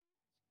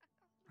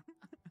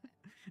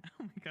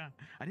my god,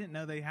 I didn't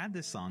know they had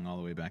this song all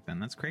the way back then.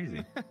 That's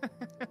crazy.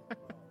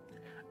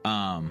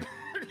 All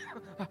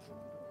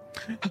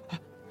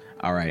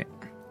right,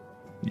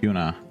 you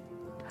wanna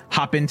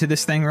hop into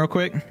this thing real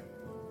quick?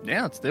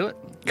 Yeah, let's do it.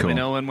 Cool. Let me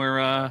know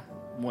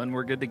when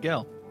we're good to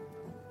go.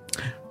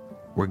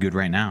 We're good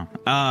right now.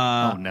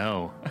 Oh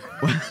no.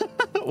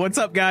 What's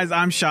up, guys?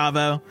 I'm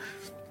Shavo.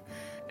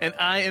 And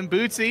I am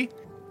Bootsy.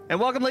 And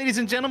welcome, ladies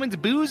and gentlemen, to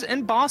Booze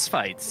and Boss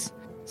Fights.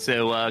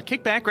 So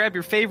kick back, grab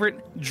your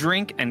favorite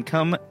drink, and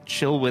come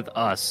chill with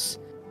us.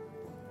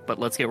 But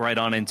let's get right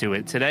on into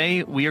it.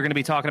 Today, we are going to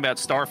be talking about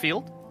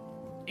Starfield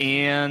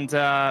and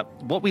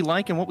what we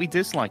like and what we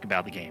dislike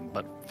about the game.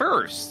 But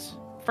first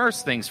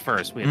things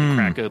first, we have to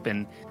crack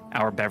open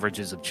our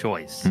beverages of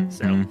choice.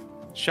 So,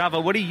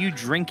 Shava, what are you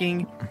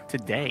drinking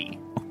today?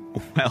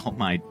 Well,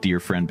 my dear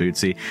friend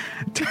Bootsy,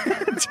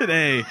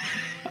 today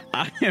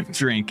I am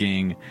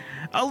drinking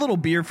a little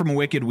beer from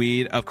Wicked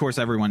Weed. Of course,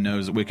 everyone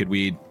knows Wicked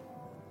Weed.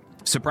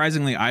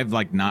 Surprisingly, I've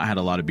not had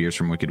a lot of beers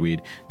from Wicked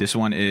Weed. This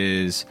one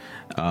is,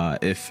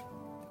 if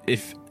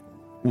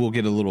we'll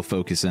get a little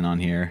focus in on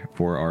here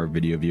for our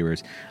video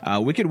viewers,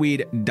 Wicked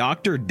Weed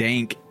Dr.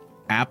 Dank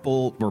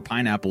Apple or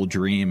Pineapple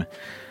Dream.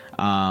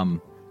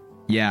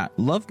 Yeah,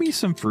 love me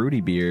some fruity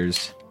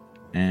beers.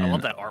 And I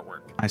love that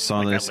artwork. I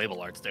saw this. That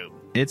label art's dope.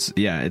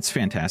 It's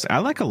fantastic. I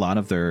like a lot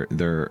of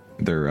their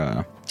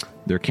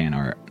can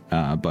art,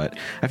 but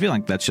I feel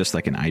like that's just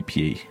like an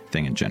IP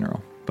thing in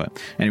general.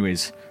 But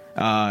anyways,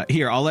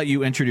 here, I'll let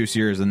you introduce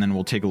yours, and then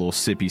we'll take a little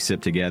sippy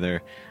sip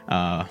together,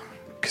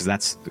 because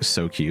that's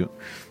so cute.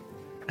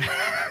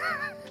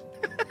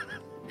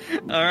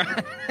 All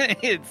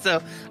right,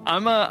 so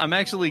I'm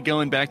actually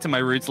going back to my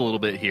roots a little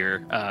bit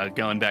here,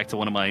 going back to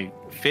one of my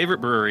favorite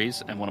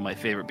breweries and one of my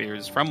favorite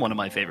beers from one of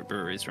my favorite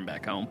breweries from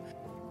back home,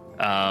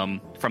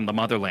 from the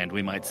motherland,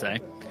 we might say.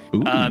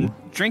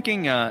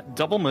 Drinking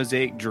Double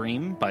Mosaic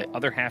Dream by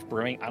Other Half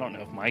Brewing. I don't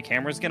know if my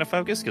camera's going to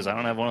focus because I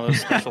don't have one of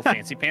those special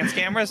fancy pants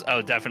cameras.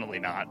 Oh, definitely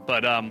not.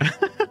 But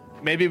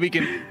maybe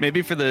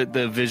for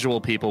the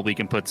visual people, we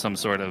can put some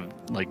sort of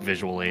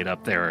visual aid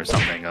up there or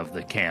something of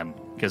the can,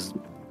 because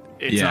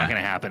it's not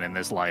going to happen in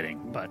this lighting.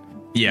 But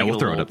yeah, we'll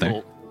throw it up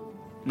there.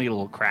 Make it a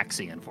little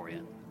cracksy in for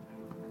you.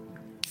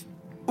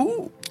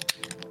 Ooh.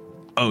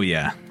 Oh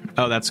yeah.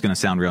 Oh, that's going to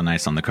sound real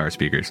nice on the car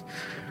speakers.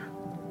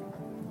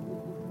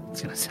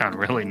 It's going to sound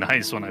really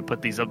nice when I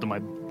put these up to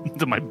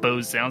my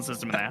Bose sound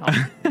system in the house.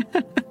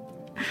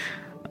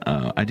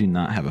 I do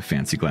not have a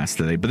fancy glass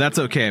today, but that's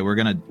okay. We're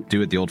going to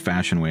do it the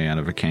old-fashioned way out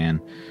of a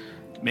can.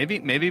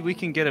 Maybe we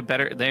can get a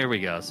better... There we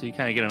go. So you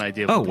kind of get an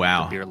idea of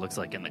what the beer looks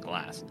like in the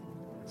glass.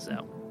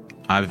 So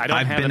I've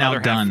been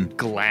outdone.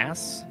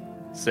 Glass,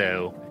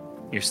 so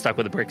you're stuck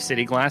with a Brick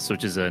City glass,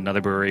 which is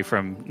another brewery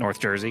from North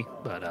Jersey.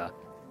 But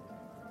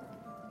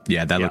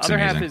yeah, that looks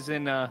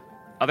amazing.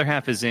 Other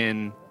half is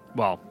in...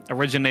 Well,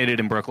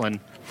 originated in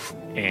Brooklyn,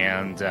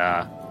 and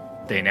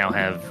they now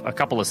have a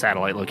couple of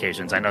satellite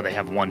locations. I know they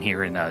have one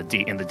here in the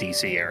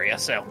DC area.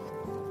 So,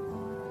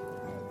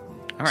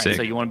 all right. Sick.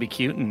 So you want to be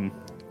cute and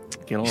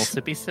get a little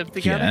sippy sip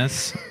together?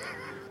 Yes.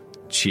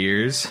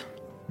 Cheers.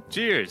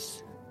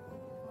 Cheers.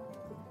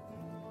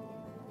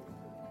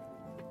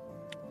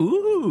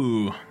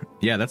 Ooh,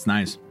 yeah, that's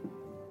nice.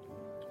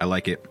 I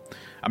like it.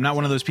 I'm not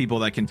one of those people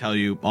that can tell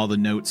you all the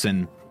notes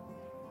and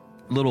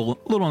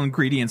little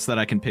ingredients that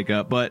I can pick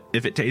up, but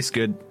if it tastes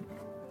good,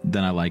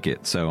 then I like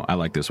it. So I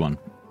like this one.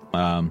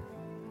 I'll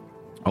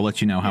let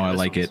you know how I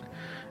like it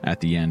at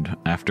the end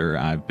after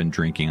I've been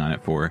drinking on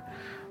it for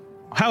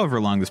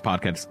however long this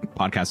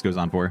podcast goes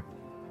on for.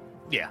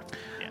 Yeah.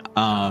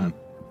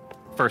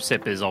 First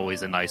sip is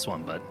always a nice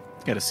one, but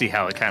got to see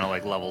how it kind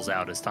of levels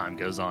out as time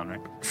goes on,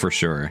 right? For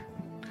sure.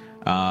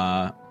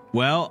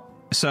 Well,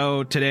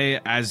 so today,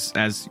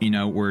 as you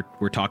know,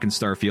 we're talking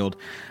Starfield.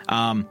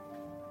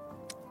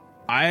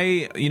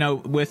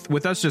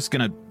 With us just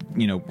gonna,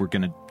 we're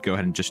gonna go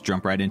ahead and just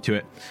jump right into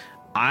it.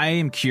 I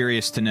am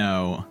curious to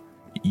know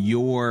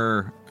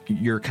your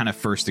kind of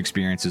first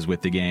experiences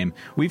with the game.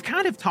 We've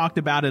kind of talked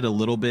about it a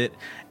little bit,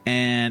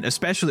 and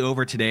especially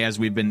over today as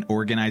we've been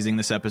organizing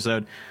this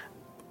episode,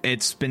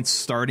 it's been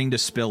starting to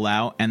spill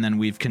out, and then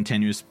we've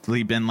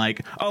continuously been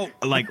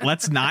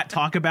let's not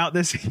talk about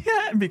this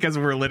yet because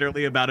we're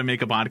literally about to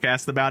make a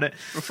podcast about it.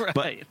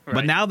 Right.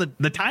 But now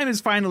the time is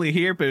finally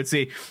here,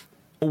 Bootsy.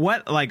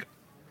 What,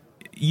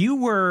 you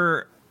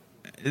were,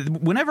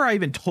 whenever I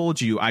even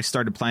told you I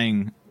started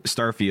playing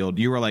Starfield,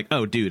 you were like,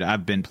 oh, dude,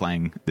 I've been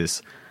playing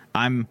this.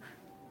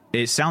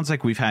 It sounds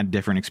like we've had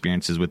different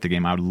experiences with the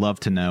game. I would love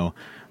to know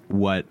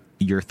what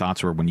your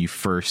thoughts were when you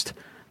first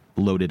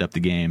loaded up the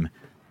game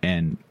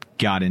and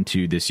got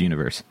into this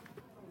universe.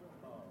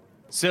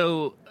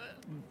 So,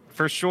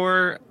 for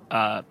sure,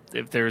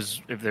 if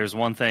there's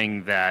one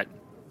thing that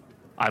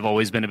I've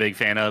always been a big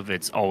fan of,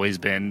 it's always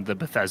been the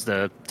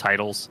Bethesda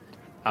titles.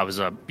 I was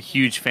a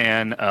huge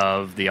fan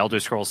of the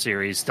Elder Scrolls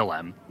series, still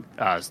am.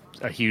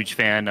 A huge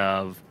fan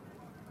of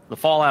the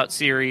Fallout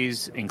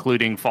series,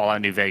 including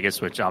Fallout New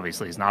Vegas, which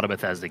obviously is not a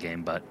Bethesda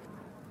game, but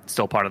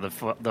still part of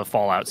the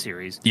Fallout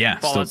series. Yeah.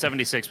 Fallout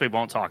 76 we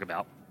won't talk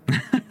about.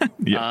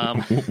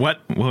 Yeah.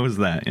 What was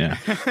that? Yeah.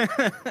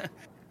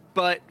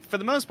 But for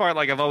the most part,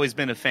 like, I've always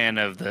been a fan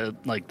of the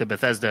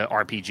Bethesda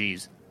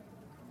RPGs.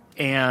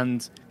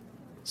 And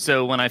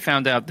so when I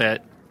found out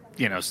that,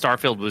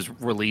 Starfield was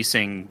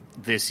releasing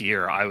this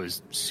year, I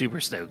was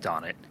super stoked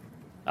on it.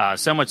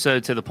 So much so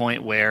to the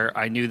point where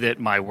I knew that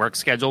my work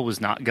schedule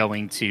was not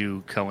going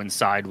to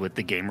coincide with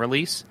the game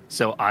release.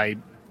 So I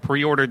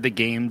pre-ordered the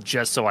game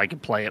just so I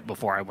could play it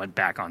before I went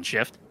back on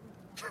shift.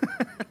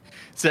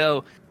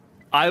 So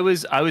I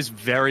was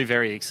very,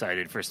 very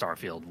excited for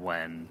Starfield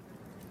when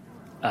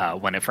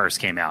it first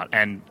came out.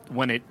 And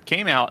when it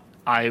came out,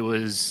 I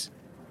was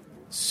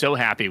so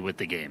happy with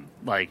the game.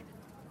 Like,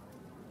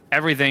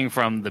 everything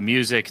from the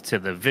music to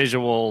the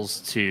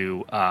visuals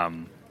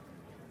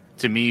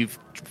to me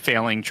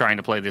failing trying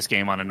to play this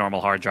game on a normal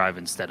hard drive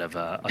instead of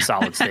a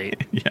solid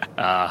state.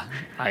 Yeah.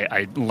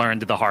 I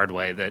learned the hard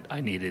way that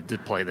I needed to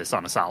play this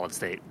on a solid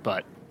state.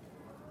 But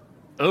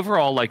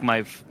overall, like,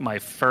 my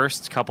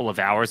first couple of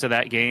hours of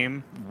that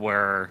game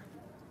were,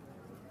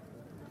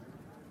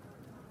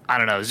 I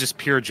don't know, it was just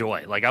pure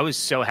joy. Like, I was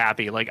so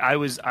happy. Like, I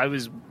was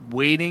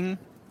waiting.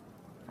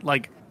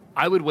 Like,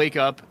 I would wake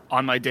up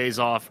on my days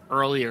off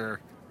earlier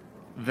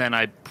than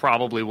I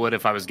probably would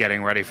if I was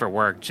getting ready for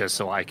work, just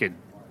so I could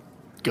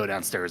go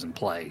downstairs and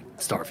play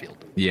Starfield.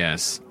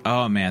 Yes.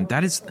 Oh man,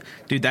 that's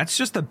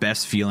just the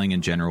best feeling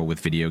in general with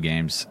video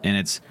games. And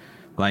it's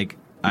like,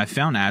 I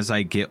found as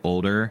I get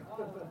older,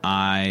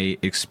 I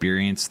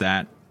experience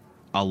that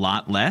a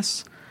lot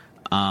less,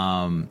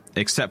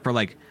 except for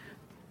like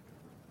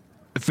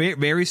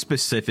very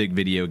specific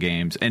video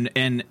games. And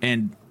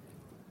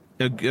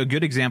a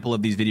good example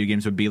of these video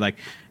games would be like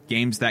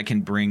games that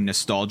can bring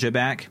nostalgia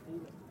back.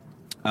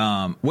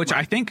 Which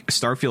I think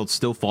Starfield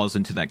still falls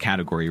into that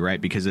category, right?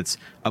 Because it's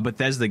a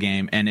Bethesda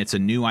game and it's a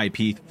new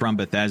IP from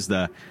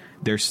Bethesda.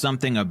 There's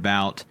something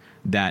about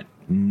that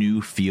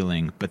new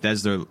feeling,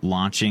 Bethesda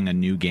launching a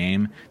new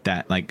game,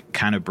 that like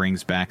kind of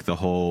brings back the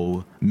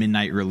whole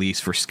midnight release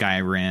for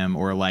Skyrim,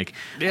 or like,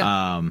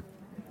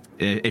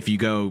 if you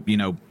go,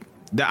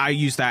 I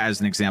use that as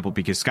an example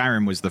because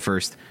Skyrim was the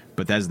first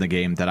Bethesda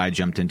game that I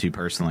jumped into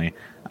personally.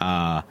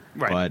 Right.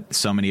 But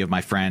so many of my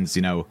friends,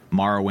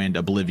 Morrowind,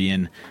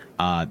 Oblivion,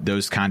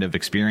 those kind of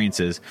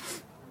experiences.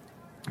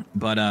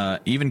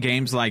 But even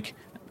games like,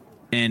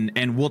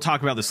 and we'll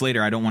talk about this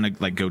later, I don't want to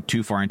like go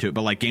too far into it,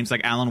 but like games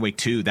like Alan Wake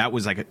 2, that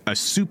was like a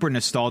super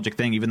nostalgic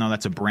thing, even though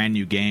that's a brand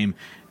new game.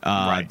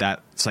 Right.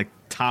 That's like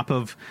top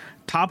of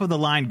the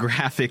line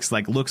graphics,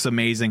 like looks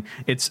amazing.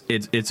 It's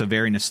a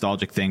very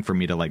nostalgic thing for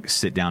me to like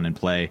sit down and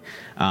play.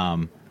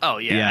 Oh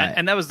yeah.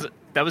 And that was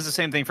the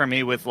same thing for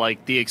me with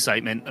like the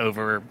excitement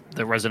over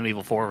the Resident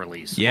Evil 4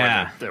 release.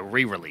 Yeah. Or the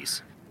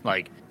re-release.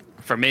 Like,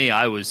 for me,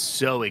 I was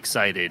so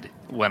excited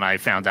when I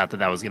found out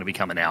that was going to be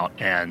coming out,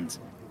 and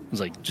was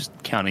like just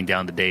counting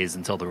down the days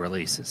until the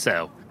release.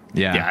 So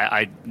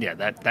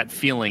that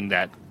feeling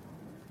that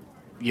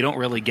you don't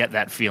really get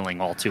that feeling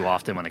all too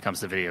often when it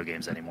comes to video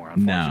games anymore,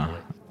 unfortunately.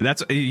 No,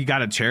 you got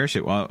to cherish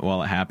it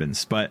while it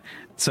happens. But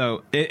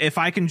so if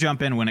I can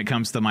jump in when it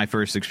comes to my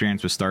first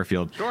experience with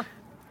Starfield, sure.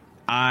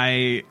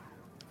 I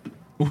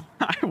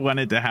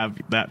wanted to have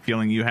that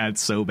feeling you had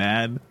so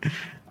bad.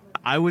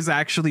 I was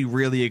actually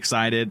really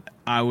excited.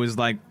 I was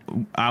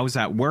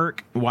at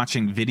work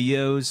watching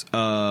videos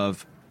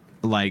of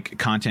like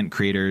content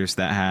creators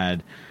that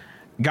had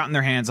gotten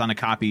their hands on a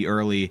copy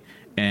early,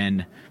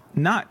 and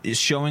not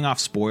showing off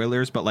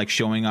spoilers, but like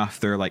showing off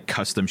their like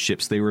custom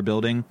ships they were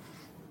building.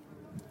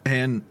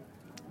 And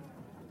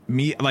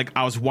me, like,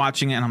 I was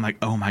watching it and I'm like,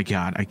 oh my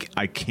God,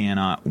 I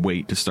cannot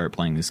wait to start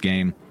playing this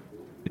game.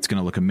 It's going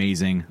to look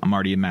amazing. I'm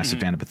already a massive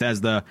fan of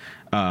Bethesda,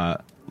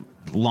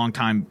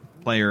 longtime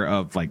player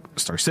of like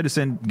Star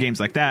Citizen, games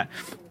like that.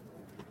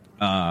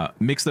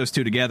 Mix those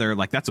two together,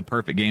 like that's a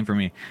perfect game for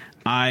me.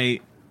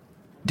 I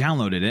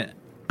downloaded it,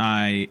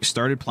 I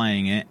started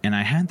playing it, and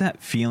I had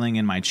that feeling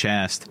in my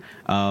chest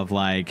of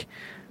like,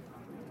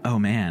 oh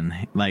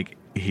man, like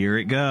here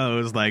it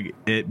goes, like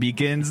it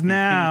begins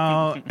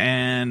now.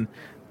 And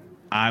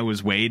I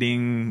was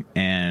waiting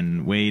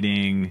and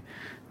waiting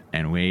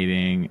and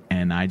waiting,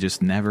 and I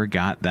just never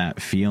got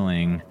that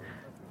feeling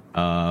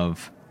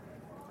of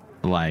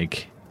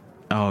like,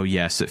 oh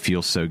yes, it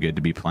feels so good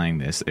to be playing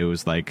this. It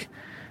was like,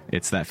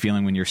 it's that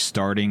feeling when you're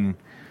starting,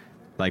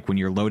 like when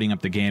you're loading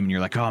up the game and you're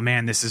like, oh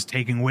man, this is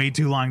taking way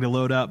too long to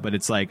load up. But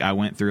it's like, I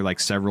went through like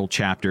several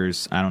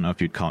chapters. I don't know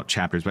if you'd call it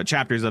chapters, but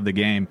chapters of the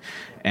game.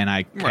 And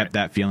I kept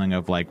that feeling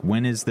of like,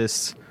 when is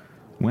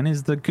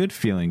the good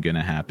feeling going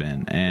to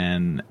happen?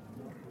 And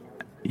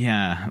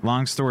yeah,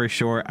 long story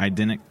short, I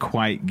didn't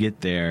quite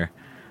get there,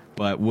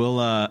 but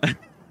we'll,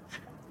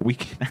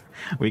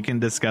 we can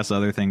discuss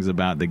other things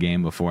about the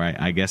game before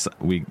I guess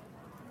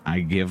I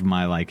give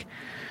my like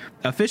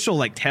official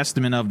like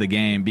testament of the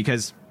game,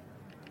 because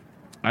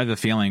I have a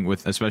feeling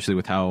especially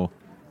with how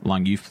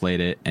long you've played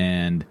it,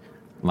 and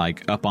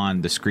like up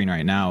on the screen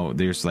right now,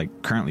 there's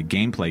like currently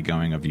gameplay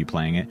going of you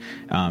playing it.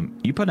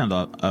 You put in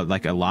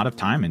like a lot of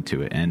time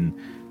into it, and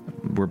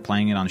we're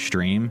playing it on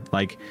stream.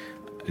 Like,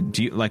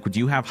 do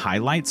you have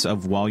highlights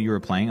of while you were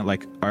playing?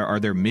 Like, are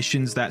there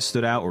missions that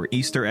stood out or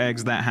Easter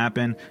eggs that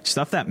happen,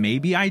 stuff that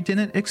maybe I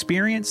didn't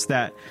experience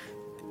that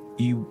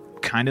you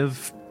kind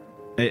of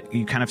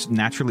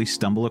naturally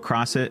stumble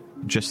across it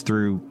just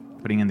through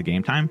putting in the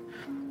game time?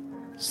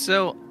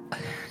 So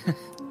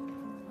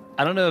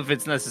I don't know if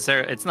it's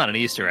necessary. It's not an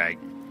Easter egg,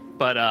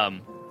 but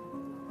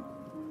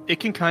it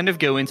can kind of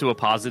go into a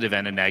positive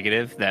and a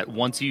negative. That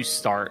once you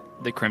start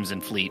the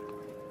Crimson Fleet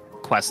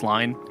quest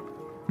line,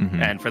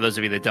 and for those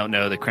of you that don't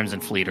know, the Crimson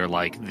Fleet are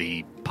like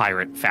the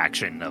pirate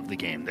faction of the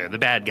game. They're the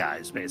bad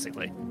guys,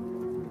 basically.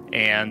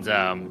 And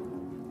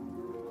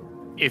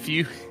if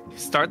you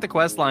start the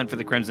quest line for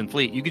the Crimson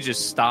Fleet, you could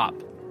just stop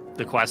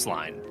the quest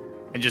line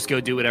and just go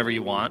do whatever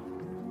you want.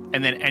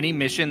 And then any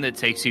mission that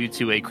takes you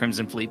to a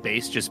Crimson Fleet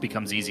base just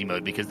becomes easy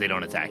mode because they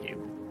don't attack you.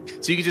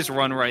 So you can just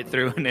run right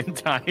through an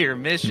entire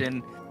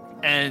mission,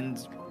 and,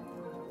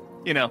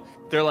 you know,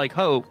 they're like,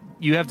 oh,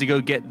 you have to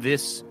go get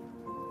this,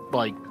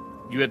 like,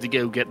 you have to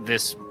go get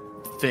this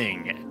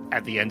thing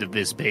at the end of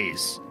this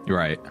base.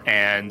 Right.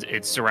 And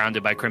it's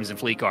surrounded by Crimson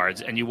Fleet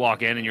guards, and you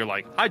walk in and you're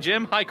like, hi,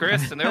 Jim. Hi,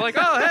 Chris. And they're like,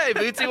 oh, hey,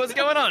 Bootsy, what's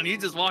going on? And you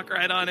just walk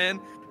right on in,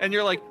 and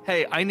you're like,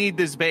 hey, I need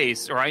this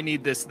base, or I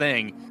need this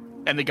thing.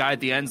 And the guy at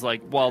the end's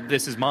like, well,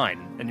 this is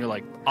mine. And you're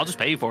like, I'll just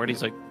pay you for it.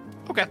 He's like,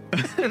 okay.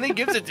 And he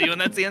gives it to you,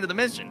 and that's the end of the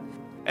mission.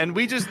 And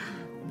we just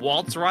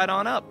waltz right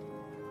on up.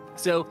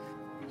 So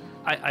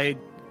I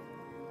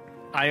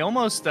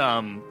almost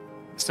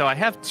so I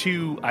have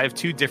two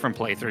different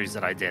playthroughs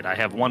that I did. I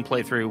have one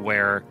playthrough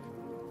where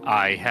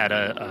I had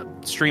a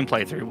stream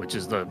playthrough, which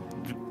is the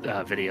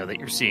video that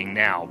you're seeing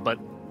now. But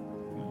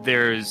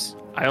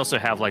I also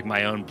have like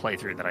my own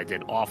playthrough that I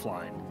did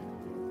offline.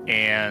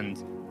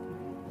 And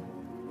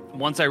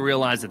once I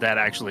realized that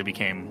actually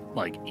became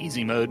like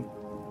easy mode,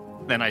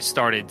 then I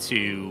started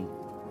to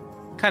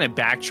kind of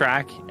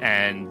backtrack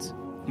and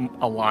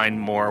align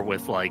more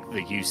with like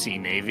the UC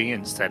Navy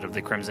instead of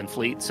the Crimson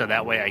Fleet. So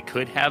that way I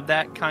could have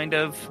that kind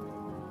of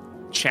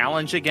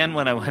challenge again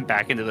when I went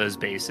back into those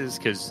bases,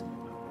 because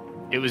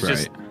it was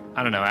just,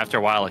 I don't know, after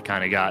a while it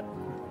kind of got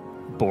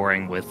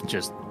boring with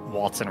just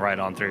waltzing right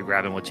on through,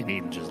 grabbing what you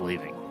need and just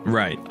leaving.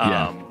 Right.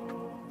 Yeah.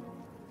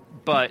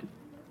 But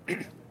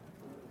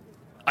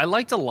I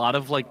liked a lot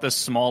of like the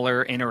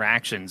smaller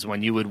interactions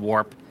when you would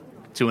warp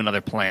to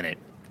another planet,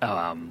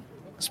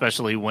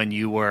 especially when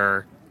you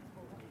were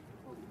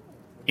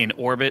in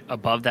orbit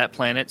above that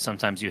planet.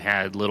 Sometimes you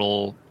had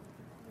little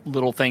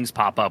things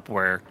pop up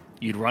where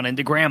you'd run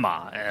into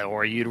Grandma,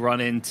 or you'd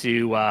run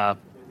into I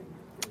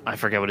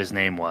forget what his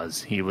name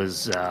was. He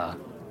was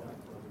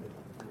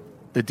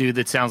the dude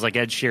that sounds like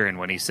Ed Sheeran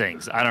when he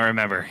sings. I don't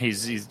remember.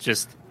 He's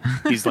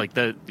like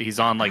he's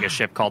on like a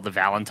ship called the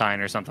Valentine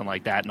or something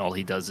like that, and all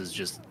he does is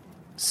just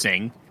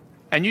sing.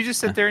 And you just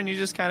sit there and you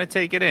just kind of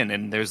take it in,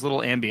 and there's little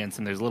ambience,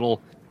 and there's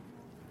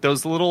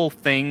those little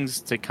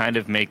things to kind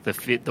of make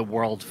the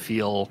world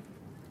feel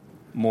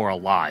more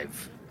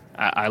alive.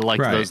 I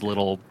like those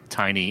little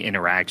tiny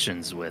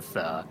interactions with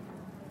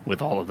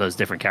all of those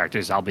different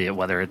characters, albeit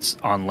whether it's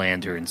on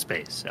land or in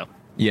space. So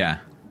yeah,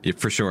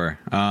 for sure.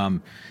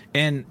 And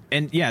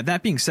yeah,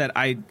 that being said,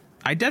 I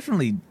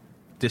definitely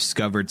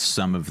discovered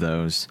some of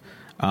those.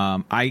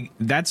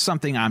 That's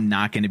something I'm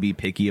not going to be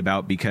picky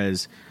about,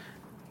 because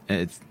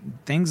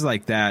things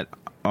like that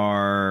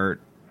are,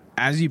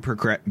 as you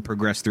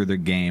progress through the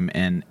game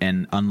and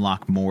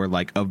unlock more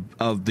like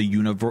of the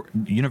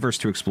universe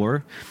to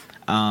explore,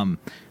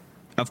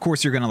 of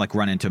course you're going to like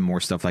run into more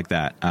stuff like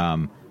that,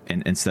 and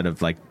instead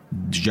of like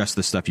just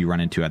the stuff you run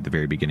into at the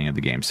very beginning of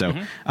the game. So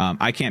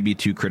I can't be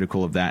too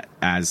critical of that,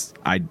 as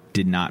I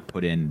did not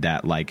put in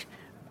that like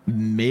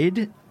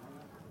mid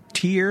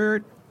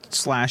tier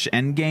 /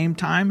 end game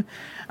time,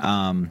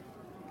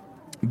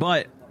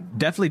 but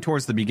definitely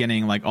towards the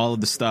beginning, like all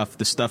of the stuff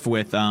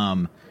with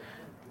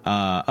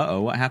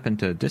what happened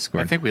to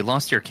Discord? I think we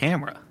lost your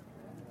camera.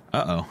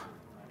 Hold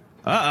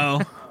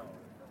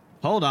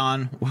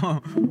on.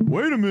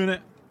 Wait a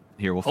minute.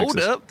 Here, we'll fix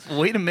this. Hold up.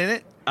 Wait a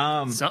minute.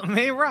 Something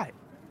ain't right.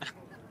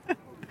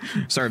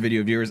 Sorry,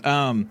 video viewers.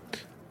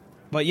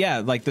 But yeah,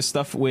 like the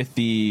stuff with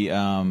the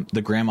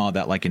grandma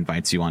that like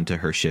invites you onto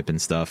her ship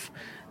and stuff.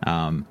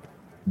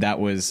 That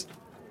was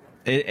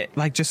it,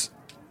 like just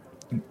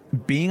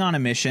being on a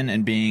mission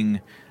and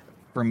being,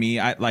 for me,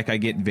 I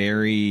get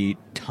very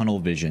tunnel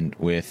visioned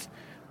with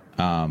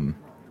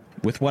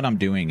what I'm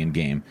doing in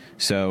game.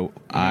 So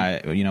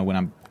when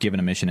I'm given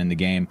a mission in the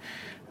game,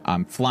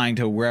 I'm flying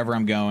to wherever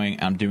I'm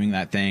going. I'm doing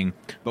that thing.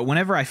 But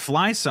whenever I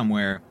fly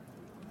somewhere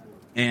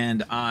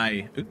and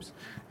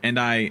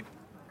the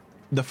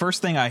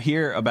first thing I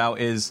hear about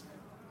is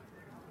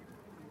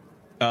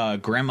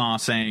grandma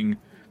saying,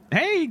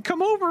 hey,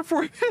 come over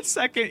for a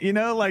second,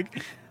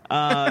 like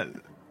it's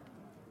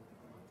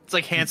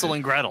like Hansel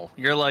and Gretel.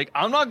 You're like,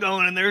 I'm not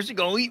going in there. She's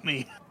going to eat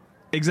me.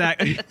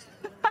 Exactly.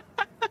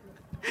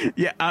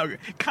 Yeah,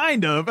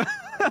 kind of.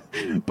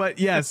 But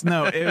yes,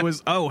 no, it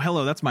was, oh,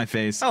 hello, that's my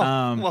face.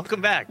 Oh,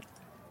 welcome back.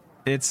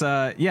 It's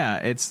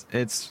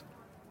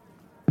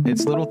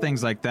It's little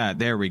things like that.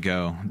 There we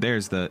go.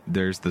 There's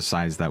the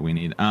size that we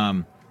need.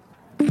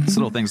 It's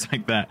little things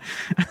like that.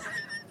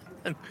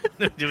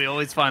 Do we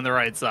always find the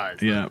right size?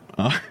 Yeah,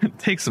 it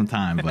takes some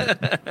time,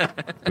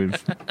 but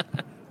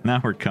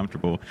now we're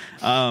comfortable.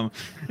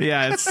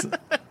 Yeah,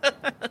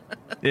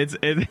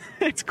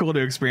 it's cool to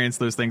experience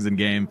those things in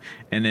game,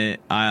 and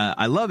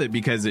I love it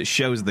because it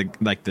shows the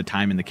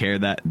time and the care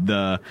that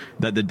the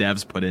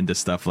devs put into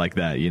stuff like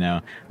that, you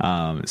know.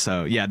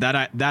 So yeah, that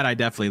I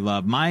definitely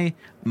love. My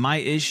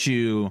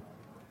issue,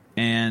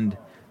 and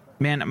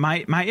man,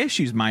 my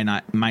issues might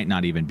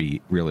not even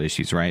be real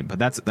issues, right? But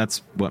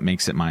that's what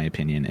makes it my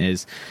opinion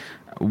is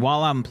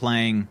while I'm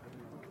playing,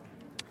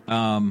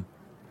 I'm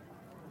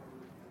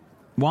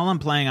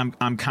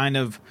kind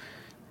of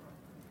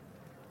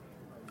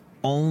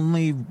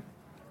only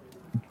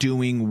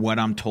doing what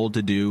I'm told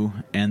to do,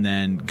 and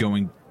then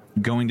going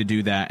to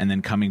do that, and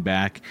then coming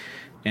back.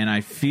 And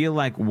I feel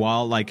like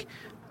while like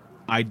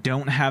I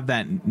don't have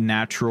that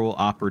natural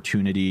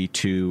opportunity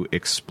to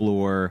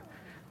explore,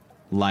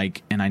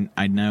 like, and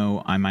I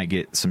know I might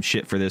get some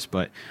shit for this,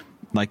 but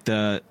like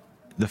the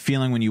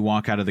feeling when you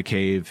walk out of the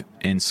cave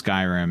in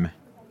Skyrim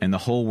and the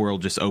whole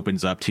world just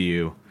opens up to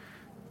you,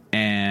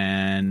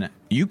 and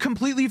you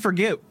completely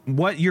forget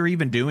what you're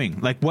even doing.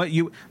 Like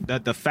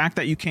the fact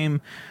that you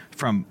came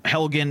from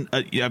Helgen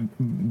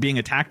being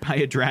attacked by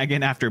a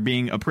dragon after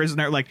being a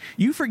prisoner, like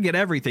you forget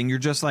everything. You're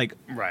just like,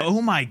 right.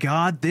 Oh my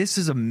God, this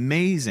is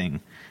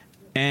amazing.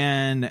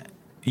 And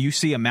you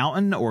see a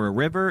mountain or a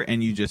river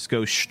and you just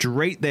go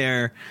straight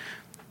there.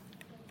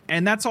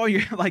 And that's all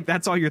you're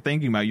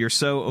thinking about. You're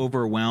so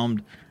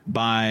overwhelmed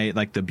by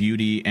like the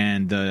beauty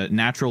and the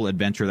natural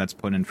adventure that's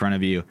put in front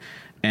of you.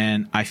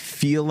 And I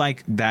feel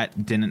like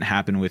that didn't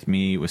happen with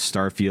me with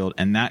Starfield,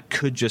 and that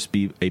could just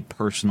be a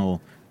personal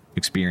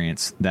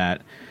experience.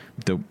 That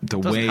the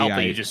way help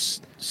that you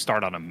just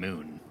start on a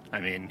moon. I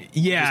mean,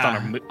 yeah,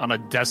 just on a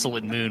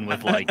desolate moon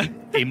with like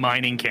a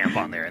mining camp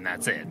on there, and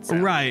that's it. So.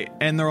 Right,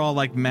 and they're all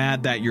like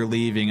mad that you're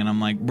leaving, and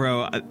I'm like,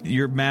 bro,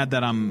 you're mad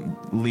that I'm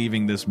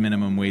leaving this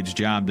minimum wage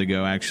job to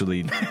go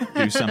actually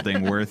do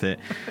something worth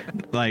it,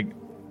 like.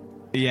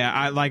 Yeah,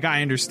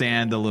 I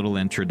understand the little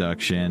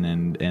introduction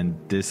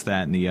and this,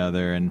 that, and the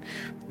other, and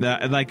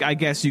like I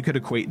guess you could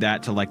equate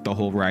that to like the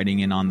whole riding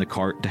in on the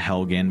cart to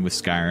Helgen with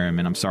Skyrim.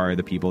 And I'm sorry,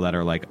 the people that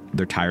are like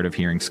they're tired of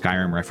hearing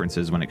Skyrim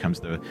references when it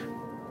comes to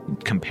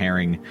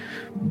comparing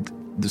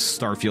the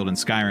Starfield and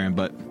Skyrim,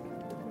 but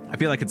I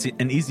feel like it's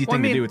an easy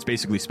thing to do. It's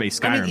basically space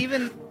Skyrim. I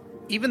mean,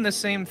 even the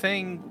same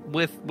thing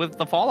with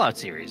the Fallout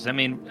series. I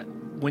mean,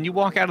 when you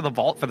walk out of the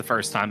vault for the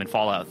first time in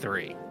Fallout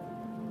 3,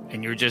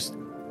 and you're just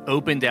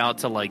opened out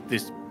to like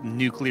this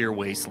nuclear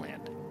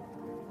wasteland,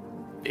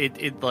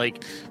 it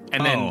like,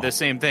 and then the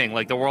same thing,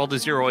 like the world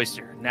is your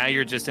oyster. Now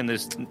you're just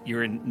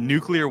you're in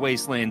nuclear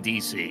wasteland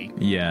DC.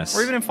 Yes.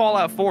 Or even in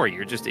Fallout 4,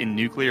 you're just in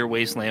nuclear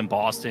wasteland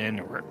Boston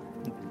or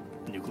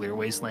nuclear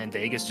wasteland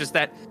Vegas. Just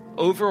that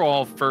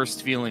overall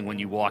first feeling when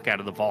you walk out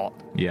of the vault.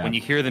 Yeah. When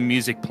you hear the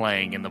music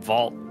playing and the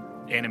vault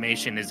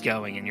animation is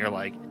going, and you're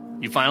like,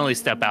 you finally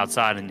step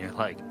outside and you're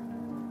like,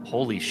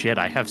 holy shit,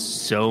 I have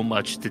so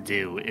much to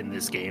do in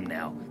this game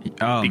now.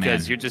 Oh,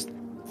 because man. You're just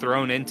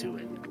thrown into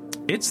it.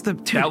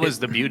 That was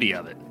the beauty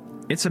of it.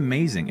 It's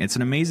amazing. It's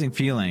an amazing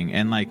feeling.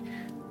 And like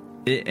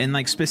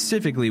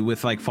specifically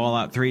with like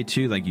Fallout 3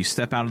 too, like you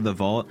step out of the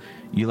vault,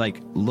 you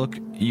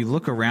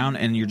look around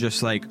and you're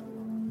just like,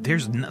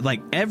 there's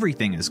like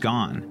everything is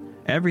gone.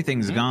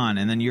 Everything's gone,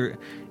 and then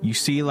you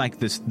see like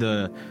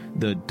the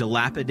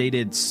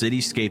dilapidated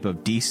cityscape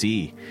of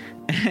DC,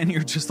 and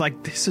you're just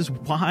like, this is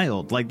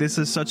wild. Like this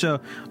is such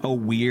a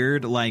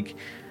weird it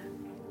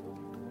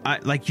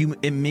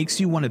makes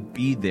you want to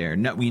be there.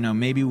 No,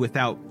 maybe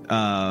without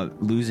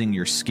losing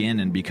your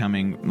skin and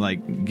becoming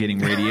like getting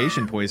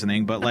radiation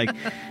poisoning, but like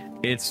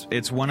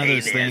it's one of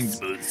those things.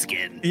 Smooth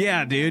skin.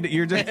 Yeah, dude,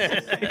 you're just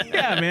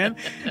yeah, man.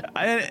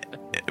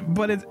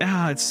 But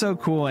it's so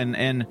cool,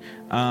 and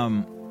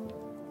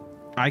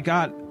I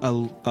got a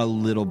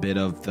little bit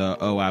of the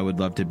I would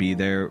love to be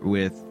there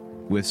with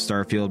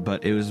Starfield,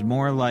 but it was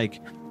more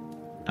like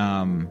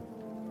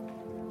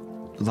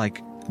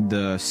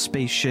the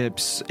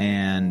spaceships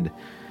and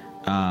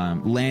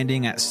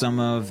landing at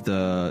some of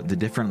the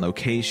different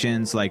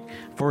locations. Like,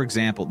 for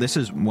example, this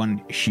is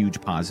one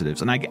huge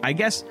positives, and I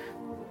guess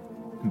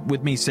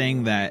with me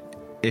saying that,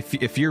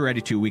 if you're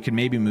ready to, we can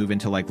maybe move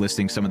into like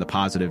listing some of the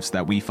positives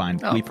that we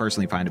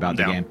personally find about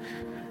the game.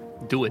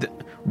 Do it.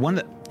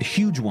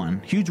 Huge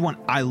one.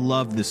 I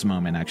love this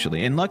moment,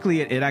 actually. And luckily,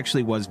 it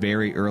actually was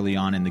very early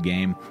on in the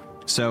game.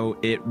 So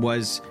it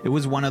was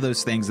one of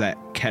those things that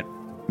kept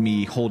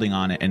me holding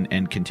on it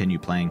and continue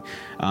playing,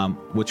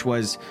 which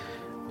was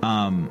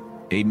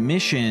a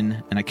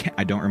mission. And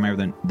I don't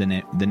remember the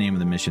name of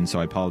the mission, so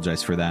I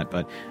apologize for that.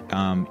 But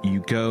you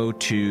go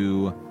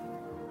to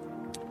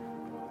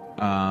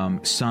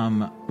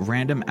some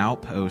random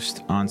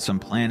outpost on some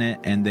planet,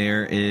 and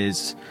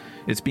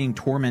it's being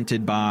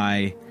tormented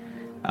by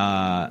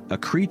a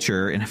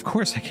creature, and of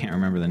course I can't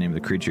remember the name of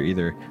the creature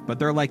either, but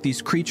they're like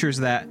these creatures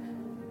that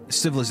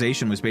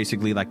civilization was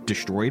basically like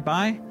destroyed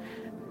by.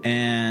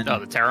 And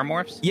the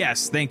terramorphs?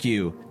 Yes, thank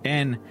you.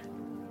 And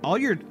all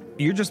you're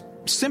just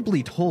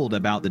simply told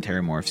about the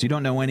terramorphs. You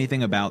don't know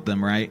anything about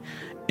them, right?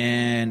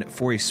 And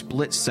for a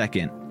split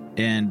second,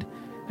 and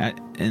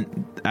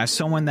as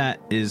someone that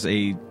is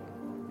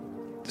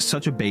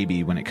such a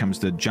baby when it comes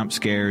to jump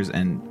scares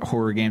and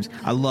horror games,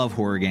 I love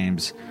horror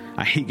games.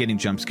 I hate getting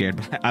jump scared,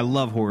 but I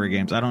love horror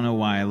games. I don't know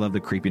why. I love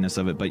the creepiness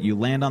of it. But you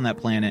land on that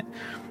planet,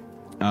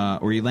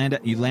 or you land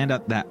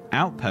at that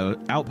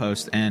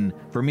outpost, and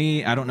for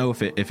me, I don't know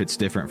if it's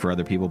different for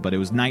other people, but it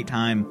was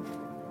nighttime.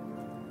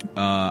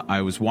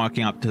 I was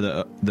walking up to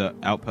the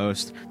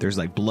outpost. There's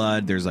like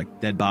blood, there's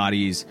like dead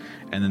bodies,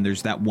 and then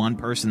there's that one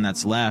person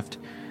that's left,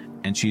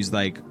 and she's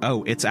like,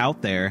 "Oh, it's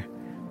out there."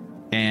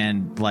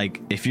 And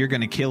like, if you're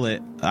gonna kill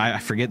it, I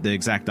forget the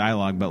exact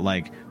dialogue, but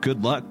like,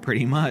 good luck,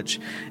 pretty much.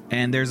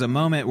 And there's a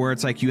moment where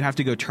it's like you have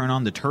to go turn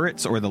on the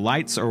turrets or the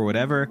lights or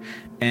whatever.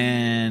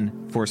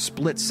 And for a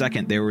split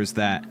second, there was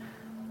that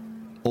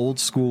old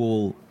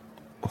school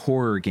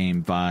horror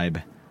game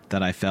vibe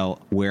that I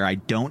felt, where I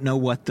don't know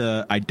what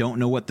the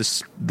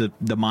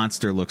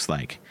monster looks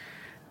like,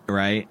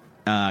 right?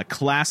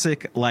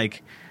 Classic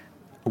like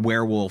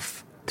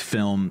werewolf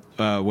film,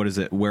 what is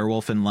it,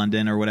 Werewolf in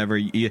London or whatever.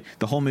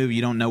 The whole movie,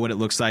 you don't know what it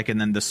looks like,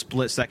 and then the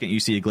split second you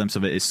see a glimpse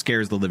of it, it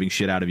scares the living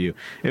shit out of you.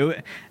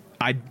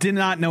 I did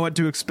not know what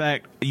to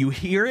expect. You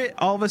hear it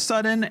all of a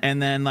sudden,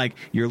 and then like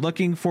you're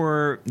looking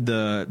for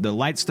the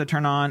lights to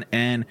turn on,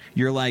 and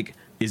you're like,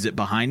 is it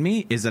behind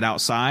me? Is it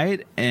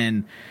outside?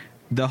 And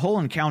the whole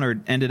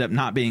encounter ended up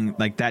not being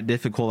like that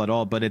difficult at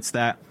all, but it's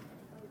the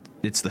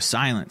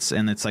silence,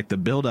 and it's like the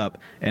build up,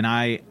 and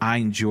I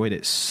enjoyed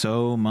it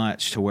so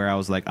much to where I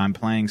was like, I'm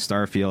playing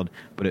Starfield,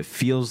 but it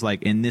feels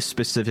like in this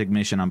specific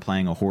mission I'm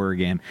playing a horror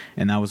game.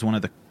 And that was one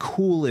of the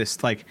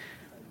coolest, like,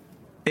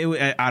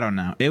 I don't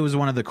know, it was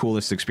one of the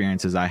coolest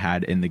experiences I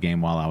had in the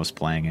game while I was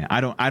playing it.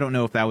 I don't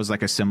know if that was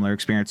like a similar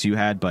experience you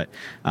had, but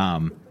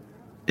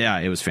yeah,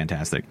 it was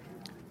fantastic.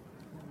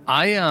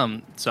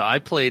 So I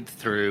played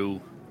through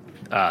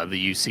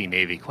the UC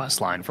Navy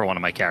quest line for one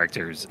of my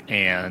characters,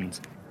 and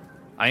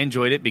I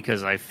enjoyed it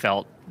because I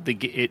felt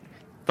the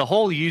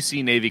whole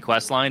UC Navy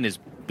quest line is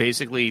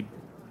basically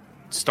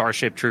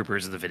Starship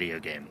Troopers of the video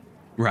game.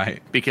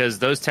 Right. Because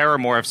those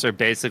terramorphs are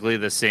basically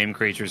the same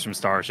creatures from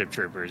Starship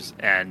Troopers,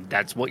 and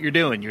that's what you're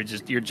doing.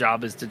 Your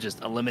job is to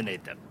just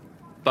eliminate them.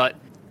 But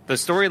the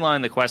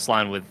storyline, the quest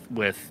line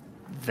with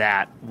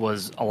that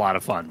was a lot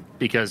of fun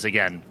because,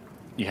 again,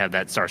 you have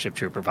that Starship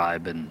Trooper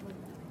vibe, and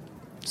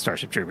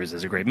Starship Troopers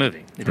is a great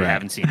movie. If you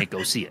haven't seen it,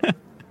 go see it.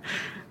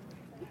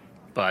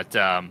 But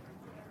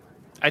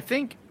I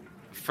think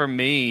for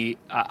me,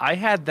 I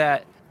had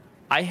that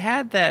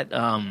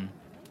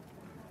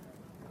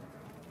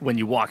when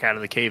you walk out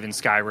of the cave in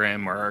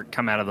Skyrim or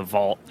come out of the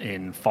vault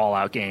in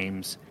Fallout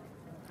games,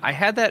 I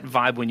had that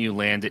vibe when you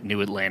land at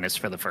New Atlantis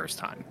for the first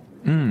time.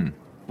 Mm.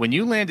 When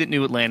you land at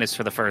New Atlantis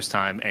for the first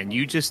time and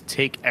you just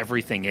take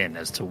everything in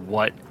as to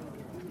what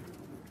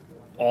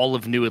all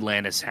of New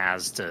Atlantis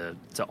has to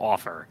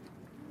offer,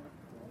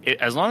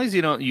 as long as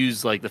you don't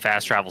use like the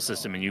fast travel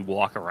system and you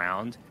walk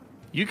around,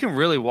 you can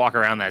really walk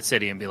around that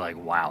city and be like,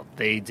 wow,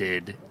 they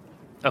did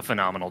a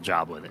phenomenal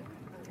job with it.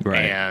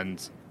 Right.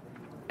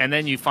 And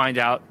then you find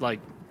out, like,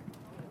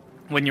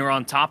 when you're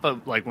on top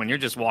of, like, when you're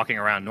just walking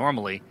around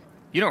normally,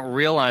 you don't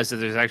realize that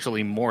there's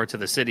actually more to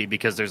the city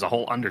because there's a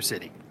whole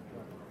undercity.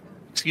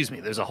 Excuse me,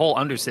 there's a whole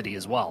undercity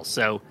as well.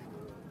 So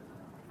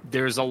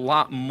there's a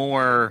lot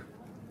more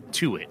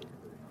to it.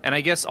 And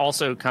I guess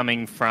also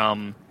coming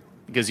from,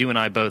 because you and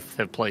I both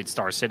have played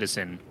Star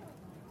Citizen,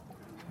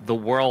 the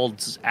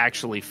worlds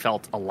actually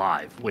felt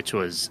alive, which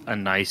was a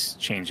nice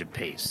change of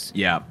pace.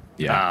 Yeah.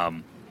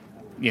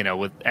 You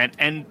know,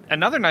 and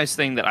another nice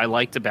thing that I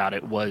liked about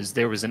it was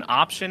there was an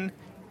option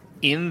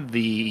in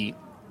the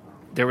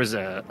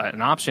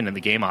an option in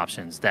the game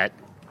options that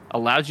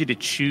allowed you to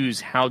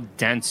choose how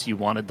dense you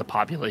wanted the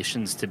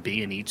populations to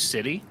be in each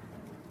city,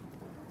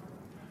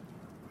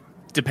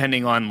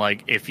 depending on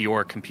like if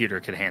your computer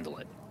could handle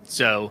it.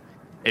 So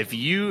if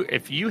you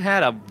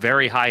had a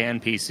very high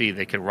end PC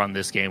that could run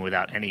this game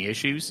without any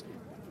issues,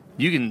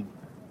 you can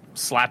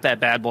slap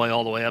that bad boy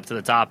all the way up to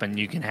the top, and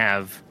you can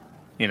have,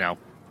 you know,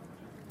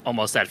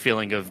 almost that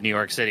feeling of New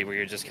York City where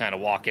you're just kind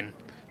of walking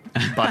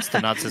butts to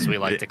nuts, as we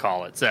like to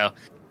call it. So,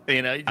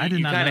 you know, you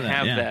kind of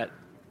have that.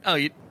 Oh,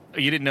 you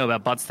didn't know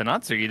about butts to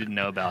nuts, or you didn't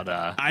know about?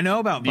 I know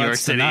about New York butts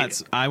to City?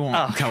 nuts. I won't.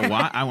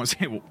 I won't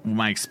say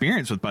my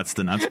experience with butts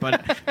to nuts,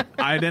 but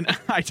I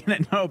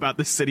didn't know about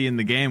the city in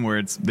the game where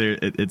it's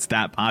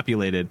that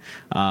populated.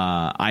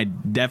 I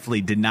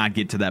definitely did not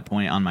get to that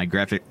point on my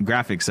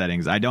graphic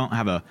settings. I don't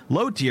have a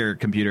low tier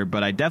computer,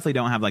 but I definitely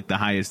don't have like the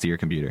highest tier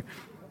computer.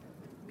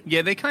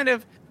 Yeah, they kind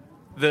of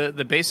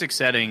the basic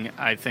setting,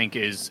 I think,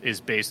 is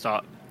based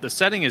off. The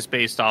setting is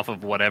based off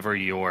of whatever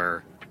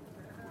your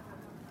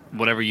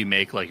whatever you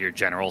make like your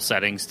general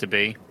settings to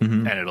be,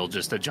 Mm-hmm. and it'll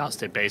just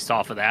adjust it based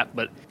off of that.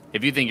 But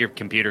if you think your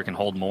computer can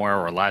hold more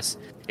or less,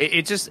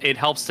 it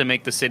helps to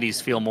make the cities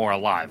feel more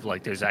alive,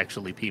 like there's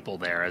actually people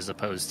there, as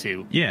opposed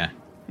to Yeah.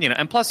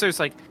 and plus there's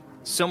like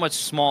so much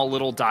small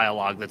little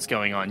dialogue that's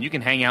going on. You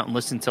can hang out and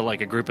listen to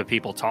like a group of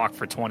people talk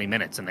for 20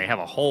 minutes, and they have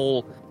a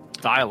whole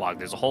dialogue.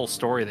 There's a whole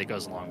story that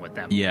goes along with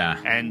them. Yeah.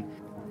 And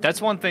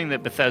that's one thing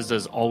that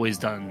Bethesda's always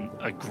done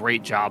a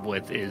great job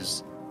with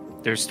is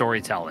their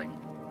storytelling.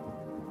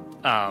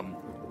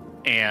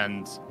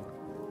 And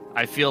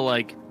I feel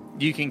like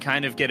you can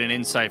kind of get an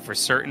insight for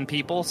certain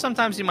people.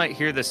 Sometimes you might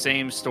hear the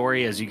same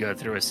story as you go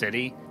through a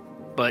city,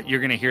 but you're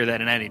going to hear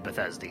that in any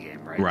Bethesda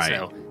game, right? Right.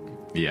 So,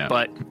 Yeah.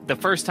 but the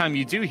first time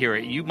you do hear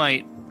it, you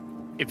might,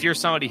 if you're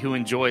somebody who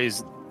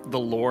enjoys the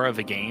lore of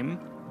a game,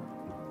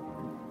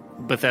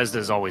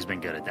 Bethesda's always been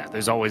good at that.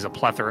 There's always a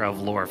plethora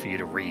of lore for you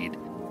to read,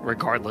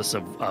 regardless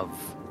of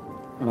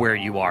where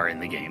you are in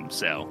the game.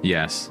 So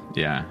Yes,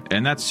 yeah,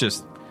 and that's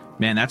just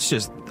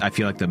I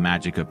feel like the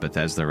magic of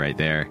Bethesda right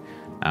there.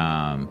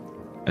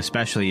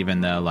 Especially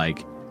even though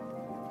like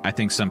I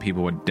think some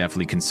people would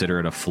definitely consider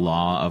it a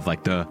flaw of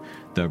like the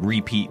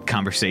repeat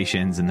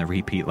conversations and the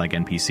repeat like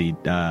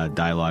NPC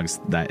dialogues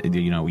that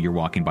you're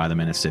walking by them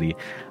in a city.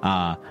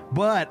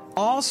 But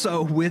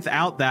also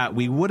without that,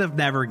 we would have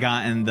never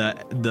gotten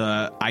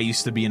the I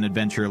used to be an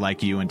adventurer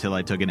like you until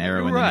I took an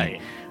arrow in the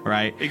knee.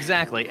 Right.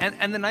 Exactly.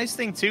 And the nice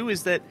thing too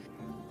is that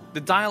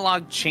the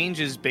dialogue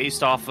changes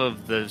based off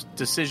of the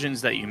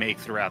decisions that you make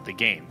throughout the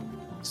game.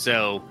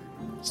 So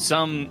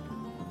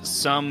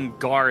some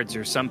guards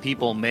or some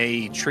people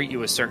may treat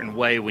you a certain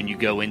way when you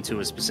go into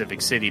a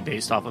specific city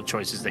based off of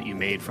choices that you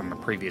made from a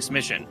previous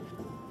mission.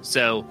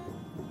 So,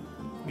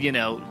 you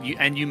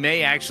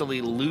may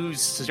actually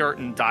lose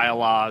certain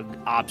dialogue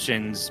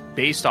options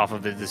based off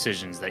of the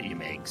decisions that you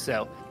make.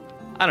 So,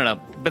 I don't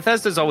know.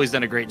 Bethesda's always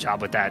done a great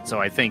job with that,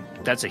 so I think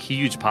that's a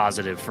huge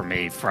positive for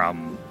me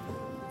from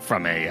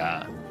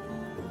a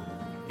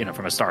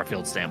from a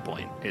Starfield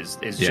standpoint is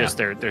just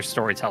their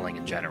storytelling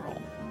in general.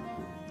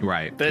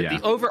 Right.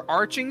 The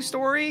overarching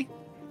story,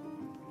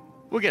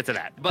 we'll get to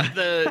that. But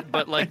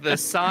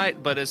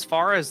but as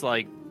far as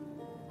like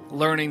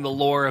learning the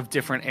lore of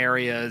different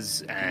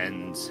areas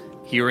and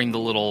hearing the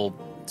little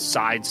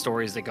side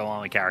stories that go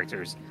on with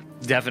characters,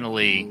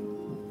 definitely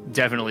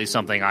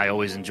something I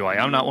always enjoy.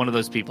 I'm not one of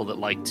those people that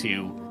like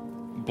to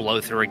blow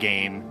through a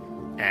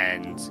game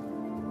and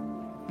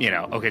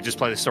okay, just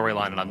play the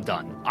storyline and I'm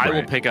done.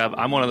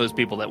 I'm one of those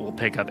people that will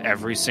pick up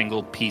every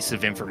single piece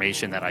of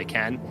information that I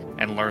can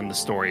and learn the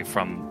story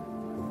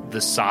from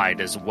the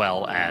side as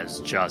well as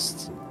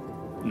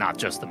not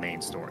just the main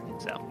story.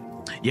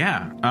 So,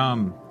 yeah.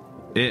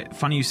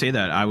 Funny you say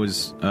that. I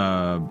was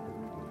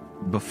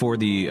before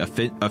the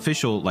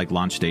official like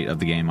launch date of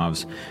the game, I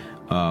was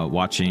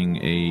watching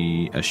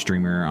a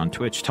streamer on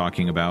Twitch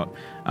talking about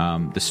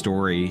the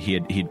story.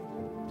 He'd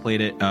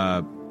played it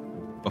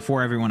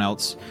before everyone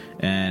else,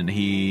 and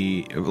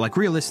he like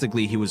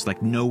realistically he was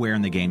like nowhere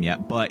in the game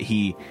yet, but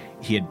he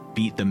had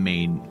beat the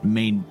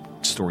main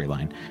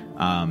storyline,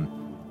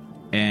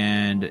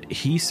 and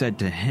he said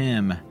to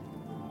him,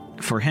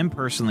 for him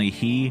personally,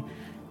 he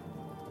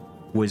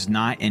was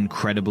not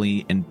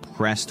incredibly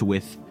impressed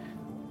with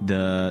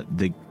the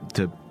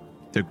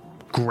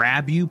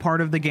grab you part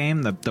of the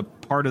game, the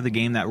part of the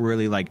game that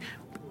really like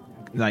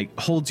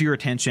holds your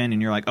attention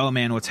and you're like, oh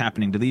man, what's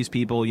happening to these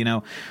people,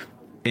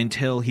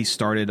 until he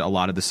started a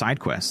lot of the side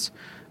quests,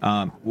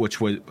 which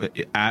was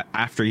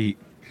after he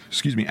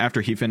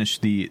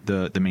finished the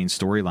main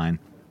storyline.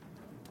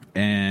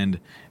 And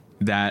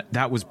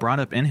that was brought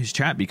up in his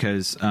chat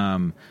because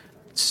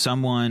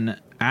someone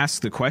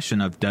asked the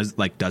question of does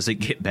it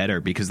get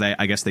better, because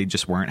I guess they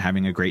just weren't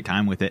having a great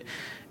time with it.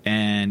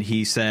 And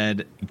he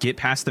said, get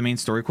past the main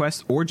story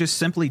quest, or just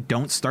simply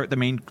don't start the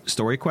main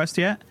story quest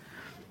yet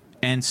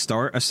and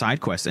start a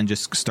side quest and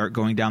just start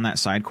going down that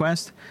side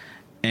quest.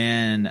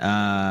 And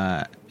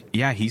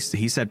he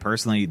said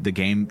personally the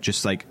game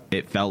just like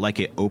it felt like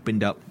it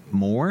opened up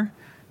more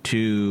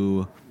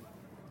to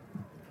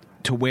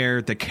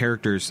where the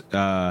characters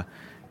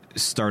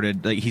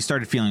started, like he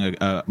started feeling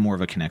a more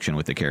of a connection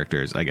with the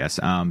characters, I guess.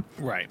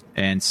 Right.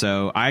 And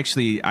so I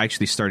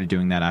actually started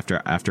doing that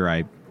after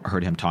I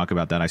heard him talk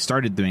about that. I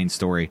started the main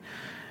story,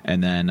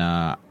 and then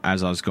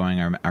as I was going,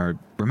 I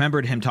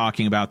remembered him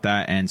talking about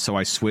that, and so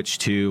I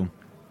switched to.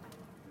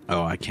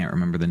 Oh, I can't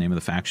remember the name of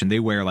the faction. They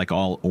wear like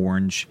all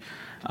orange,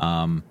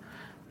 and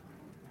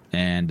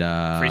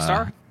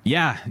Freestar.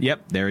 Yeah,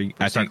 yep.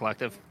 Freestar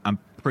Collective. I'm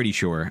pretty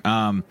sure.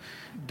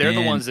 They're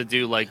the ones that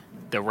do like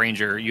the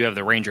Ranger. You have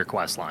the Ranger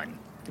quest line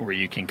where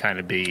you can kind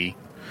of be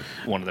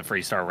one of the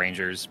Freestar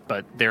Rangers,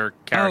 but their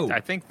character,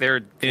 I think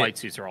their flight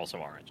suits are also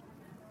orange.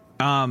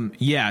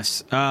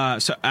 Yes.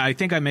 So I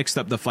think I mixed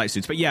up the flight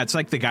suits, but yeah, it's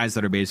like the guys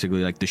that are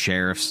basically like the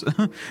sheriffs,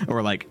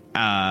 or like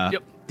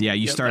Yep. Yeah,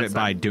 you start it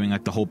by doing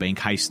like the whole bank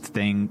heist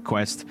thing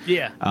quest.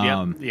 Yeah,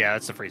 yeah,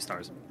 that's the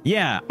Freestars.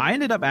 Yeah, I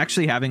ended up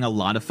actually having a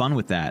lot of fun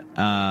with that.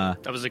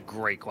 That was a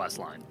great quest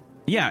line.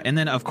 Yeah, and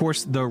then of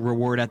course the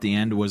reward at the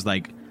end was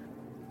like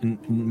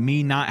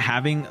me not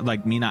having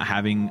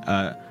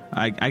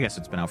I guess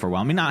it's been out for a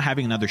while. Me not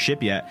having another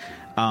ship yet.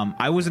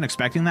 I wasn't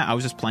expecting that. I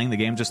was just playing the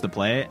game just to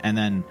play it, and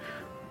then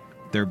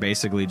they're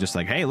basically just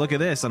like, "Hey, look at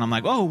this," and I'm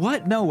like, "Oh,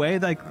 what? No way!"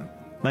 Like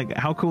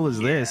how cool is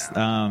this?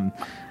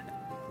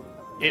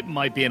 It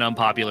might be an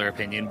unpopular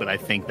opinion, but I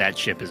think that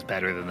ship is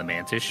better than the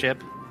Mantis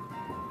ship.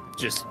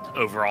 Just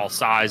overall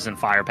size and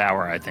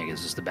firepower, I think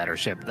is just a better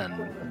ship than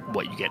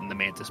what you get in the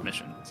Mantis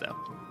mission. So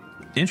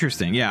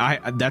interesting.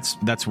 Yeah,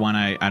 that's one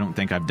I don't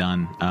think I've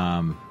done.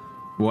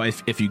 Well,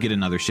 if you get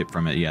another ship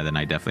from it, yeah, then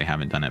I definitely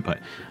haven't done it. But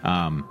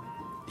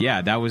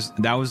yeah, that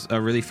was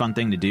a really fun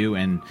thing to do,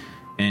 and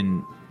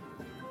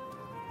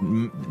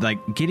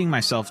like getting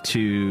myself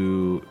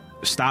to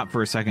stop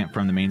for a second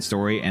from the main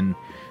story and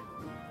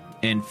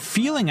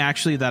feeling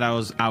actually that I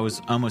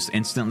was almost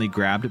instantly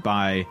grabbed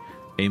by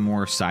a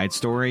more side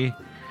story.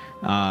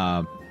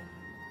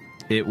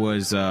 It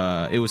was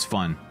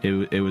fun.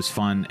 It was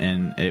fun,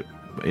 and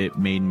it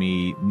made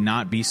me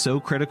not be so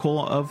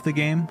critical of the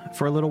game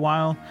for a little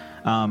while.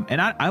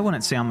 And I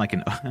wouldn't say I'm like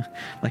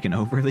an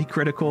overly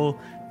critical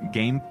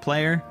game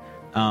player.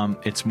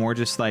 It's more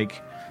just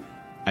like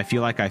I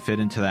feel like I fit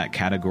into that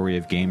category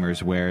of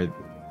gamers where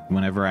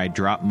whenever I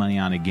drop money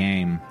on a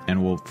game,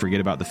 and we'll forget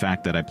about the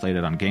fact that I played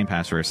it on Game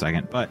Pass for a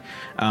second, but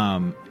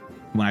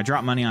when I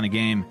drop money on a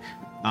game,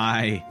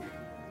 I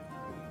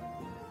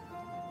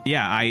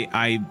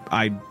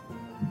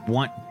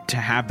want to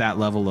have that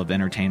level of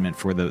entertainment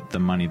for the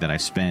money that I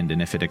spend,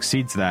 and if it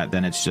exceeds that,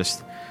 then it's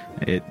just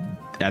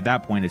at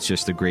that point it's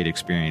just a great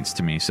experience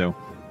to me. So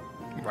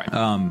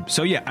right.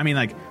 So yeah, I mean,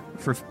 like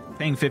for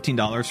paying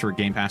 $15 for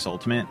Game Pass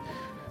Ultimate,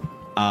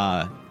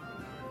 I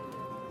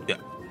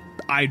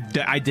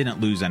didn't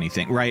lose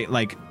anything, right?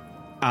 Like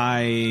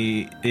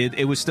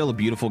it was still a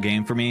beautiful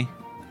game for me.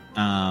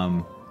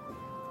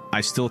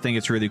 I still think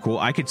it's really cool.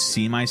 I could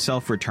see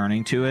myself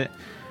returning to it.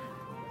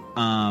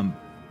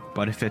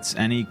 But if it's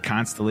any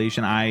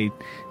constellation, I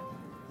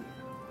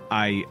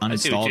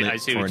uninstalled it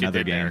for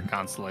another game. There,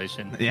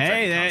 Constellation.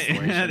 Hey,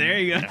 Constellation. There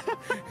you go.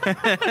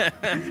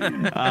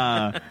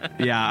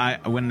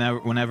 Yeah,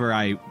 whenever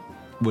I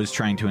was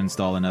trying to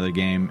install another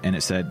game and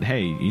it said,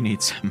 "Hey, you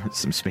need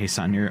some space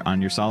on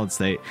your solid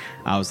state,"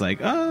 I was like,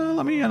 "Oh,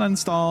 let me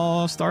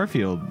uninstall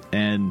Starfield."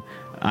 And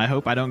I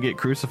hope I don't get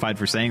crucified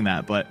for saying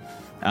that, but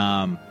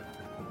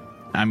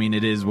I mean,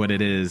 it is what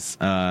it is.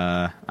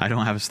 I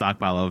don't have a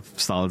stockpile of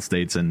solid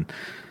states, and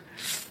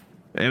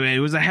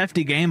it was a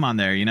hefty game on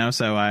there,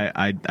 so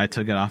I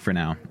took it off for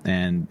now.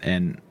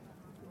 And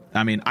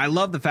I mean, I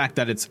love the fact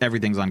that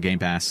everything's on Game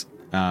Pass.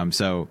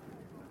 So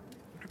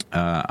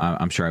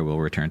I'm sure I will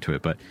return to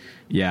it, but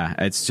yeah,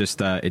 it's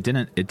just it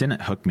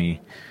didn't hook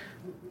me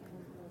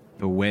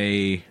the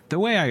way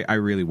I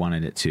really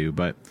wanted it to.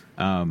 But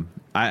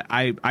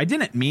I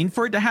didn't mean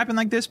for it to happen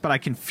like this, but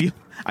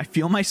I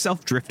feel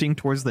myself drifting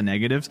towards the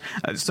negatives.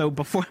 So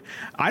before,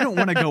 I don't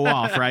want to go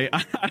off, right?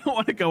 I don't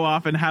want to go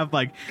off and have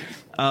like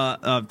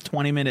a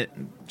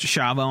 20-minute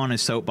Chavo on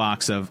his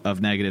soapbox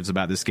of negatives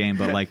about this game.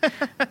 But like,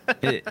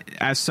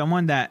 as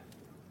someone that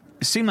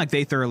seemed like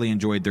they thoroughly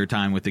enjoyed their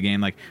time with the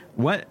game, like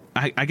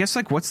I guess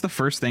like what's the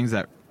first things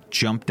that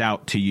jumped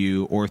out to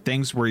you, or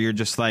things where you're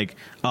just like,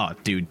 oh,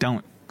 dude,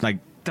 don't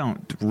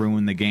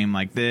ruin the game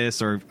like this,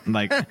 or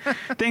like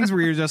things where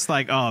you're just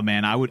like, oh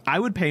man, I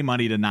would pay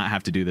money to not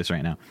have to do this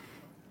right now.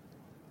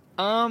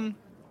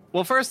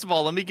 Well, first of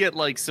all, let me get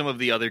like some of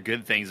the other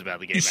good things about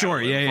the game. Sure,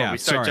 before we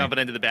start jumping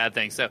into the bad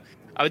things. So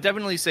I would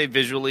definitely say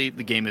visually,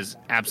 the game is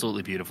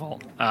absolutely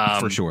beautiful.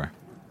 For sure.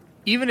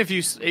 Even if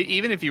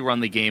you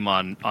run the game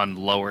on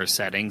lower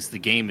settings, the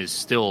game is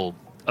still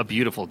a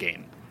beautiful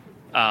game.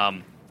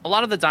 A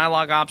lot of the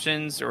dialogue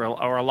options, or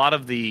a lot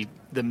of the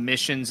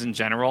missions in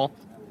general,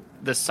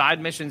 the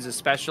side missions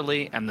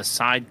especially, and the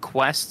side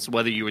quests,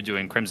 whether you were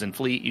doing Crimson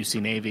Fleet,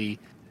 UC Navy,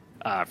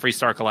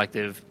 Freestar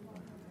Collective,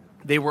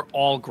 they were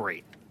all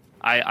great.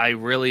 I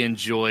really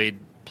enjoyed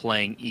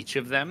playing each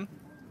of them.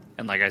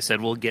 And like I said,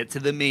 we'll get to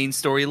the main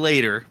story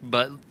later,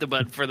 but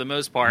for the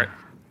most part,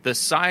 the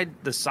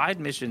side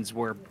missions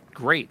were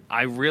great.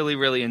 I really,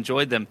 really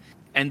enjoyed them.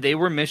 And they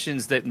were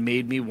missions that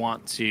made me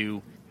want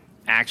to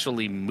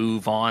actually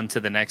move on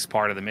to the next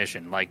part of the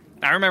mission. Like,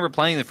 I remember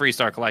playing the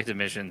Freestar Collective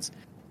missions,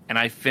 and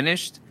I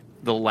finished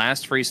the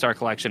last Freestar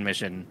Collection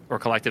mission, or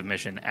Collective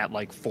mission, at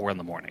like 4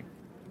 a.m.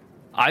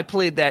 I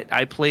played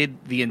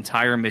the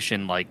entire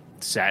mission like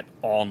set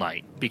all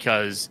night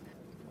because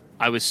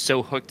I was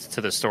so hooked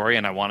to the story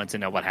and I wanted to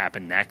know what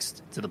happened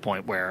next, to the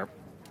point where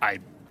I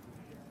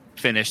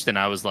finished and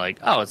I was like,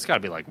 oh, it's got to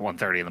be like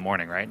 1:30 in the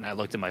morning, right? And I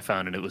looked at my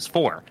phone and it was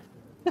 4.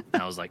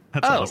 And I was like,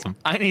 That's awesome.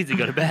 I need to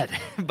go to bed.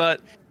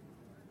 But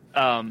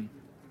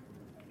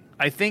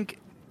I think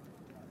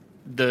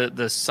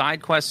the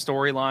side quest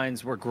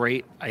storylines were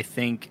great. I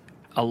think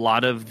a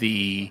lot of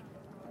the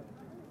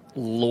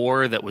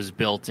lore that was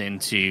built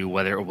into,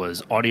 whether it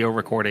was audio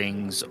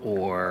recordings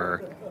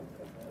or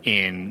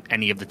in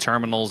any of the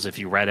terminals, if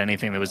you read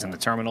anything that was in the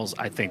terminals,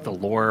 I think the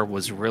lore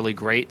was really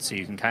great, so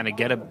you can kind of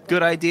get a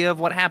good idea of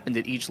what happened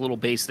at each little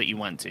base that you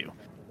went to.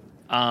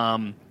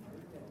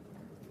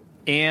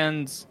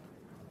 and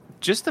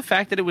just the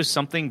fact that it was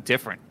something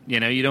different.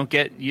 You don't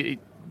get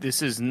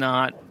this is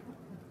not,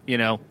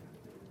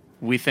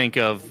 we think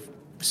of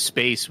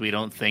space, we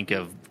don't think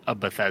of a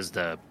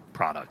Bethesda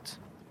product.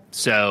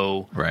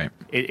 So right.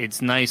 It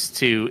was nice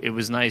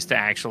to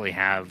actually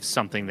have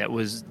something that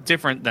was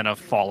different than a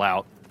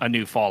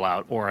new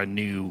Fallout or a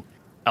new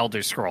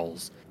Elder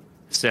Scrolls.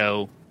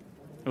 So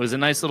it was a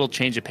nice little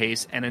change of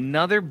pace. And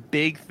another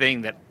big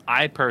thing that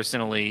I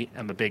personally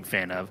am a big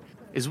fan of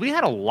is we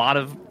had a lot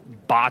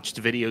of botched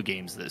video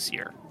games this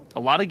year. A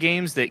lot of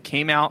games that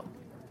came out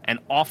and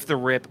off the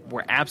rip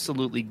were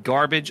absolutely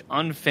garbage,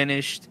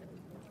 unfinished,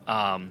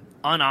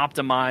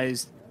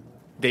 unoptimized.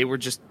 They were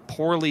just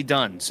poorly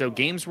done. So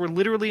games were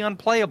literally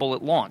unplayable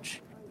at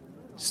launch.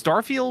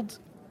 Starfield,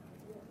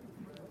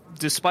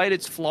 despite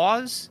its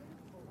flaws,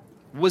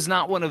 was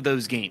not one of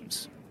those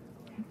games.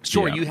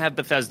 Sure, you have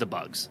Bethesda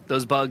bugs.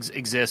 Those bugs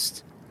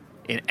exist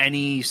in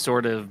any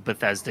sort of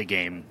Bethesda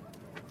game.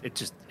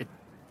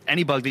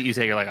 Any bug that you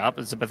take, you're like,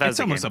 oh, it's a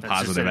Bethesda game. It's almost a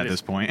positive at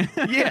this point.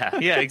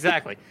 yeah,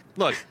 exactly.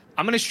 Look,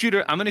 I'm gonna shoot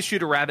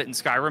a rabbit in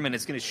Skyrim, and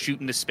it's gonna shoot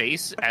into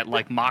space at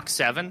like Mach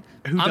 7.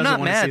 Who I'm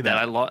not mad see that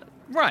I lost.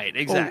 Right,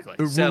 exactly.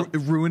 It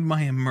ruined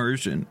my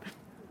immersion.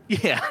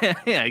 Yeah,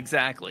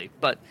 exactly.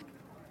 But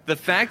the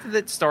fact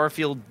that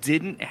Starfield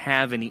didn't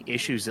have any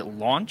issues at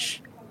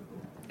launch,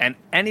 and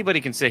anybody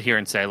can sit here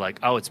and say like,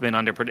 oh, it's been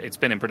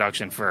in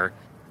production for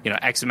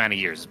X amount of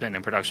years. It's been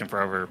in production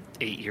for over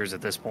 8 years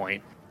at this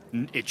point.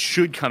 It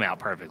should come out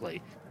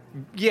perfectly.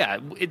 Yeah,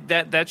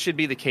 that should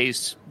be the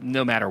case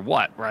no matter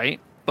what, right?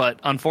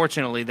 But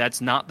unfortunately, that's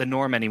not the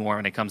norm anymore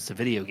when it comes to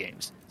video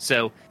games.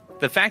 So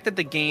the fact that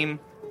the game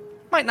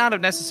might not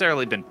have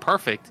necessarily been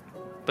perfect,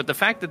 but the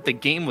fact that the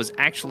game was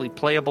actually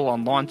playable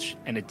on launch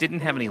and it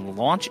didn't have any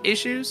launch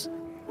issues,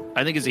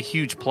 I think is a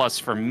huge plus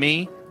for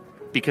me,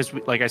 because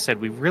like I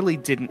said, we really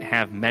didn't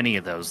have many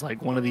of those.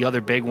 Like one of the other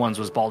big ones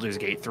was Baldur's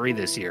Gate 3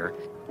 this year,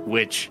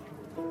 which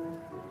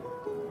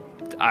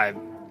I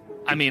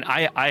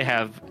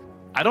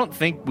don't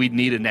think we'd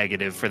need a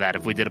negative for that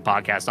if we did a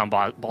podcast on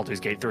Baldur's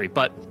Gate 3,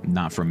 but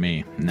not from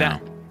me. No.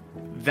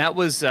 That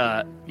was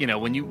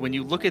when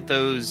you look at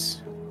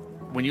those,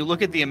 when you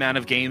look at the amount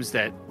of games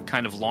that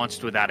kind of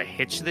launched without a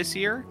hitch this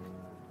year,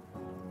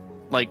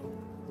 like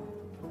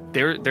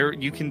there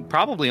you can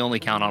probably only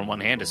count on one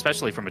hand,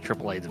 especially from a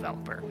AAA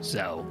developer.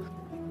 So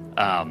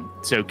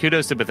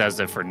kudos to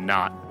Bethesda for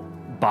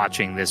not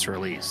botching this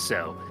release.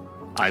 So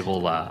I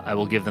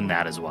will give them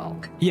that as well.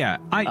 Yeah,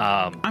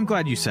 I'm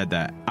glad you said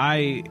that.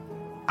 I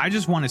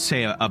just want to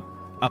say a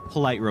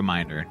polite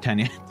reminder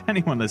to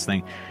anyone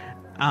listening.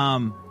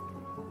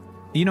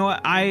 You know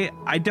what?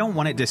 I don't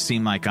want it to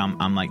seem like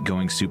I'm like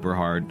going super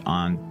hard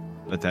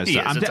on Bethesda.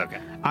 Yes, it's okay.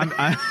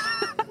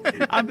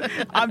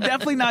 I'm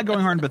definitely not going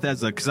hard on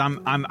Bethesda because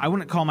I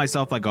wouldn't call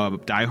myself like a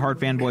diehard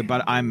fanboy,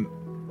 but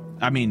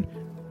I mean,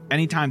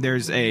 anytime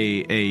there's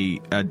a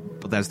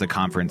Bethesda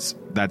conference,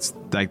 that's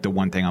like the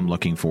one thing I'm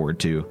looking forward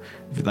to,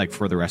 like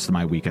for the rest of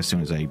my week. As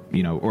soon as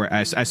or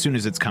as soon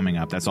as it's coming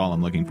up, that's all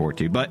I'm looking forward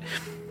to. But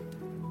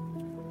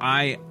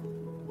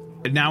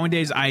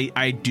nowadays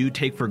I do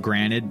take for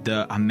granted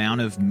the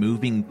amount of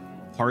moving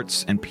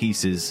parts and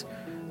pieces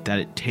that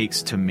it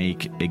takes to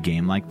make a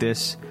game like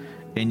this.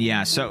 And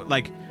yeah, so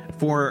like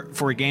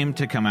for a game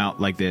to come out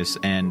like this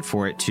and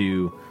for it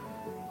to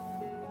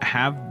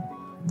have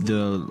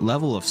the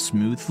level of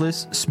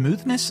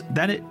smoothness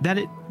that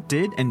it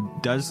did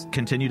and does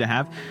continue to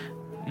have,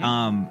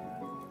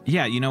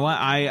 yeah, you know what,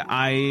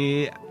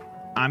 I'm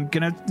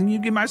gonna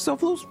give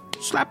myself a little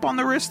slap on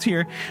the wrist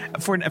here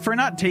for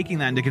not taking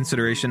that into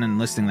consideration and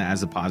listing that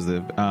as a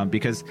positive,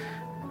 because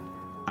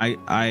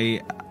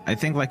I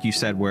think, like you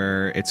said,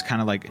 where it's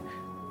kind of like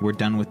we're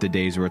done with the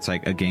days where it's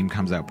like a game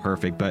comes out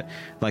perfect, but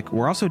like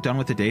we're also done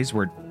with the days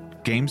where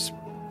games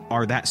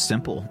are that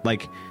simple.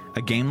 Like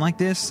a game like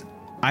this,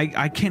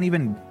 I can't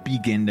even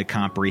begin to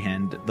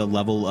comprehend the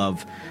level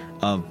of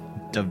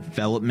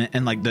development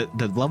and like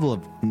the level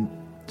of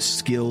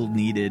skill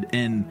needed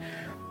and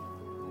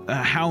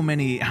how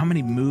many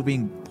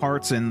moving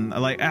parts, and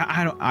like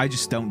I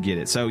just don't get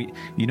it. So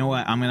you know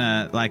what, I'm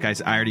gonna, like I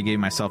already gave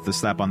myself the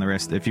slap on the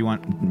wrist. If you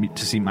want me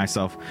to see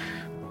myself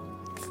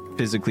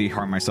physically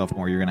harm myself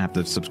more, you're gonna have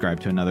to subscribe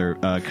to another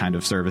kind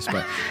of service.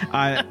 But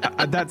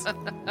that's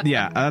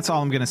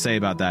all I'm gonna say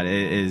about that.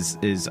 Is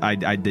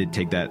I did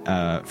take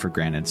that for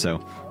granted.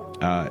 So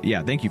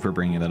yeah, thank you for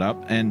bringing that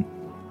up. And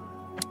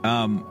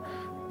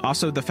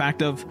also the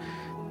fact of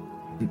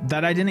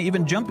that I didn't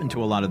even jump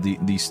into a lot of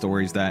these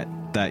stories that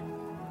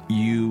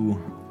you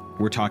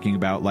were talking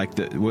about, like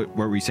what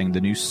were we saying,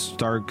 the new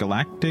Star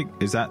Galactic?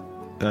 Is that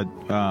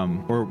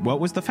or what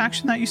was the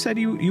faction that you said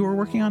you were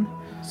working on?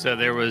 So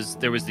there was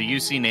the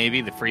UC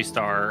Navy, the Free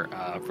Star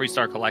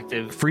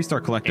Collective,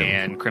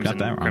 and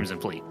Crimson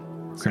Fleet.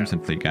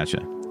 Crimson Fleet,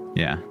 gotcha.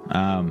 Yeah,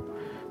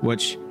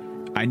 which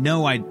I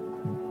know I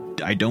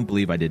don't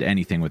believe I did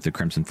anything with the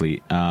Crimson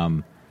Fleet.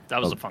 That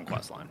was a fun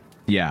quest line.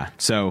 Yeah,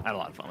 so I had a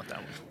lot of fun with that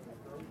one.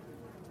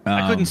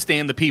 I couldn't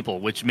stand the people,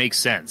 which makes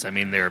sense. I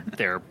mean,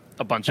 they're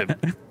a bunch of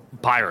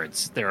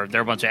pirates. They're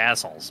a bunch of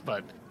assholes,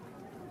 but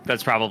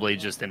that's probably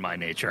just in my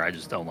nature. I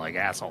just don't like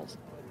assholes,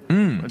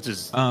 which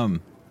is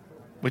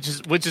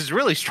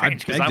really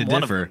strange because I'm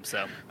one of them.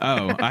 So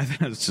I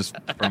thought it's just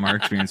from our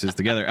experiences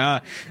together.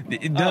 I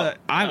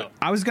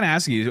was going to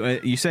ask you.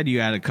 You said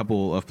you had a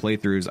couple of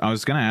playthroughs. I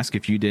was going to ask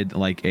if you did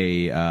like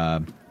a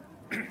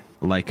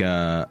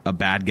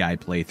bad guy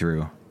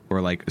playthrough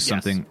or like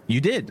something. Yes.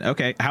 You did.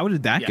 Okay, how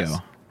did that go?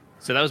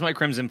 So that was my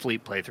Crimson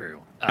Fleet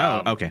playthrough.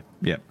 Okay.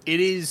 Yeah. It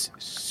is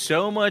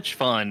so much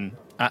fun.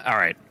 All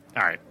right.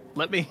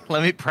 Let me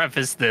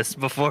preface this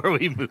before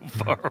we move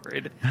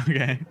forward.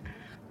 Okay.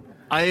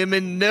 I am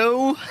in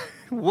no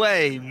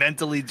way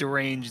mentally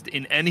deranged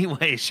in any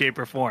way, shape,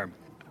 or form.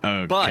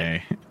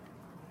 Okay.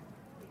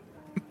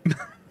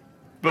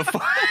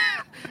 But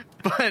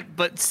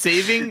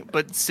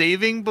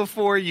saving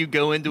before you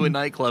go into a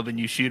nightclub and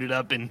you shoot it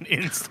up in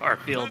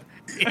Starfield,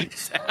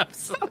 it's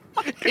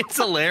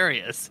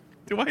hilarious.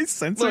 Do I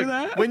censor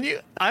that?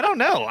 I don't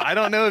know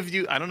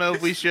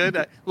if we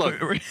should.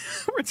 Look, we're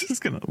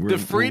just gonna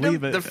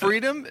the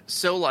freedom.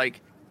 So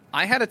like,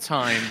 I had a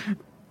time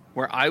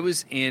where I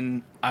was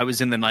in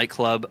the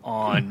nightclub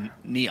on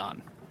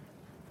Neon.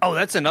 Oh,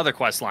 that's another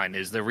quest line,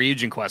 is the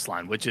Ryujin quest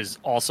line, which is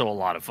also a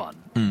lot of fun.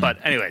 But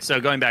anyway, so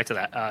going back to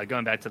that,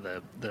 going back to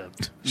the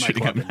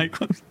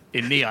nightclub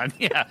in Neon,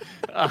 yeah.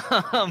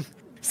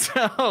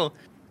 So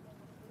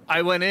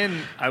I went in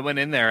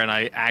there and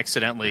I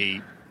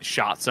accidentally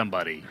shot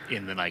somebody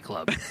in the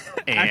nightclub.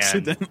 And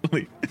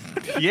accidentally.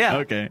 Yeah.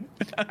 Okay.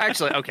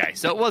 Actually, okay.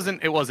 So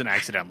it wasn't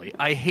accidentally.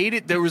 I hate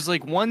it. There was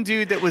like one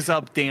dude that was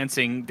up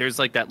dancing. There's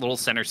like that little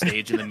center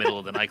stage in the middle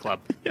of the nightclub.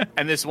 Yeah.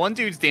 And this one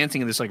dude's dancing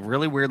in this like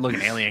really weird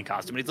looking alien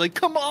costume. And he's like,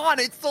 "Come on,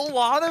 it's a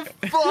lot of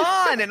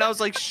fun." And I was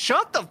like,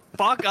 "Shut the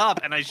fuck up."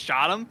 And I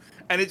shot him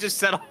and it just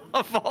set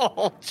off a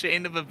whole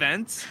chain of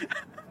events.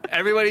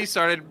 Everybody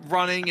started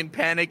running and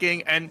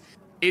panicking, and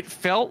it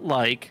felt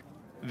like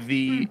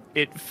the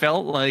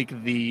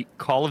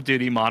Call of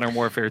Duty Modern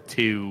Warfare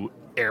 2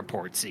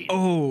 airport scene.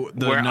 Oh,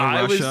 the where No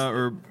Russia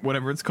or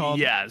whatever it's called.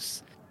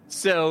 Yes.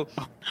 So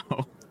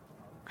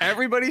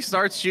everybody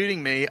starts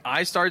shooting me.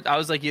 I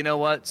was like, you know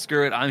what?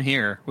 Screw it. I'm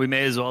here. We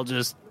may as well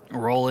just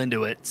roll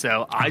into it.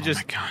 So I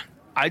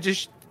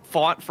just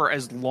fought for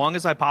as long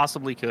as I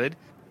possibly could.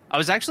 I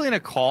was actually in a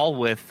call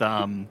with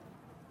a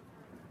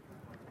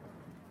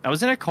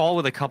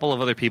couple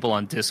of other people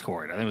on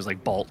Discord. I think it was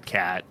like Bolt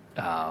Cat,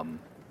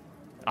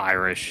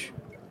 Irish.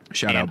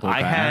 Shout out Bolt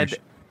Irish.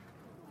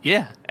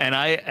 And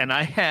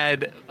I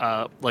had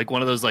like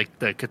one of those, like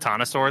the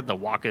katana sword, the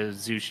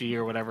Wakazushi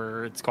or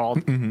whatever it's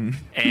called,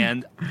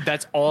 and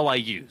that's all I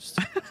used.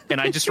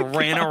 And I just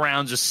ran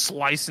around just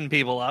slicing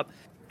people up,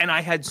 and I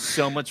had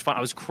so much fun.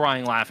 I was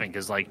crying laughing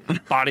because like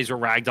bodies were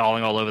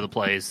ragdolling all over the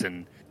place,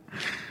 and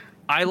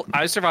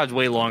I survived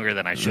way longer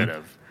than I should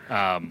have.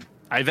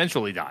 I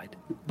eventually died,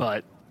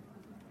 but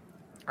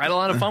I had a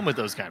lot of fun with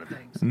those kind of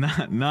things.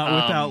 Not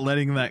without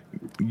letting that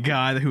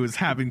guy who was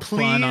having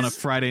fun on a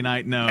Friday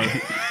night know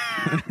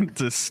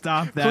to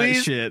stop that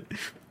shit.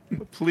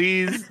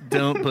 Please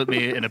don't put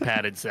me in a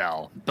padded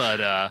cell.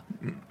 But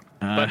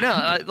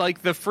no,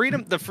 like the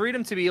freedom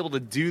to be able to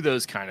do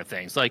those kind of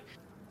things. Like,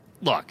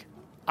 look,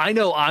 I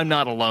know I'm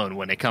not alone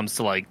when it comes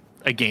to like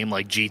a game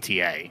like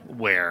GTA,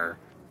 where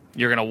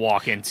you're gonna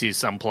walk into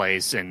some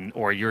place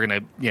or you're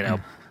gonna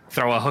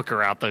throw a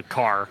hooker out the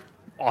car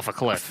off a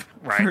cliff,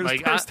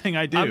 right? First thing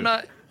I do. I'm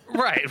not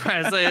right.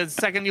 So the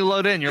second you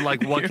load in, you're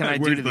like, what can I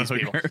do to these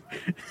people?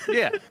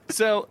 Yeah.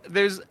 So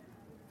there's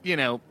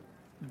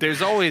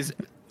always,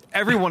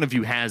 every one of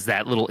you has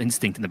that little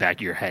instinct in the back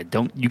of your head.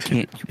 Don't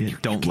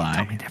lie.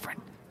 Tell me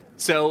different.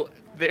 So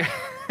there,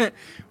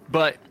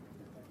 but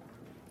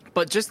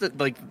just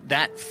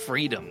that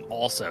freedom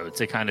also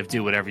to kind of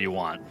do whatever you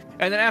want.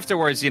 And then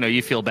afterwards,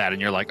 you feel bad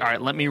and you're like, all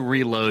right, let me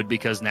reload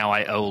because now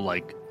I owe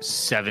like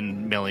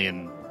 7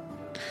 million.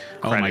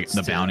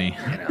 The bounty.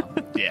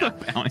 Yeah.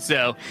 The bounty.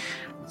 So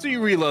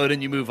you reload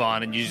and you move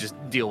on and you just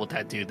deal with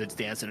that dude that's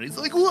dancing. And he's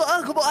like,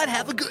 well, come on,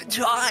 have a good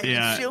time.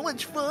 Yeah. It's so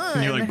much fun.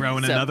 And you're like, bro,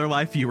 in another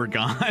life, you were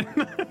gone.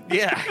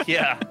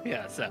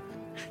 Yeah. So,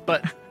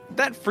 but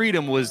that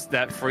freedom was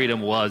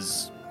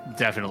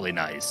definitely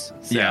nice.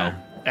 So, yeah.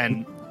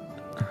 And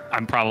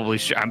I'm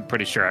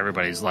pretty sure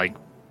everybody's like,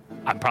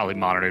 I'm probably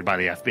monitored by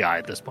the FBI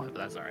at this point, but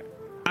that's all right.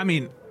 I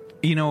mean,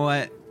 you know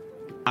what?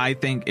 I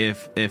think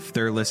if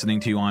they're listening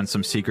to you on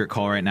some secret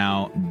call right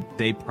now,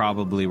 they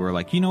probably were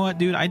like, you know what,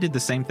 dude, I did the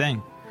same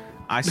thing.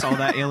 I saw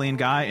that alien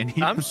guy, and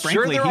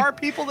sure there are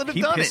people that have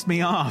done it. He pissed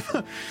me off.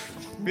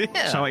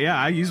 Yeah. So yeah,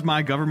 I used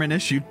my government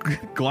issued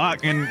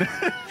Glock and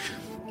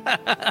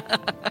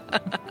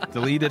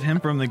deleted him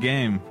from the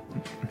game.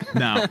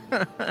 No.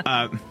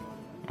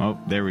 Oh,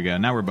 there we go.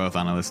 Now we're both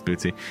on a list,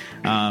 Bootsy.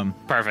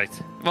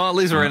 Perfect. Well, at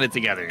least we're in it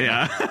together.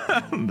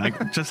 Yeah.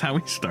 Like just how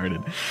we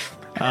started.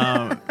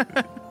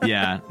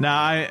 Yeah.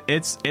 No,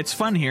 it's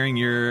fun hearing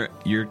your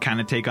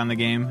kind of take on the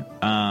game.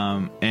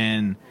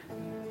 And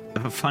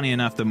funny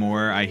enough, the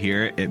more I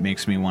hear it, it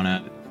makes me want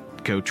to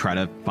go try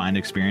to find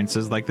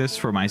experiences like this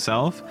for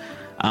myself.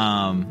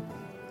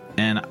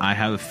 and I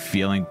have a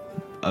feeling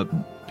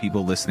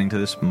people listening to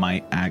this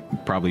might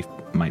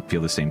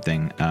feel the same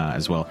thing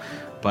as well.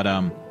 But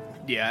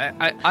yeah,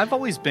 I've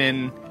always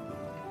been,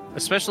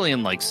 especially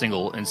in like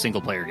single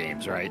player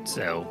games, right?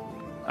 So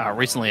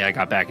recently I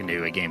got back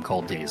into a game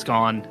called Days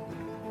Gone.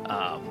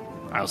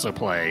 I also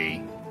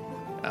play.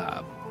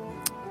 I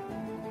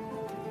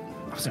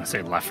was going to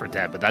say Left 4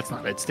 Dead, but that's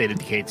not it. State of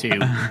Decay 2.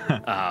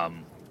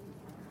 And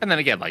then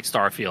again, like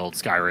Starfield,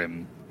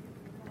 Skyrim,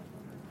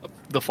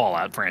 the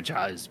Fallout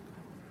franchise.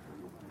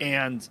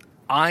 And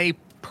I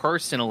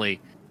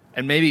personally,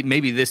 and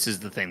maybe this is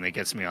the thing that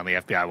gets me on the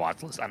FBI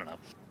watch list, I don't know.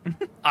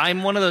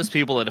 I'm one of those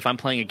people that if I'm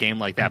playing a game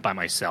like that by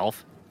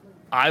myself,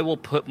 I will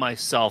put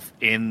myself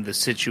in the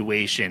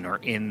situation or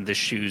in the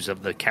shoes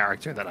of the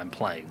character that I'm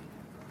playing.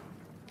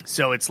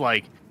 So it's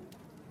like,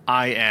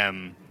 I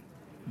am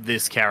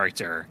this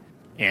character,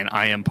 and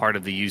I am part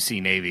of the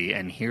UC Navy,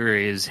 and here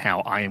is how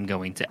I am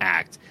going to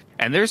act.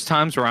 And there's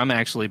times where I'm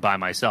actually by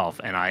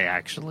myself, and I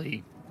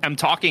actually am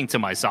talking to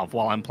myself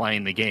while I'm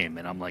playing the game,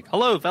 and I'm like,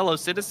 "Hello, fellow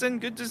citizen,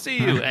 good to see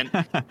you."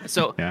 And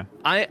so yeah.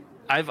 I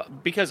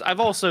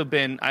also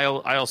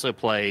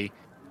play.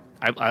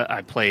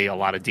 I play a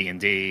lot of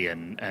D&D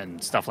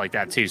and stuff like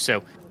that too.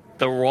 So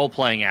the role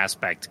playing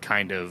aspect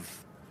kind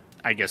of,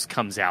 I guess,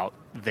 comes out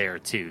there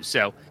too.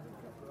 So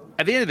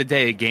at the end of the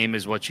day, a game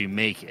is what you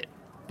make it.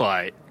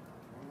 But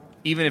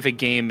even if a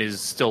game is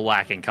still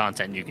lacking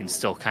content, you can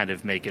still kind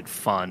of make it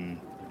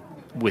fun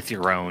with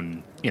your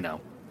own,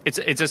 it's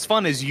as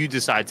fun as you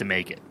decide to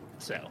make it.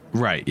 So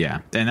right, yeah.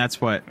 And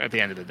that's what at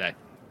the end of the day.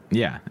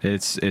 Yeah,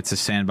 it's a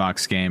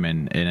sandbox game,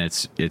 and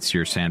it's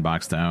your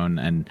sandbox to own.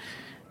 And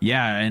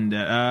yeah, and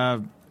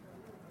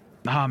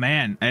oh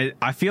man,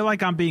 I feel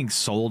like I'm being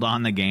sold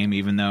on the game,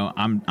 even though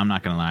I'm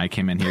not gonna lie. I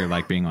came in here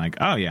like being like,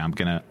 oh yeah, I'm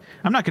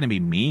not gonna be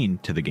mean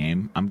to the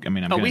game.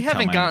 We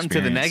haven't gotten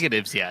to the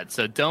negatives yet,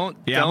 so don't.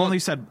 Yeah,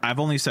 I've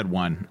only said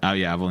one. Oh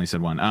yeah, I've only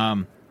said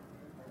one.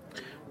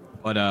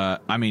 But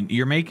I mean,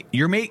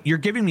 you're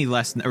giving me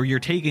less, or you're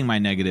taking my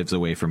negatives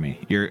away from me.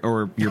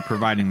 You're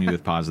providing me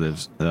with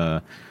positives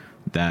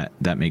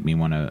that make me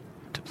want to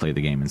play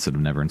the game instead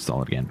of never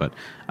install it again. But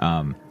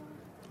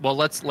well,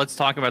 let's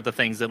talk about the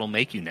things that'll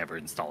make you never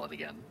install it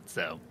again.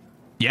 So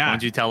yeah, why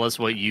don't you tell us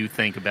what you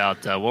think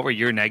about what were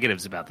your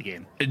negatives about the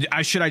game?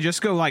 Should I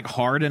just go like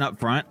hard and up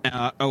front?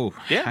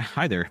 Yeah.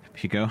 Hi there,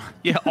 Pico.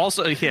 Yeah.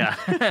 Also, yeah.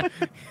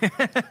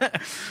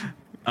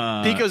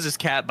 Pico's his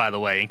cat, by the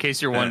way, in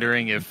case you're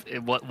wondering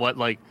what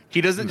like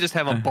he doesn't just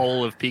have a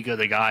bowl of Pico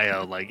de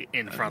Gallo like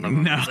in front of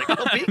him. No. He's like,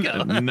 oh,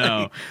 Pico.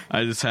 No,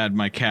 I just had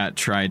my cat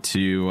try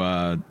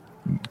to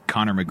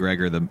Conor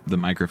McGregor the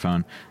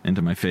microphone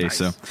into my face.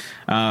 Nice. So,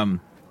 all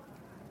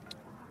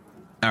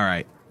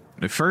right.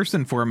 First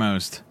and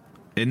foremost,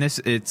 in this,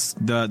 it's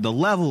the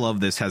level of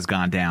this has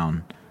gone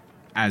down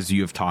as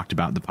you have talked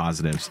about the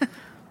positives,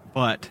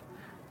 but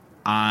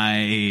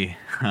I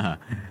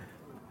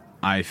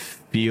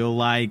feel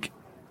like,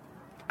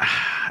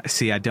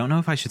 see, I don't know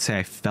if I should say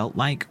I felt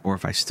like or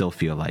if I still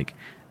feel like.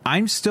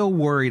 I'm still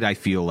worried. I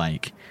feel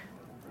like,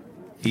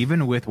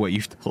 even with what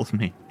you've told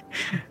me,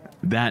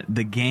 that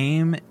the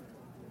game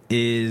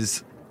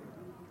is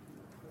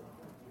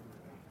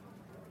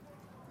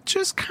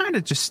just kind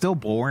of just still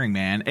boring,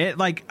 man. It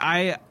like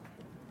I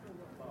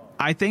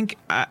think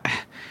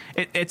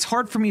it's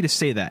hard for me to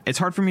say that. It's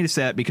hard for me to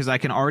say that because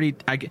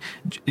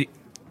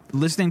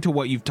listening to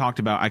what you've talked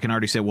about, I can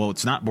already say, well,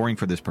 it's not boring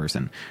for this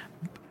person.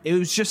 It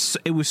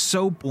was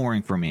so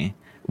boring for me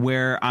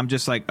where I'm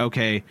just like,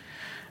 okay,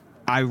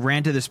 I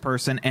ran to this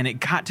person and it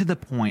got to the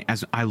point,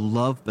 as I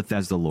love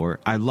Bethesda lore.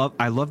 I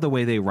love the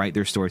way they write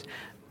their stories.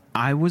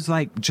 I was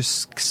like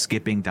just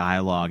skipping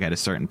dialogue at a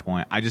certain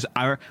point. I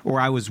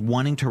was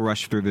wanting to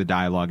rush through the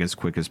dialogue as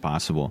quick as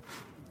possible.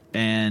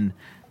 And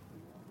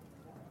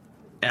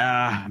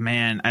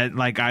man,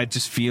 I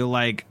just feel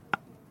like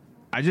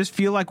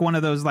one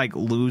of those like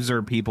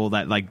loser people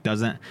that like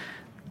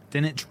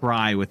didn't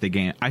try with the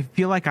game. I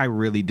feel like I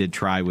really did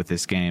try with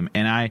this game,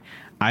 and I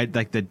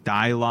like the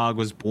dialogue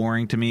was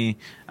boring to me.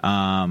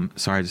 Sorry,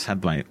 I just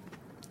had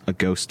a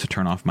ghost to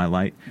turn off my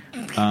light.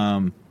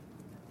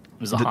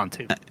 It was a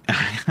haunted.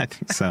 I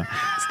think so.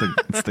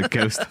 It's the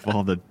ghost of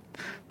all the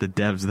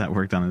devs that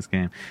worked on this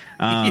game.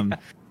 I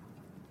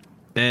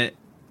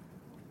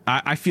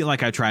feel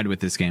like I tried with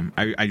this game.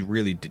 I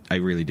really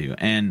do.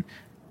 And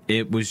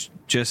it was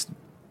just,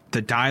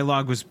 the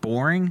dialogue was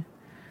boring.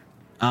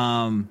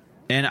 And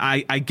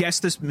I guess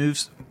this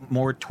moves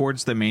more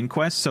towards the main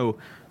quest. So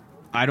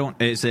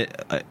is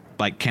it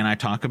like, can I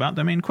talk about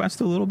the main quest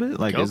a little bit?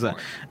 Like, Go is that?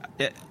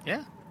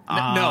 Yeah.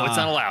 No, it's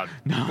not allowed.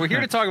 No. We're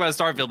here to talk about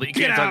Starfield, but you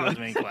can't talk about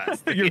the main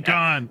quest. You're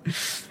gone.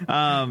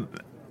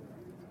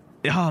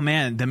 Oh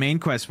man, the main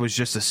quest was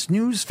just a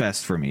snooze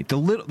fest for me.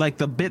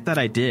 The bit that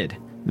I did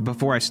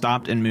before I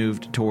stopped and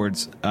moved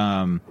towards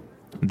the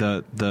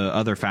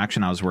other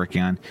faction I was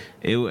working on,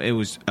 it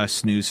was a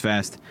snooze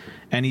fest.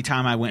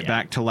 Anytime I went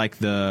back to like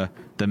the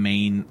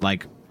main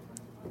like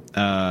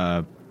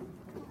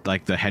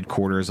like the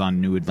headquarters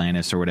on New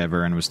Atlantis or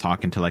whatever, and was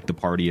talking to like the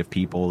party of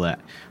people that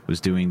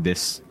was doing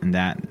this and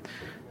that,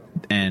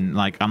 and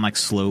like I'm like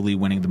slowly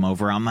winning them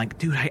over. I'm like,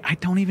 dude, I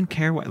don't even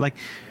care what, like,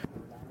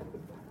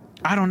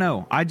 I don't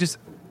know.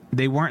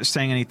 They weren't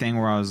saying anything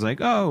where I was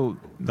like, oh,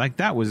 like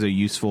that was a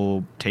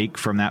useful take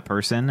from that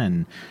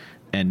person,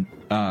 and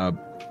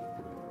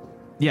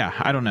yeah,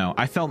 I don't know.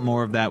 I felt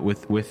more of that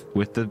with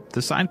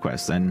the side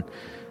quests, and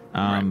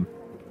Right.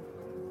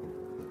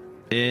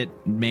 it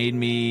made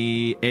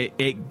me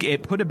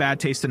it put a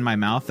bad taste in my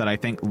mouth that I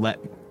think let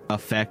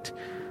affect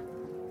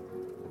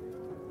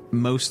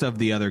most of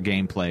the other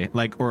gameplay,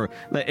 like, or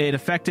it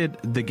affected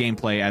the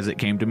gameplay as it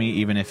came to me,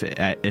 even if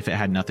it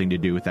had nothing to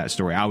do with that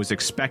story. I was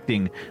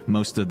expecting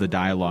most of the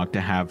dialogue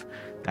to have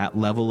that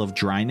level of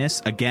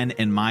dryness, again,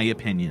 in my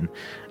opinion.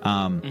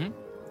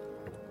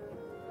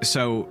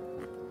 So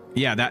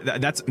yeah,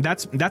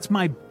 that's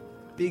my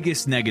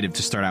biggest negative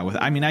to start out with.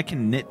 I mean, I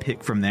can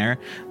nitpick from there,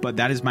 but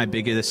that is my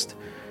biggest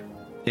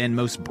and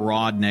most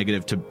broad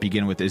negative to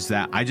begin with, is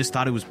that I just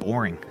thought it was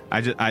boring.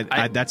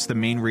 That's the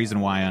main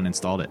reason why I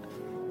uninstalled it.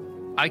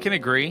 I can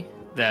agree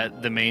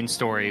that the main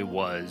story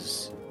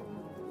was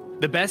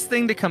the best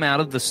thing to come out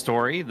of the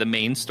story. The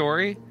main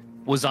story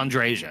was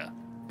Andreja,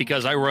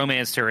 because I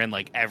romanced her in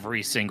like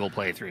every single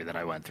playthrough that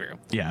I went through.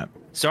 Yeah.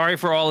 Sorry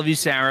for all of you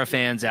Sarah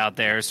fans out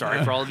there.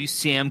 Sorry for all of you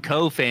Sam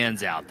Coe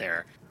fans out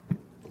there.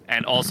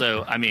 And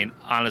also, I mean,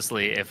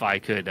 honestly, if I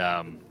could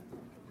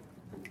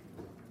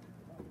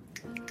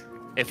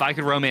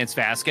romance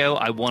Vasco,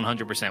 I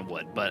 100%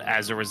 would. But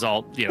as a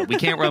result, you know, we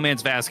can't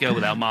romance Vasco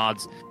without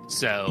mods.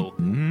 So,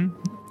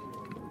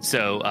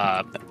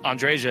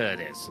 Andreja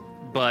it is.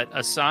 But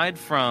aside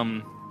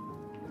from,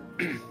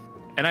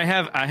 and I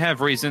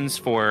have reasons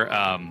for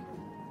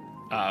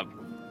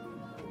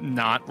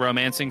not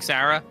romancing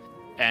Sarah,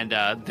 and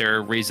there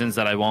are reasons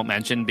that I won't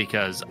mention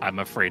because I'm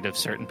afraid of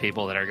certain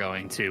people that are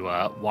going to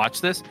watch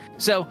this.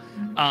 So,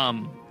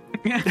 I'll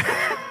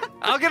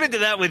get into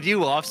that with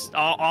you off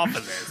of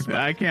this. But,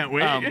 I can't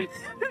wait.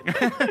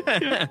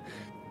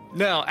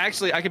 No,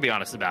 actually, I can be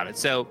honest about it.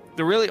 So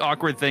the really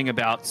awkward thing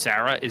about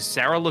Sarah is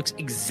Sarah looks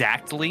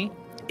exactly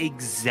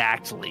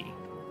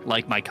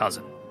like my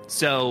cousin.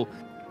 So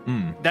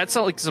that's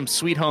like some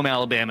Sweet Home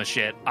Alabama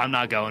shit. I'm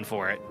not going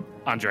for it.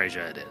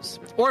 Andreja it is.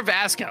 Or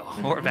Vasco.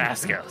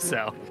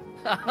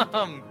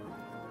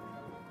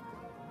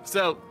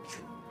 So,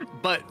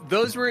 but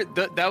those were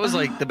that was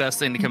like the best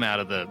thing to come out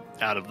of the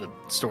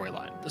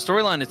storyline. The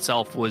storyline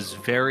itself was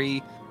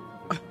very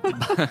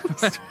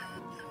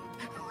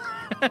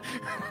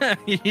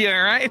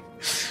yeah, right.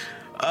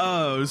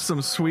 Oh,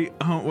 some sweet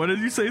home. What did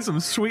you say? Some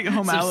Sweet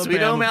Home Alabama.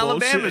 Sweet Home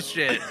bullshit. Alabama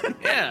shit.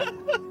 Yeah.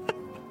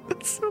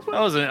 So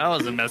I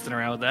wasn't messing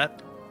around with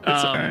that.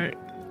 It's all right.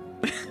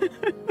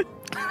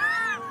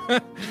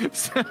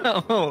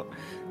 So,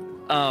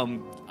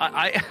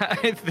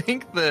 I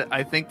think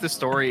the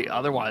story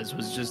otherwise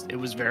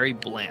was very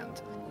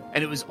bland,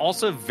 and it was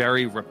also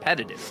very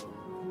repetitive,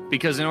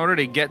 because in order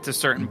to get to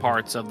certain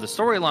parts of the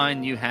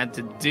storyline, you had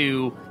to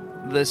do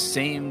the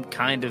same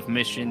kind of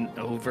mission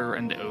over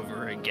and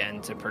over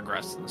again to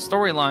progress the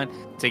storyline,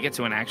 to get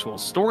to an actual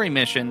story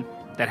mission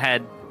that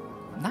had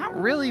not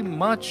really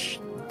much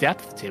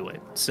depth to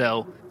it.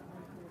 So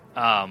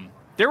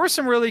there were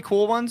some really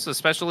cool ones,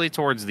 especially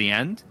towards the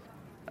end,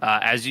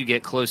 as you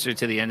get closer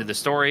to the end of the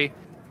story,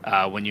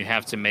 when you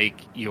have to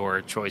make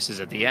your choices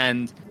at the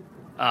end.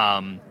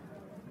 I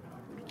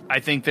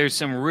think there's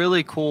some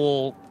really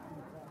cool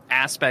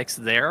aspects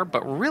there,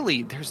 but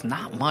really there's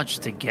not much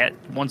to get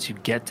once you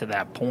get to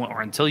that point, or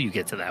until you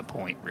get to that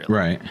point, really.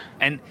 Right.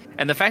 And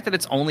the fact that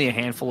it's only a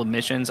handful of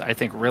missions, I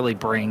think really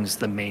brings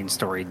the main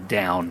story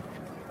down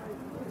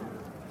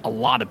a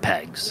lot of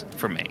pegs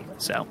for me.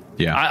 So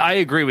yeah, I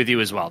agree with you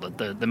as well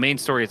that the main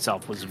story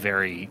itself was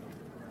very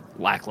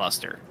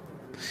lackluster.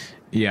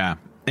 Yeah.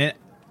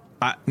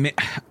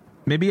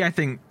 Maybe I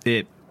think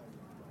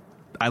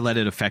I let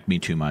it affect me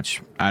too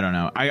much. I don't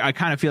know. I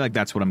kind of feel like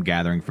that's what I'm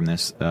gathering from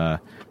this,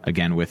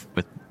 again, with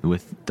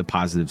the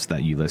positives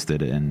that you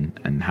listed,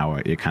 and how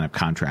it kind of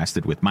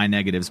contrasted with my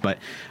negatives. But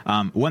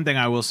one thing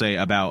I will say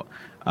about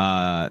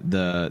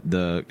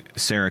the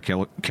Sarah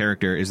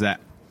character is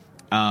that,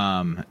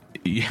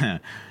 yeah,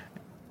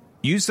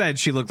 you said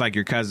she looked like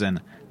your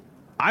cousin.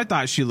 I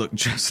thought she looked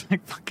just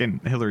like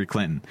fucking Hillary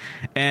Clinton.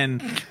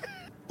 And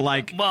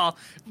like, well,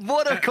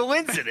 what a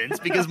coincidence,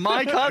 because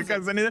my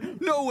cousin,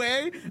 no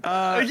way.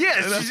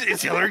 Yes,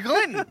 it's Hillary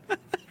Clinton.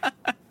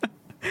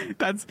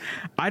 That's,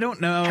 I don't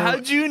know.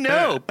 How'd you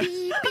know?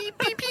 Beep, beep,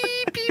 beep,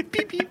 beep, beep,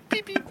 beep, beep,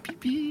 beep, beep,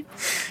 beep.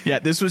 Yeah,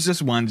 this was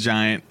just one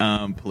giant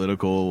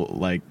political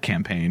like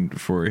campaign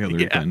for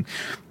Hillary Clinton.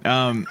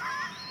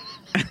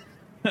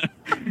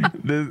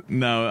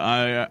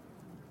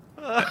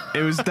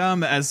 It was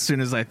dumb as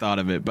soon as I thought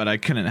of it, but I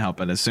couldn't help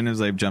it. As soon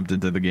as I jumped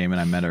into the game and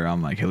I met her,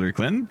 I'm like, Hillary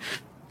Clinton?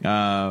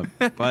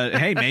 But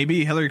hey,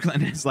 maybe Hillary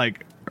Clinton is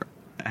like,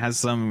 has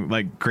some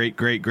like great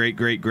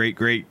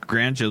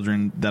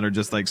grandchildren that are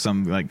just like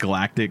some like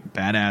galactic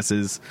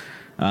badasses.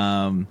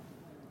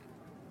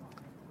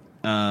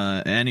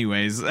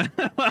 Anyways,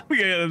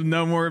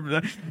 no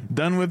more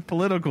done with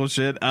political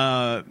shit.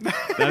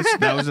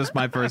 That was just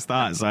my first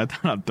thought, so I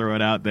thought I'd throw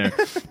it out there.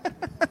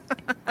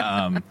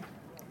 I'm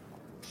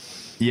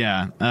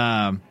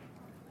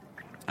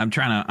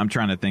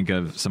trying to think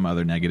of some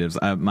other negatives.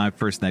 My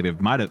first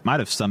negative might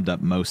have summed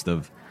up most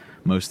of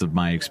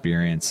my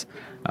experience.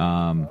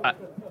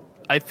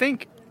 I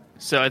think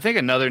so. I think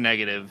another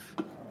negative,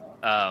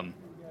 and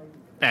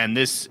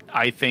this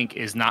I think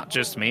is not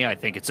just me. I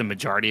think it's a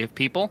majority of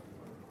people.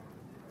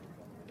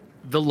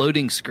 The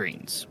loading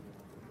screens.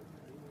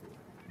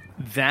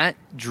 That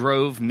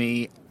drove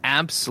me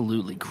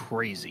absolutely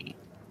crazy.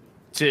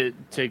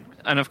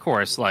 And of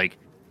course, like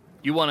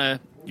you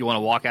want to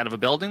walk out of a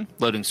building,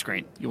 loading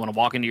screen. You want to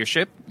walk into your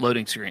ship,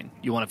 loading screen.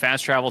 You want to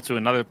fast travel to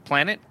another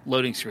planet,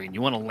 loading screen.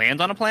 You want to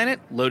land on a planet,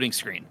 loading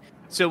screen.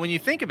 So when you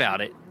think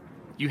about it,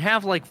 you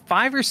have like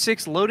 5 or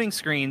 6 loading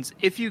screens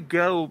if you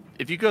go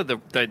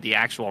the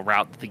actual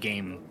route that the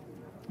game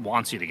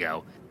wants you to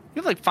go.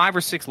 You have like 5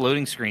 or 6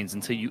 loading screens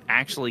until you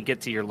actually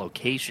get to your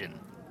location.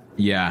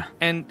 Yeah.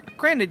 And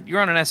granted,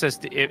 you're on an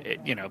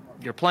SSD.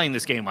 You're playing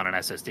this game on an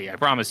SSD. I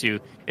promise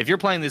you, if you're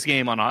playing this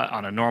game on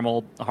a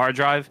normal hard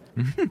drive,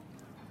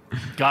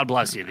 God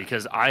bless you,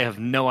 because I have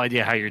no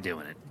idea how you're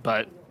doing it.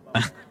 But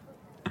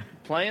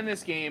playing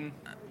this game,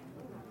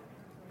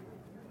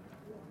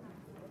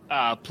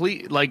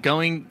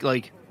 going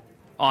like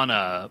on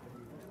a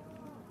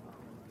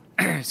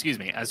excuse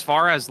me, as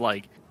far as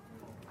like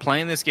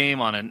playing this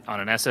game on an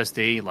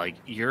SSD, like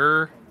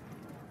your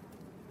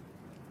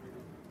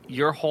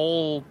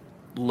whole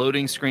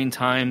loading screen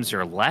times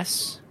are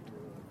less,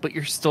 but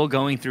you're still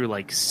going through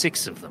like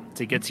 6 of them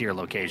to get to your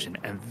location,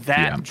 and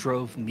that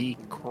drove me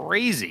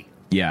crazy.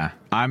 Yeah,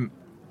 I'm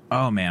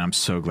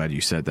so glad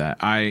you said that.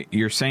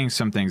 You're saying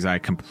some things I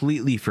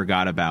completely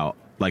forgot about,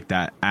 like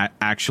that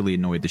actually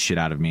annoyed the shit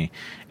out of me,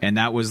 and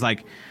that was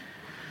like,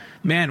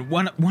 man,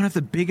 one of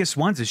the biggest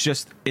ones is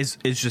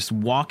just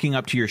walking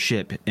up to your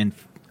ship and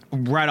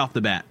right off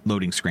the bat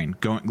loading screen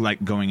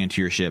going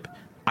into your ship.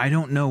 I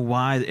don't know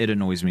why it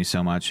annoys me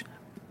so much.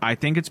 I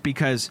think it's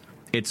because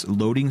it's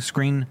loading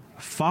screen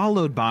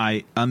followed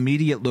by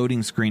immediate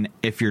loading screen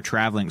if you're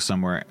traveling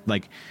somewhere.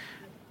 Like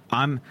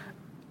I'm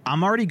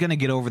already going to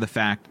get over the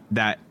fact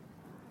that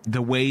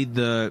the way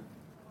the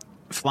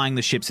flying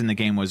the ships in the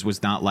game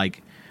was not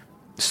like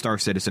Star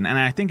Citizen. And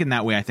I think in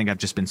that way, I think I've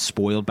just been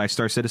spoiled by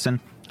Star Citizen.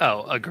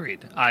 Oh,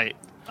 agreed.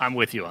 I'm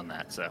with you on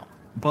that. So,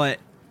 but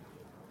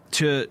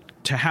to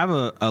have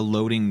a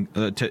loading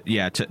to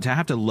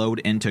have to load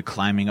into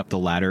climbing up the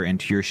ladder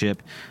into your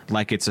ship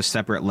like it's a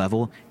separate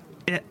level,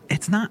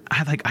 it's not.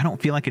 I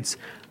don't feel like it's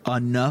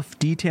enough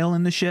detail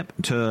in the ship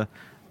to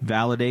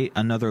validate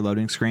another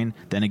loading screen.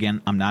 Then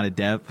again, I'm not a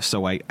dev,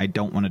 so I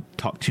don't want to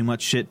talk too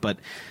much shit, but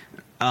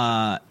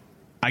I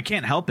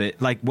can't help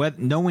it. Like,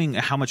 knowing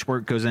how much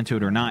work goes into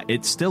it or not,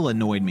 it still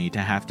annoyed me to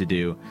have to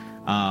do.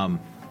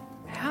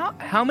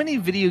 How many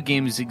video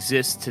games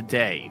exist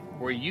today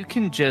where you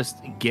can just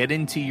get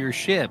into your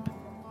ship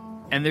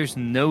and there's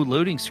no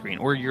loading screen,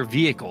 or your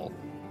vehicle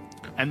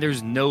and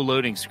there's no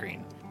loading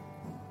screen?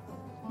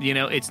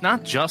 It's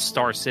not just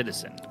Star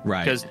Citizen,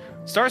 right? Because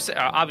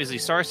obviously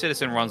Star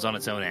Citizen runs on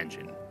its own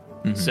engine,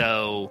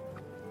 so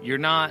you're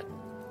not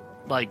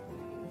like,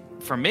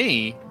 for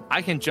me,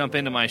 I can jump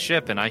into my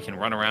ship and I can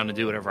run around and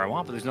do whatever I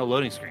want, but there's no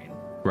loading screen.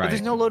 Right. But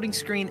there's no loading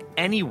screen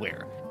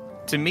anywhere.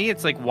 To me,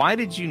 it's like, why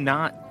did you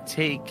not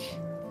take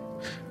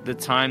the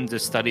time to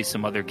study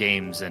some other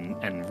games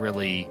and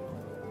really,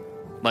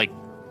 like,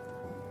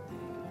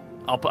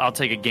 I'll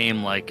take a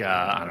game like,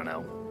 I don't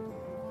know,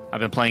 I've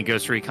been playing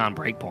Ghost Recon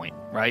Breakpoint,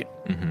 right?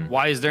 Mm-hmm.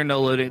 Why is there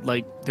no loading?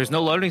 Like, there's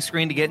no loading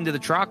screen to get into the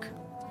truck.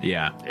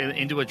 Yeah.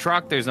 Into a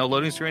truck. There's no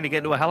loading screen to get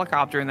into a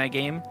helicopter in that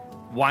game.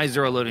 Why is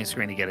there a loading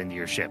screen to get into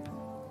your ship?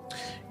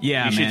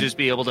 Yeah, you should just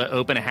be able to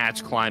open a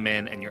hatch, climb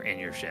in, and you're in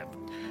your ship.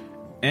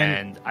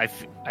 And I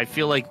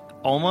feel like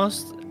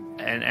almost,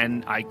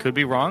 and I could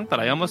be wrong, but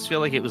I almost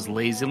feel like it was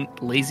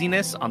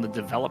laziness on the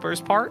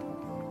developer's part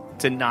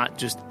to not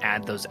just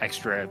add those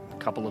extra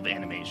couple of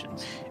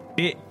animations.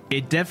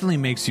 It definitely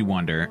makes you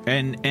wonder.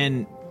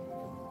 And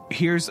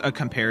here's a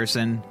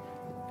comparison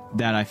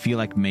that I feel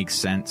like makes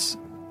sense.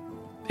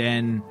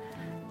 And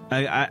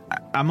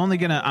I'm only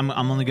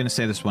gonna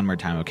say this one more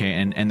time, okay?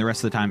 And the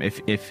rest of the time,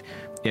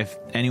 if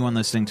anyone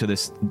listening to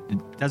this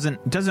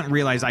doesn't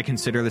realize I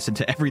consider this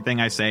into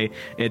everything I say,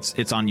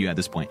 it's on you at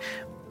this point.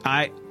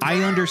 I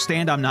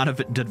understand I'm not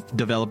a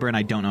developer and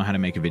I don't know how to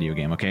make a video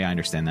game, okay? I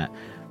understand that.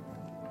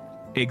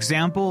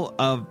 Example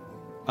of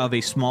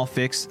a small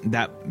fix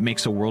that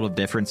makes a world of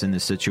difference in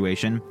this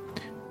situation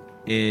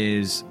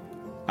is,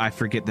 I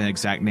forget the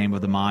exact name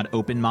of the mod,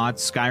 Open Mod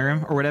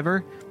Skyrim or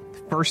whatever.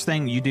 First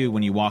thing you do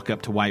when you walk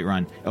up to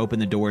Whiterun, open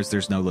the doors,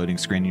 there's no loading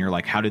screen, and you're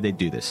like, how did they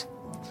do this?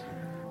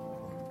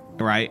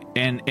 Right?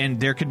 And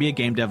there could be a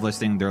game dev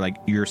listening, they're like,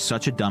 you're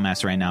such a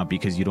dumbass right now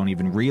because you don't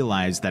even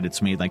realize that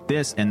it's made like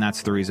this, and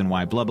that's the reason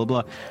why, blah, blah,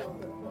 blah.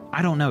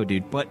 I don't know,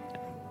 dude, but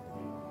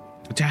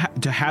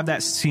to have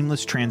that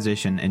seamless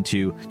transition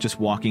into just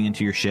walking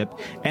into your ship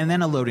and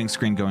then a loading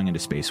screen going into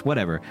space,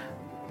 whatever.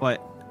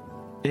 But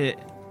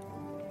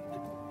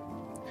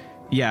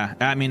yeah,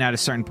 I mean, at a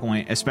certain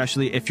point,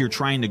 especially if you're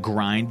trying to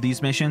grind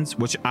these missions,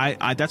 which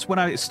I that's what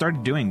I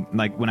started doing.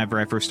 Like whenever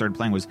I first started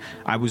playing, was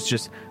I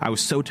was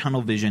so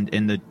tunnel visioned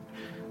in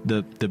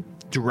the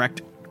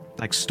direct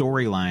like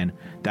storyline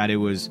that it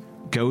was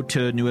go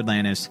to New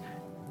Atlantis,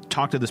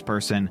 talk to this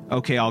person,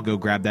 okay, I'll go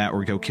grab that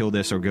or go kill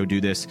this or go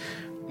do this,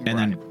 and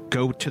then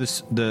go to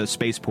the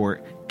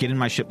spaceport, get in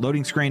my ship,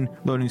 loading screen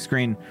while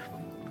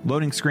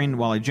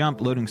I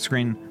jump, loading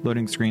screen,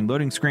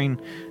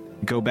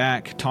 go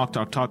back,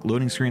 talk,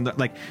 loading screen.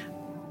 Like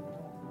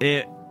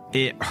it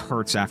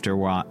hurts after a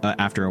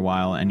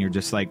while, and you're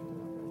just like,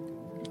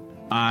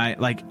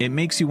 it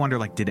makes you wonder,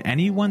 like, did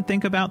anyone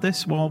think about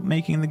this while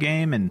making the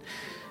game? And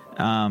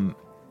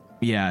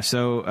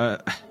so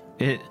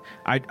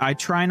I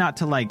try not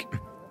to like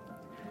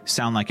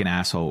sound like an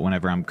asshole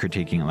whenever I'm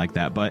critiquing it like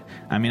that, but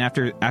I mean,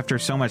 after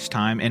so much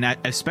time, and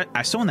as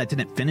someone that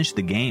didn't finish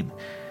the game,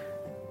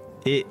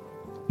 it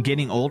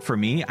getting old for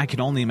me, I can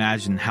only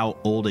imagine how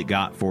old it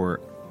got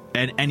for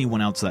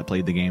anyone else that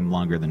played the game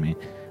longer than me.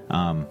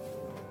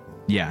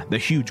 The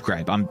huge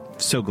gripe. I'm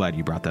so glad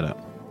you brought that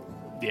up.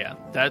 Yeah,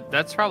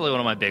 that's probably one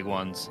of my big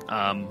ones.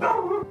 And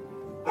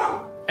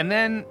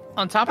then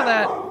on top of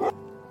that,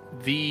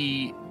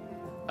 the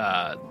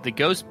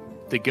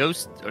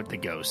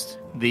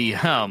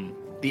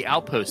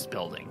outpost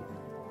building.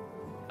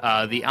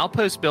 The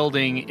outpost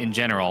building in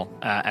general,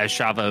 as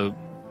Shavo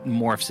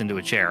morphs into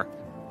a chair.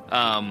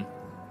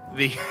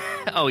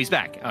 He's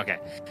back. Okay.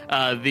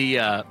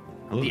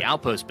 The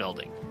outpost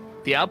building.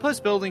 The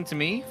outpost building to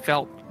me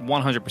felt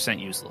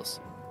 100% useless.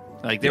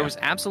 Like there was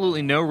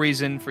absolutely no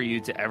reason for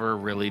you to ever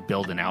really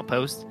build an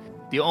outpost.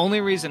 The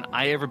only reason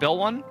I ever built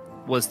one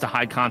was to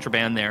hide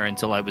contraband there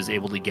until I was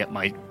able to get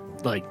my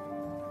like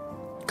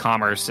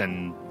commerce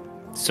and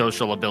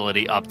social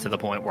ability up to the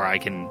point where I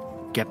can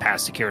get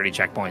past security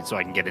checkpoints so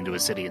I can get into a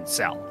city and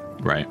sell.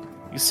 Right.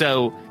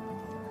 So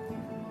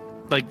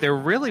like there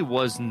really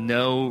was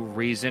no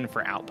reason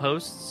for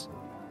outposts.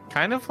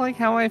 Kind of like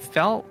how I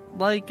felt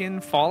like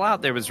in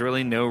Fallout, there was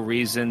really no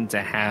reason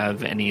to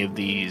have any of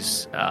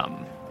these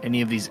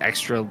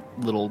extra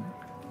little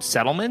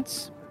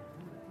settlements.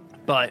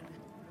 But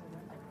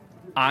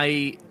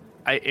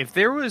if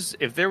there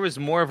was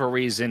more of a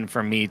reason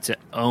for me to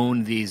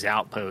own these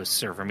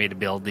outposts or for me to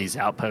build these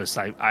outposts,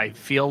 I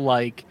feel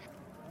like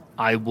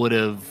I would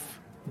have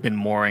been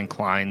more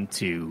inclined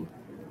to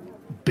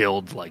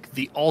build like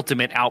the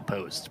ultimate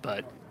outpost.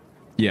 But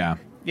yeah,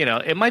 you know,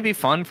 it might be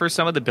fun for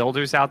some of the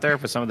builders out there,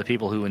 for some of the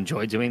people who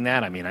enjoy doing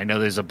that. I mean, I know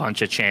there's a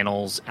bunch of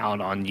channels out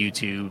on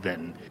YouTube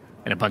and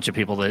a bunch of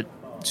people that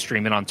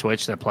stream it on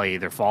Twitch that play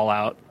either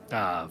Fallout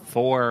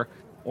 4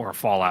 or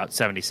Fallout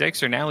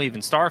 76 or now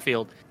even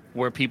Starfield,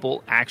 where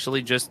people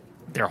actually just,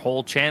 their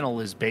whole channel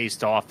is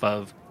based off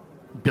of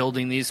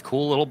building these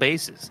cool little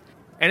bases.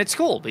 And it's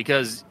cool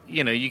because,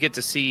 you know, you get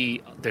to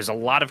see there's a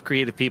lot of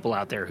creative people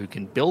out there who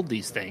can build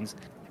these things,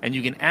 and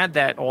you can add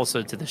that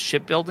also to the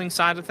shipbuilding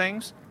side of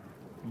things.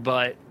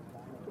 But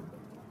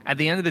at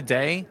the end of the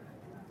day,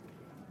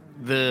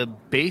 the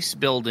base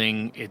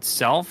building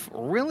itself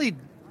really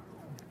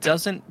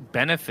doesn't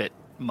benefit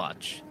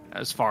much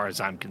as far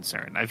as I'm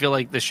concerned. I feel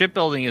like the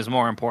shipbuilding is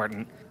more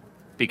important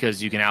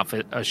because you can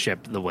outfit a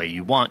ship the way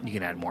you want. You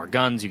can add more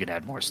guns, you can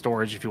add more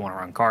storage if you want to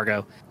run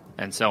cargo,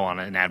 and so on,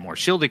 and add more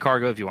shielded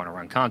cargo if you want to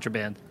run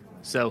contraband.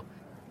 So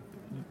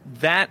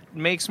that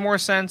makes more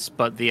sense,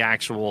 but the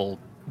actual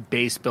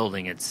base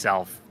building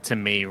itself, to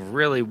me,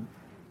 really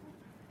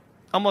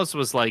almost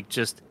was like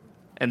just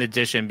an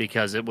addition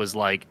because it was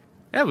like,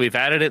 yeah, we've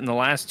added it in the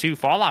last 2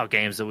 Fallout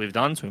games that we've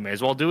done, so we may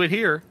as well do it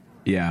here.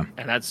 Yeah.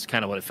 And that's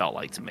kind of what it felt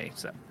like to me.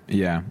 So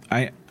yeah,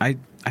 I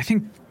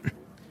think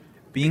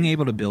being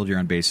able to build your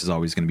own base is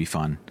always going to be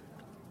fun.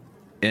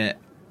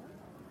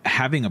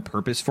 Having a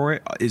purpose for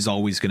it is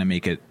always going to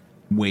make it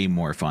way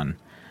more fun.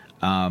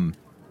 And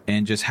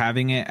just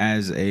having it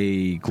as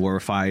a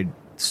glorified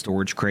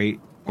storage crate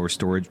or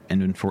storage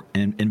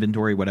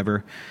inventory,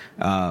 whatever,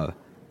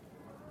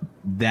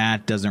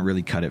 that doesn't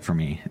really cut it for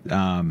me.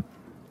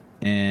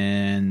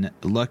 And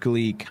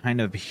luckily,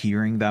 kind of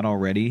hearing that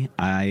already,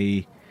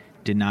 I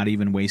did not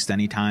even waste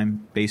any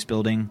time base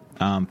building.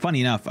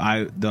 Funny enough,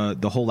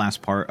 the whole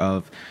last part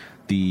of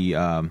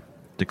the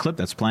clip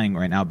that's playing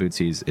right now,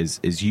 Bootsy,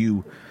 is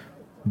you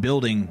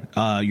building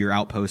your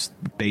outpost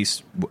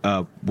base,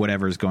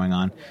 whatever is going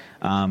on,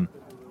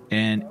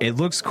 and it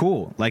looks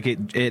cool. Like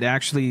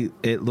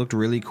it looked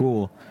really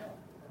cool.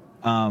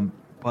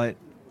 But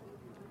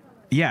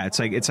yeah, it's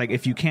like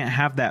if you can't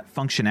have that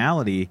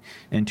functionality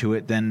into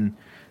it, then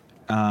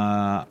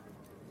I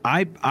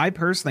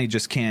personally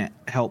just can't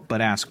help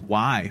but ask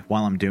why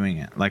while I'm doing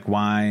it. Like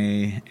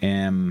why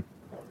am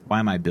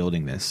I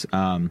building this?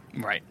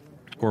 Right.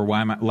 Or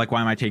why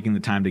am I taking the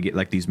time to get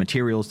like these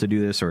materials to do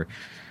this? Or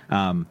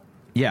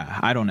yeah,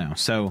 I don't know.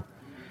 So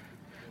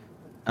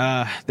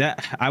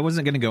that I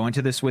wasn't going to go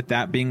into this with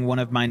that being one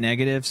of my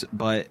negatives,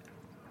 but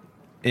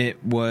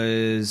it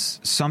was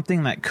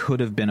something that could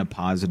have been a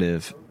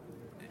positive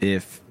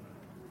if,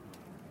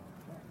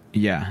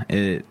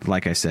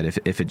 like I said,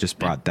 if it just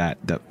brought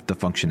the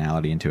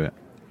functionality into it.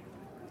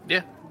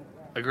 Yeah,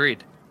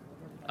 agreed.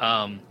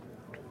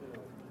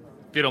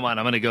 If you don't mind,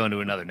 I'm going to go into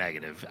another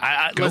negative.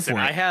 Listen,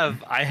 I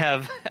have,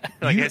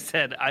 like I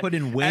said, I put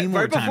in way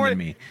more time than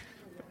me.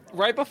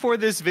 Right before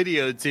this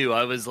video too,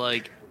 I was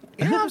like,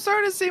 I'm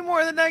starting to see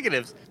more of the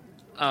negatives.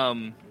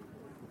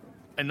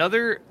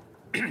 Another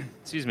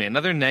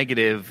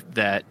negative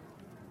that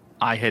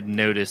I had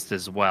noticed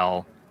as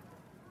well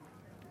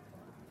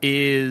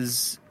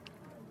is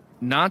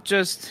not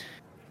just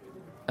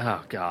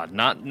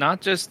not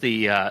just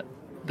the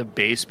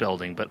base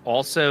building, but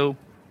also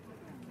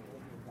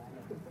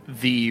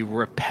the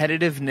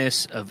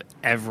repetitiveness of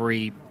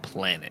every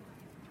planet.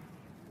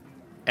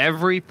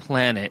 Every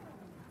planet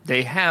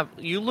they have.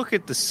 You look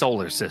at the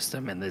solar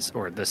system in this,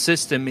 or the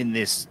system in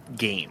this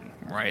game,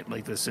 right?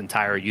 Like this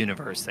entire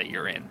universe that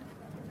you're in.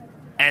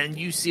 And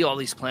you see all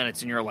these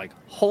planets and you're like,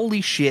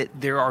 holy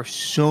shit, there are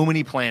so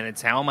many planets.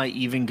 How am I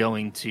even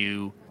going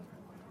to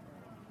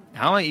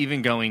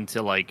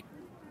like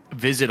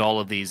visit all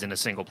of these in a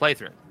single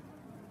playthrough?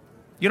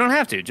 You don't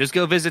have to. Just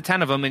go visit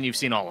 10 of them and you've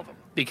seen all of them.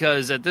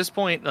 Because at this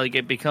point, like,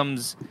 it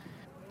becomes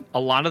a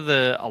lot of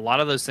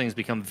those things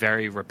become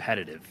very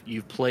repetitive.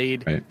 You've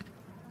played, right.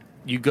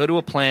 You go to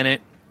a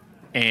planet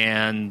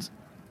and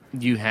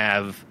you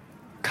have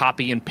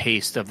copy and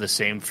paste of the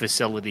same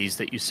facilities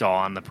that you saw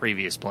on the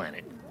previous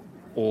planet.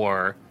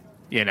 Or,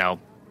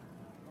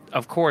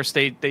 of course,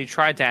 they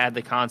tried to add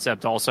the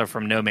concept also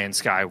from No Man's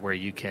Sky where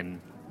you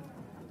can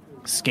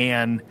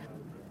scan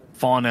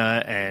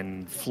fauna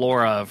and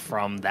flora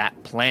from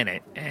that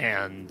planet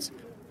and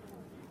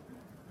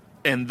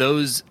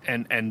those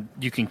and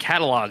you can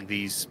catalog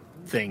these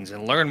things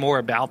and learn more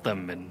about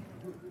them, and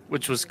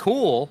which was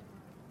cool.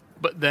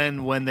 But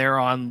then when they're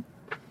on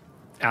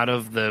out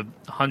of the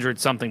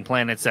 100-something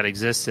planets that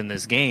exist in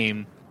this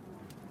game,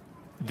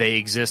 they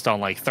exist on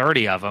like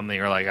 30 of them, and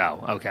you're like,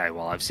 oh, okay,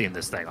 well, I've seen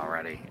this thing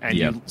already. And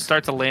you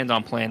start to land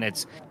on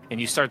planets,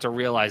 and you start to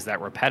realize that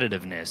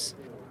repetitiveness.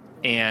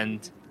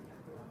 And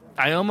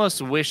I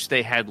almost wish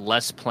they had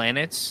less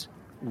planets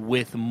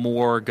with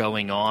more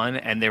going on,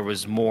 and there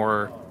was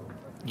more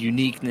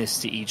uniqueness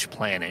to each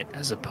planet,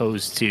 as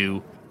opposed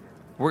to,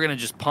 we're going to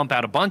just pump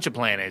out a bunch of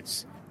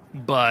planets,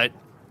 but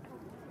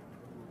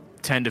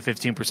 10 to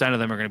 15% of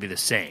them are going to be the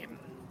same,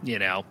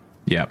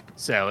 Yep.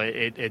 So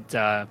it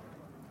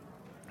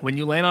when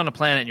you land on a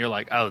planet and you're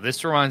like, oh,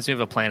 this reminds me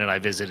of a planet I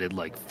visited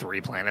like 3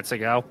 planets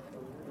ago,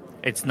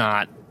 it's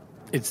not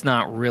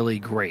really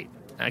great.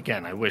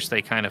 Again, I wish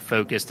they kind of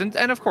focused, and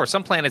of course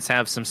some planets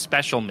have some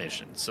special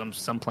missions.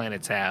 Some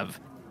planets have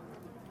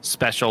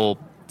special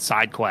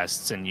side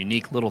quests and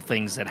unique little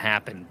things that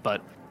happen,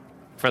 but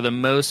for the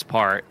most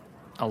part,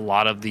 a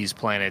lot of these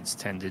planets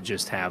tend to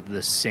just have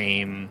the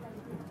same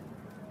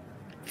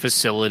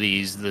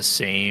facilities, the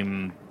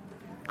same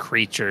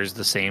creatures,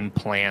 the same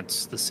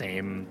plants, the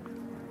same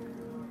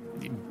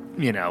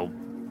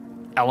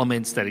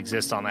elements that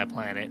exist on that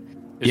planet.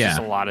 There's just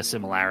a lot of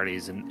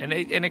similarities, and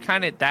it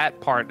kind of,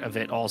 that part of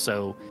it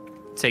also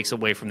takes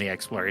away from the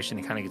exploration.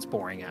 It kind of gets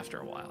boring after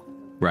a while.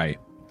 Right.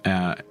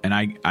 And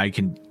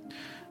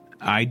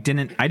I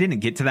didn't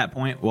get to that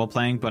point while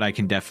playing, but I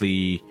can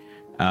definitely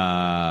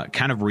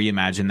kind of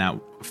reimagine that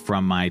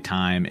from my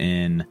time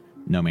in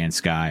No Man's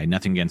Sky.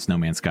 Nothing against No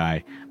Man's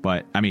Sky,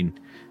 but I mean,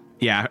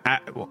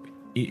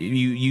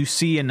 you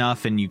see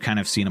enough, and you kind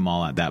of seen them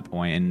all at that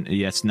point. And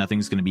yes,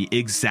 nothing's going to be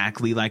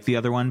exactly like the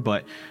other one,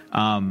 but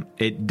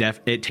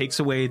it takes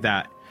away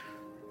that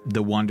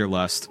the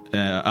wanderlust,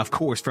 of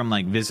course, from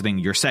like visiting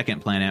your second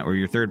planet or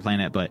your third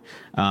planet. But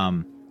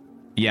I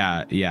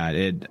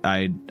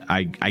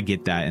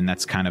get that, and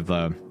that's kind of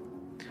a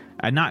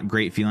not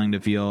great feeling to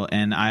feel.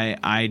 And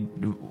I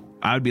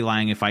would be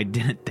lying if I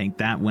didn't think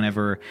that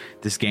whenever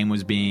this game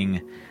was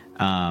being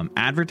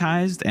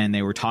advertised and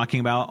they were talking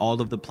about all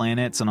of the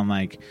planets, and I'm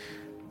like,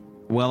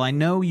 well, I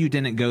know you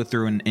didn't go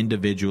through and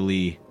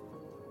individually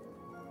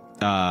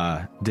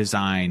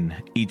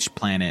design each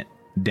planet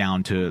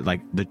down to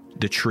like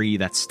the tree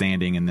that's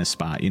standing in this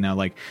spot,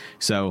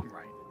 so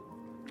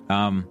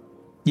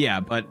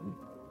but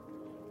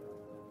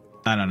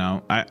I don't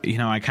know.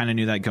 I kind of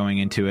knew that going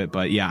into it,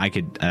 but yeah, I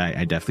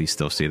definitely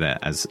still see that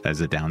as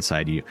a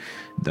downside.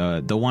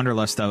 The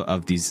wanderlust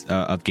of these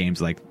of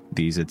games like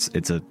these,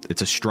 it's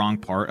a strong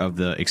part of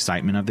the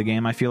excitement of the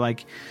game, I feel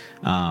like.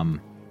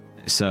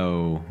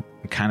 So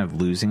kind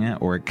of losing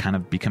it, or kind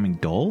of becoming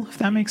dull, if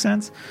that makes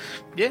sense.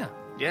 Yeah,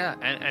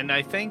 and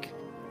I think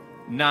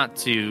not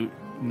to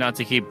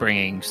keep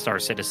bringing Star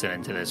Citizen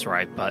into this,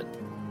 right? But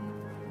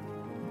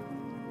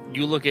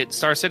you look at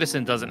Star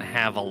Citizen doesn't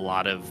have a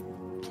lot of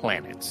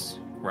planets,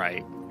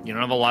 right? You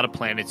don't have a lot of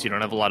planets, you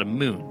don't have a lot of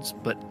moons,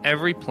 but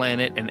every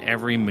planet and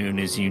every moon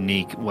is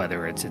unique,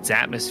 whether it's its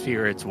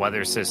atmosphere, its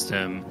weather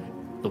system,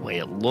 the way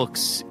it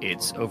looks,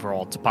 its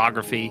overall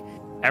topography.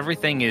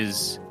 Everything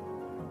is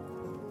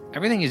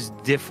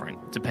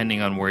different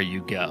depending on where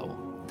you go.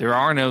 There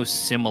are no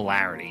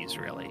similarities,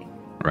 really.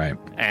 Right.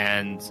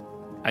 And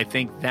I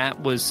think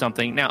that was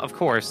something. Now, of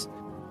course,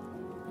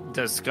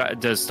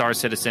 does Star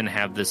Citizen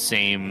have the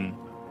same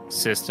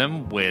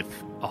system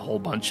with a whole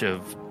bunch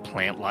of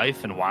plant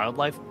life and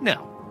wildlife?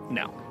 No.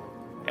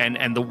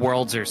 And the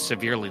worlds are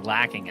severely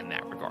lacking in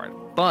that regard.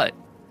 But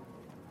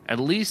at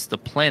least the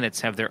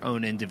planets have their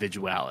own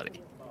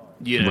individuality.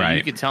 You know,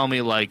 you could tell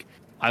me like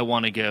I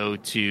want to go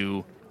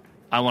to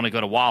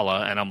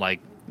Walla, and I'm like,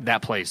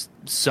 that place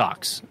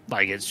sucks.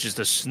 Like it's just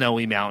a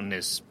snowy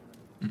mountainous,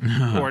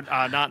 or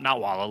not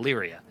Walla,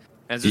 Lyria.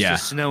 It's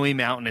just a snowy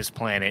mountainous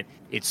planet.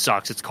 It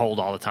sucks. It's cold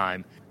all the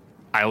time.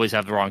 I always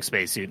have the wrong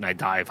spacesuit, and I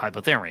die of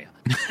hypothermia.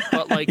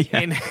 But like,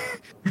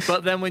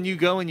 but then when you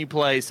go and you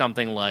play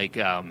something like,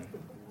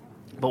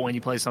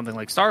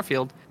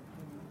 Starfield,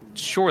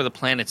 sure, the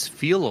planets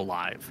feel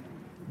alive,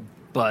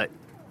 but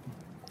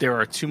there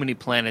are too many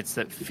planets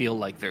that feel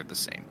like they're the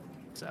same.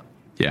 So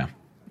yeah,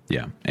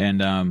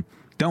 and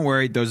don't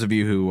worry, those of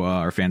you who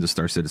are fans of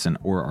Star Citizen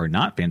or are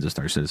not fans of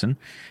Star Citizen,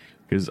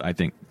 because I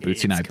think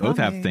Bootsy and I both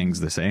have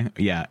things to say.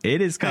 Yeah,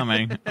 it is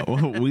coming.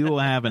 We will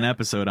have an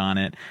episode on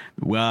it.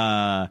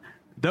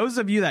 Those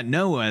of you that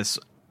know us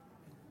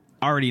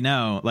already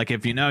know. Like,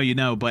 if you know, you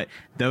know. But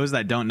those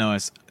that don't know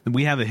us,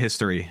 we have a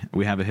history.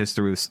 We have a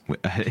history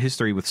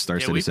with Star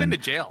Citizen. We've been to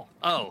jail.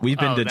 We've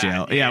been to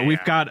jail. Yeah,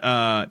 we've got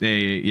I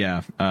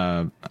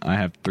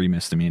have 3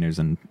 misdemeanors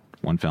and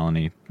 1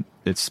 felony.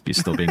 It's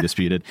still being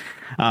disputed.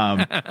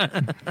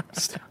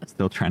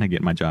 Still trying to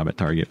get my job at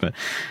Target, but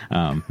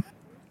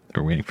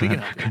we're waiting for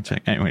that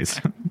contract.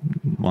 Anyways,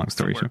 long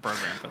story short.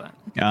 Program for that.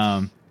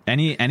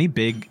 Any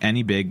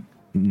big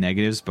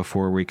negatives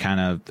before we kind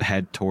of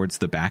head towards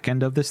the back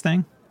end of this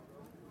thing?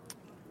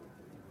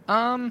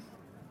 No,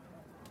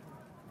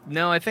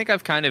 I think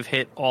I've kind of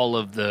hit all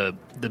of the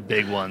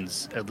big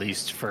ones, at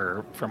least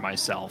for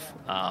myself.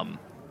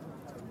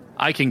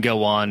 I can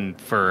go on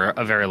for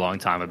a very long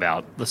time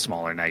about the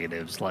smaller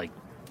negatives,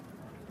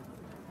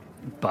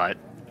 but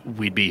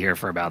we'd be here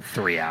for about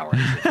 3 hours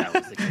if that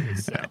was the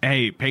case. So.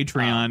 Hey,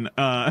 Patreon,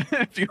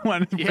 if you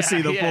want to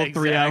see the full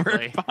 3-hour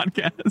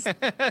podcast.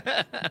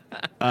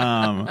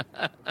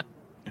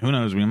 Who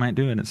knows? We might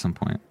do it at some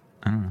point.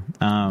 I don't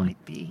know.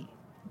 Might be.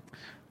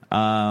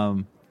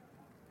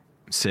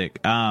 Sick.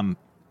 I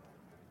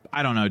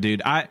don't know,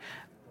 dude.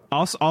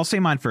 I'll say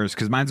mine first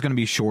because mine's going to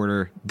be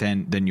shorter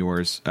than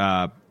yours.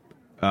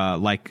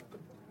 Like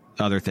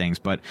other things,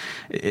 but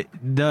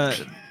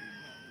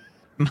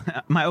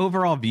my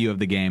overall view of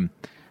the game,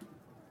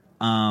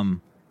 I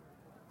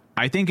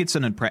think it's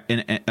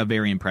a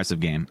very impressive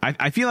game.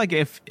 I feel like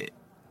if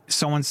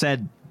someone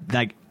said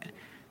like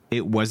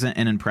it wasn't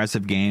an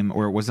impressive game,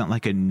 or it wasn't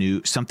like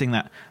something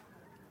that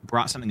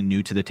brought something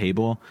new to the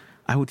table,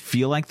 I would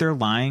feel like they're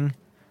lying,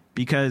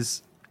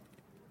 because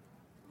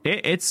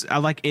it's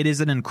like, it is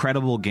an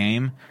incredible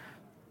game.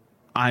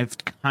 I've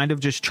kind of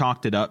just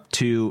chalked it up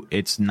to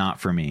it's not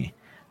for me.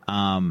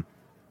 And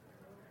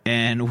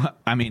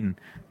I mean,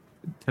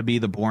 to be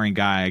the boring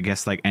guy, I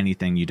guess like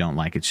anything you don't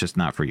like, it's just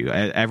not for you.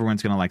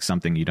 Everyone's going to like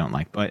something you don't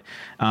like. But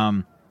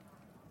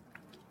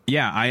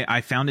yeah, I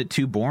found it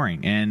too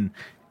boring, and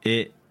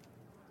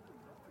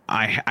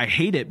I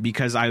hate it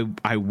because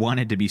I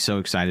wanted to be so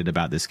excited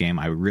about this game.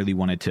 I really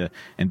wanted to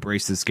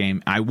embrace this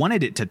game. I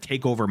wanted it to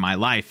take over my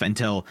life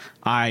until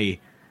I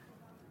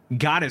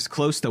got as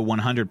close to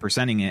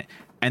 100%ing it,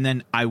 and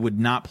then I would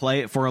not play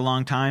it for a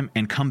long time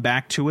and come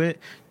back to it,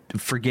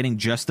 forgetting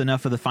just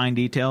enough of the fine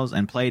details,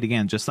 and play it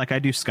again, just like I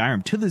do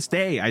Skyrim. To this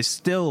day, I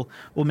still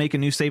will make a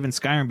new save in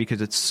Skyrim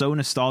because it's so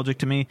nostalgic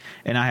to me,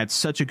 and I had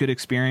such a good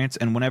experience.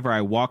 And whenever I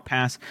walk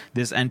past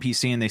this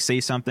NPC and they say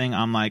something,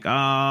 I'm like,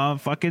 oh,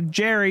 fucking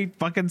Jerry,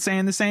 fucking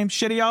saying the same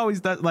shit he always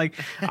does. Like,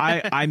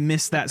 I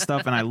miss that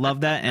stuff, and I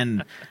love that.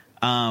 And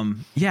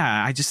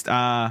yeah, I just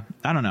I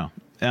don't know.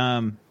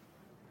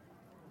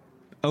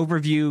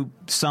 Overview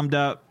summed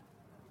up,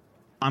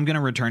 I'm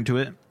gonna return to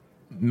it.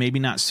 Maybe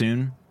not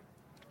soon.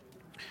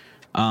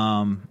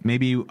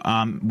 Maybe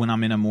when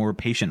I'm in a more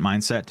patient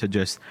mindset to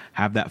just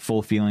have that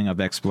full feeling of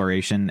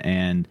exploration,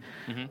 and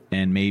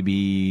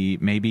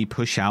maybe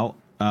push out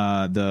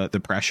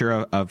the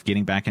pressure of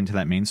getting back into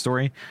that main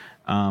story.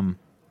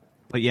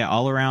 But yeah,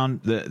 all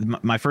around,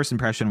 my first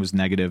impression was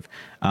negative.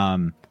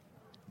 Talking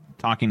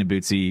to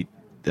Bootsy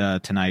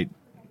tonight,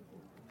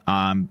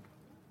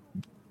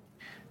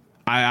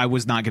 I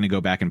was not going to go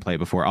back and play it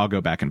before. I'll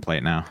go back and play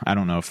it now. I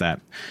don't know if that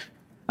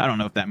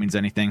means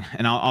anything,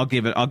 and I'll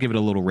give it a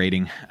little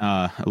rating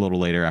a little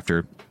later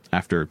after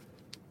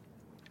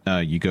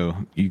you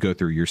go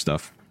through your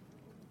stuff.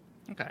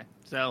 Okay,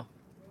 so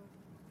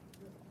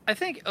I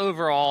think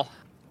overall,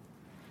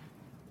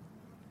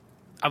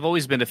 I've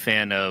always been a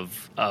fan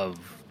of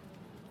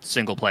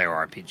single player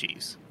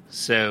RPGs.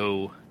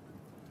 So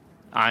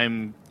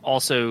I'm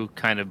also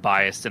kind of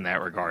biased in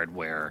that regard,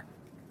 where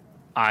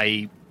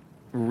I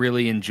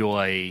really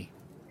enjoy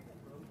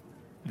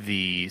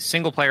the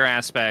single player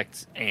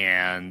aspect,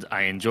 and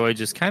I enjoy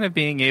just kind of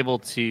being able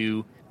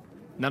to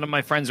None of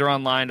my friends are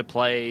online to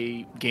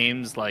play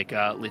games like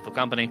Lethal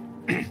Company.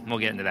 We'll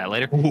get into that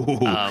later.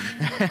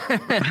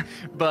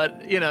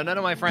 But, none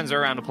of my friends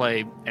are around to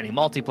play any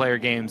multiplayer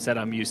games that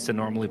I'm used to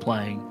normally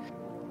playing.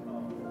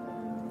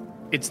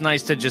 It's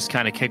nice to just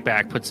kind of kick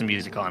back, put some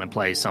music on, and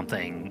play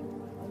something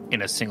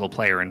in a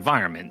single-player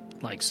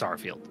environment like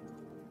Starfield.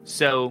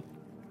 So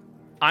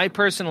I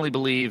personally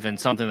believe in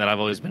something that I've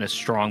always been a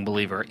strong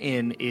believer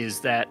in, is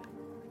that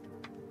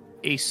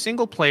a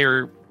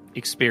single-player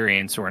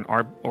experience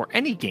or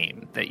any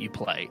game that you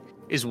play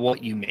is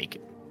what you make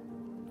it.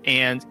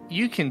 And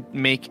you can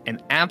make an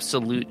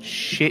absolute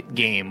shit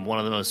game one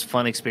of the most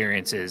fun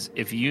experiences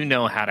if you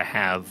know how to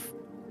have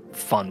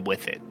fun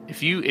with it.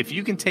 If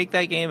you can take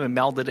that game and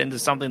meld it into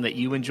something that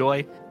you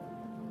enjoy,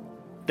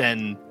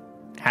 then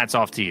hats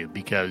off to you,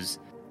 because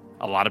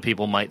a lot of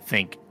people might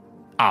think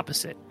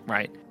opposite,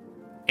 right?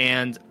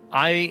 And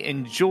I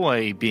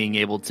enjoy being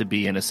able to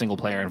be in a single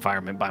player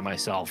environment by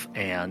myself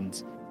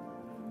and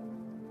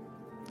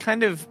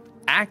kind of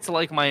act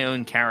like my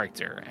own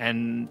character.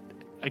 And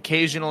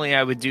occasionally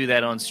I would do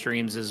that on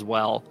streams as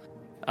well.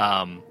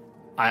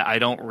 I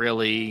don't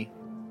really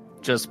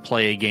just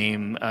play a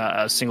game,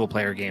 a single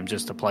player game,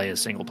 just to play a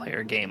single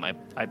player game.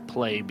 I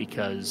play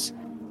because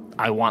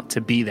I want to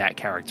be that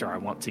character. I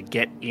want to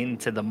get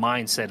into the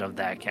mindset of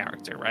that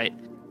character, right?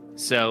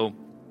 So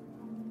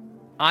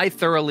I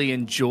thoroughly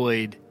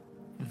enjoyed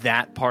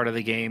that part of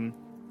the game.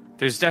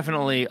 There's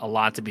definitely a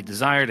lot to be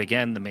desired.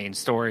 Again, the main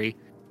story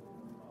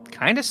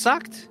kind of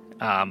sucked.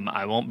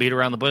 I won't beat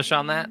around the bush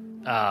on that.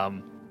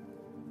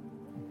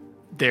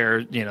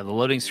 The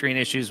loading screen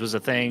issues was a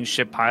thing.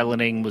 Ship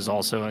piloting was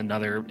also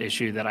another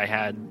issue that I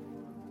had.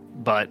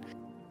 But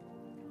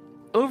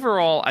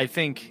overall, I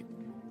think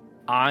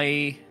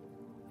I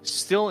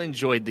still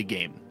enjoyed the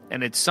game.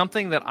 And it's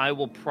something that I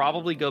will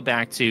probably go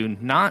back to,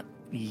 not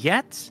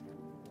yet.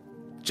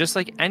 Just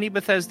like any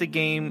Bethesda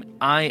game,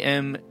 I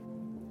am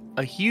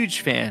a huge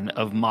fan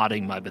of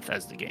modding my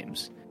Bethesda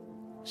games.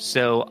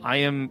 So I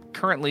am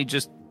currently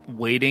just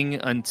waiting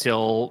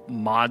until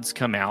mods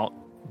come out,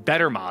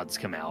 better mods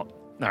come out.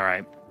 All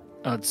right.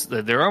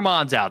 There are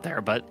mods out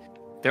there, but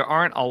there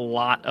aren't a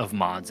lot of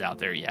mods out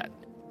there yet.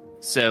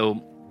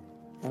 So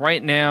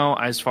right now,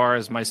 as far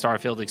as my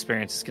Starfield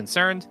experience is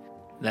concerned,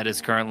 that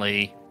is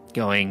currently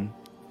going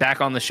back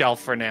on the shelf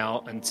for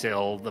now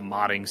until the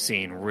modding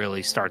scene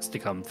really starts to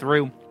come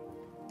through,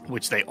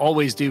 which they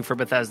always do for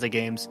Bethesda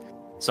games.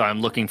 So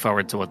I'm looking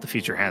forward to what the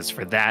future has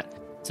for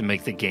that to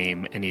make the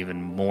game an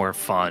even more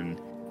fun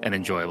and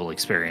enjoyable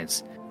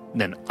experience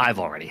than I've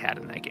already had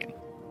in that game.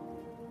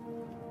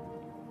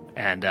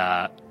 And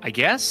I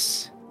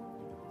guess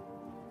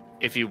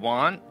if you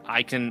want,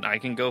 I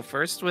can go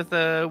first with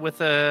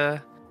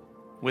a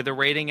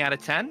rating out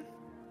of 10.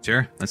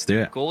 Sure, let's do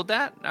it. Cool with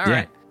that? All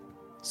right.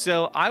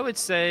 So I would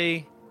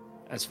say,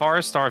 as far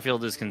as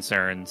Starfield is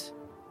concerned,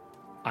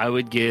 I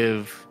would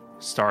give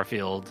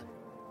Starfield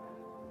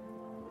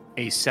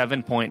a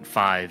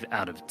 7.5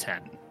 out of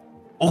 10.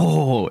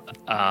 Oh.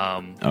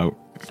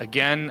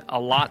 Again, a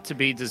lot to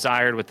be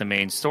desired with the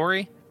main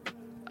story.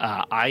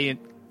 I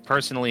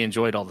personally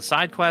enjoyed all the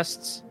side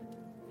quests,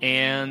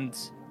 and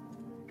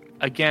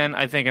again,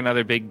 I think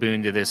another big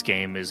boon to this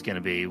game is going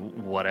to be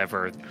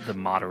whatever the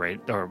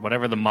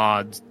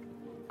mod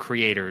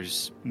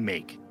creators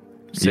make.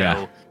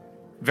 So,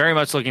 very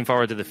much looking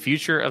forward to the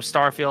future of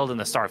Starfield and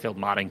the Starfield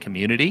modding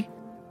community,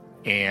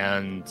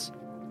 and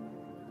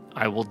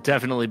I will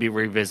definitely be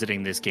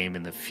revisiting this game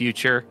in the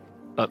future.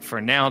 But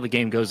for now, the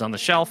game goes on the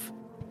shelf,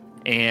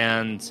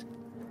 and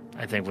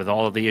I think with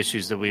all of the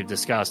issues that we've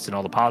discussed and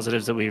all the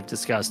positives that we've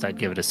discussed, I'd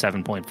give it a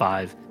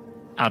 7.5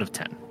 out of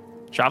 10.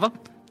 Shava?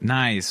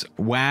 Nice.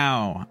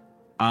 Wow.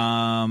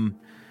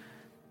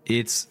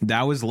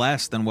 That was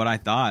less than what I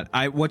thought.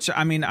 I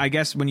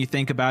guess when you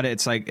think about it,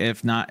 it's like,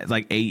 if not,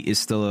 like 8 is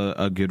still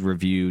a good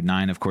review.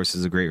 9, of course,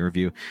 is a great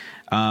review.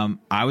 I'm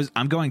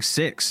going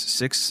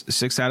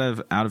 6 out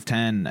of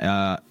 10.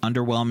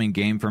 Underwhelming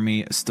game for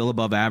me, still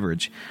above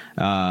average.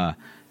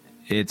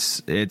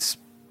 It's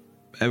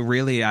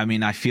really,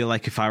 I feel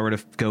like if I were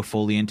to go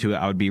fully into it,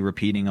 I would be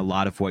repeating a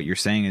lot of what you're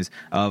saying is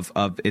of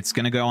it's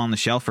going to go on the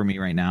shelf for me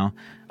right now.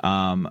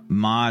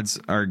 Mods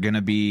are going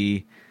to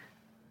be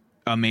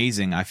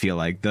amazing. I feel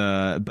like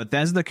the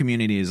Bethesda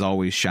community has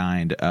always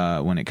shined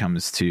when it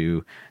comes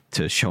to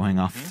showing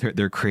off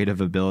their creative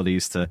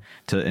abilities to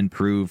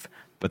improve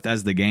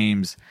Bethesda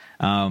games.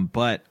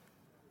 But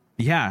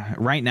yeah,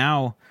 right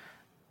now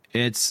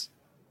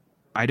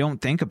I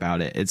don't think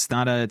about it. It's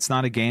not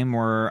a game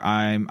where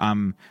I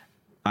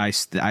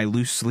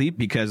lose sleep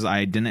because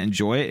I didn't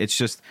enjoy it. It's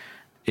just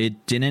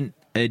it didn't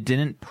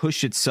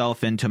push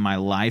itself into my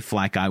life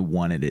like I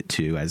wanted it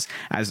to. As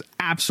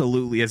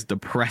absolutely as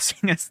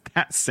depressing as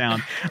that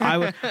sound,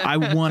 I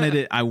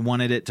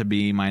wanted it to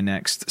be my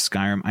next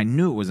Skyrim. I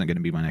knew it wasn't going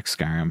to be my next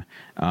Skyrim,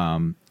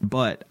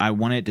 but I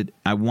wanted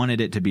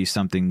it to be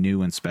something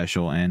new and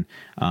special. And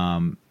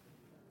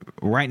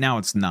right now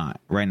it's not.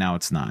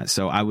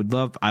 So I would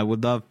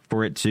love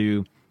for it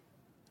to.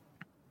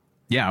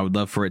 Yeah, I would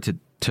love for it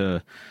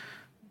to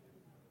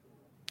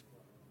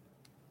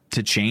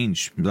to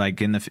change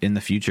like in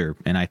the future.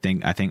 And I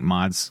think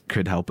mods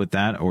could help with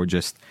that, or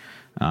just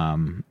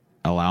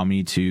allow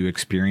me to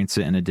experience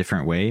it in a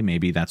different way.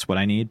 Maybe that's what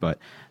I need. But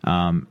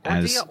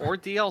or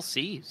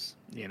DLCs,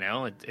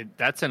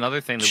 that's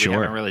another thing that we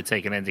haven't really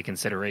taken into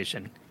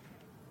consideration.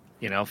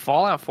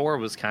 Fallout 4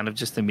 was kind of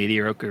just a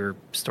mediocre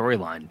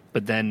storyline,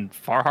 but then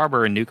Far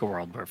Harbor and Nuka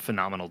World were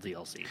phenomenal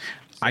DLCs.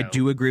 So. I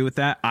do agree with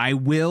that. I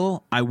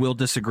will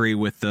disagree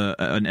with the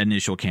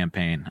initial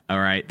campaign. All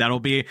right, that'll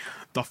be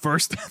the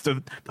first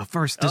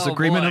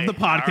disagreement of the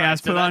podcast.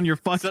 Right, put on your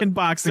fucking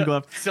boxing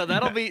glove. So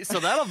that'll be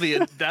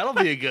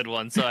a good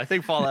one. So I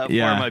think Fallout 4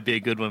 might be a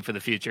good one for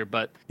the future.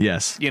 But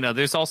yes,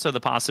 there's also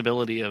the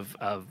possibility of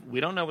we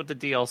don't know what the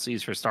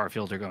DLCs for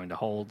Starfield are going to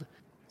hold.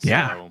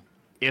 So,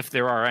 if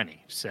there are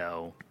any.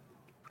 So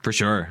for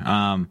sure.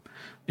 And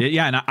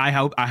I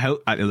hope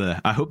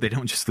they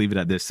don't just leave it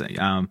at this.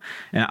 And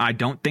I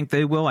don't think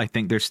they will. I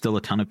think there's still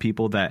a ton of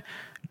people that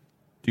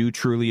do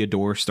truly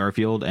adore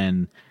Starfield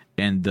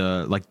and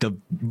the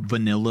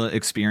vanilla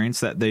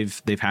experience that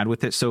they've had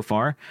with it so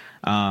far.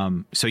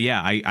 So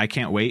yeah, I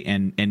can't wait.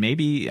 And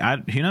maybe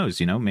who knows,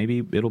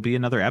 maybe it'll be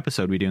another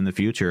episode we do in the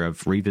future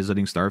of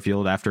revisiting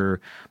Starfield after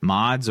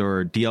mods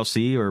or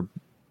DLC or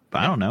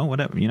I don't know,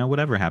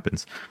 whatever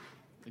happens.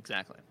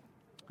 Exactly.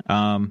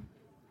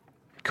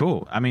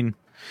 Cool. I mean,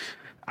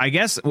 I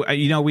guess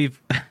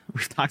we've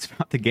talked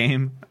about the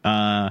game.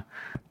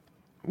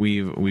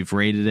 We've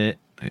rated it.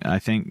 I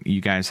think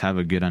you guys have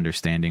a good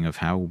understanding of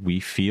how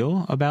we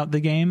feel about the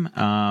game.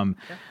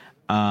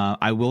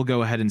 I will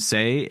go ahead and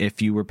say,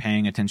 if you were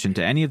paying attention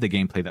to any of the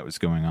gameplay that was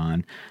going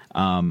on,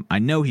 I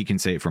know he can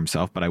say it for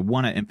himself, but I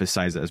want to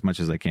emphasize it as much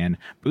as I can.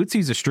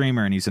 Bootsy's a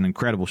streamer, and he's an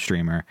incredible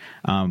streamer.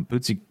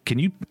 Bootsy, can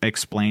you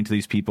explain to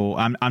these people?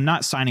 I'm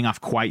not signing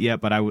off quite yet,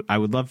 but I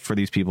would love for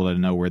these people to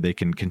know where they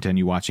can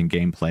continue watching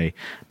gameplay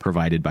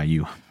provided by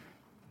you.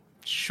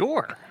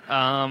 Sure.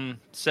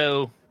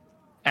 So,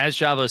 as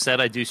Javo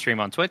said, I do stream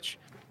on Twitch.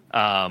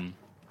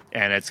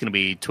 And it's going to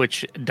be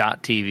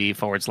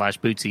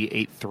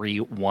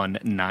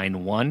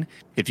twitch.tv/Bootsy83191.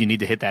 If you need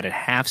to hit that at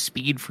half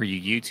speed for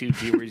you YouTube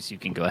viewers, you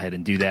can go ahead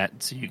and do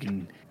that so you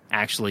can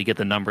actually get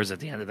the numbers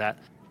at the end of that.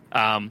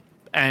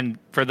 And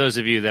for those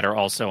of you that are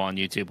also on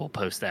YouTube, we'll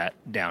post that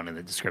down in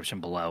the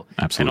description below.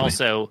 Absolutely. And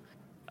also,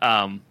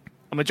 a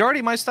majority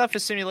of my stuff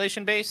is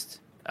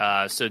simulation-based,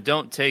 so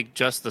don't take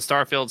just the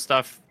Starfield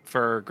stuff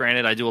for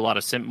granted. I do a lot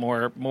of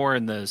more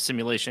in the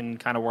simulation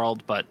kind of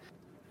world, but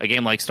a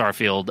game like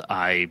Starfield,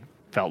 I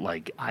felt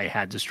like I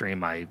had to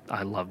stream. I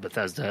love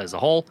Bethesda as a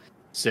whole.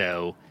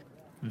 So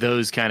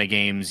those kind of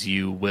games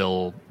you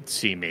will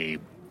see me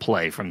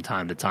play from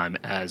time to time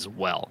as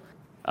well.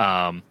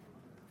 And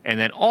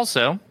then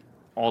also,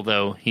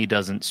 although he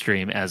doesn't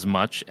stream as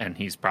much, and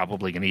he's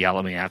probably going to yell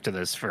at me after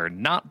this for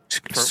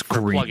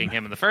plugging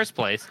him in the first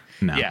place.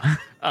 No. Yeah.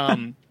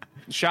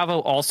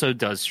 Shavo also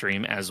does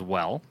stream as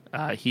well.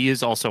 He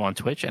is also on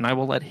Twitch, and I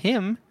will let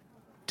him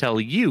tell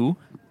you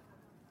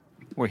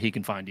where he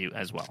can find you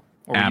as well.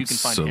 Or Absolutely. You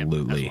can find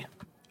him as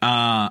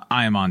well.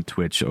 I am on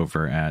Twitch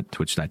over at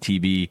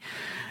twitch.tv/Sir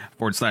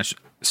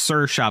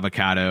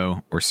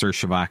Shavocado or Sir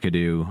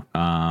Shavocado,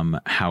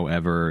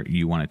 however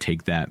you want to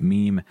take that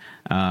meme.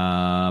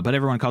 But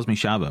everyone calls me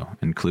Shavo,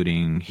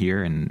 including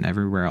here and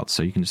everywhere else,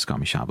 so you can just call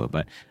me Shavo.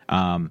 But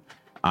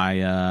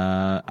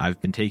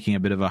I've been taking a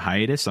bit of a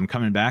hiatus. I'm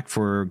coming back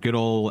for good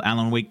old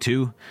Alan Wake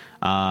 2.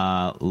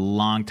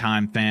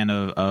 Longtime fan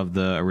of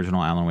the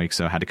original Alan Wake,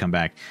 so I had to come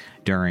back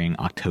during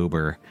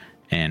October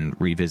and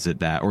visit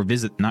that for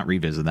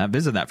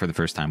the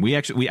first time. We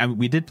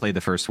did play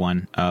the first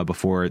one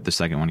before the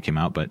second one came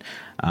out, but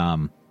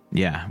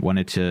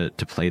wanted to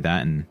play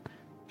that and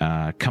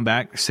come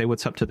back, say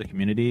what's up to the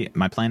community.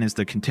 My plan is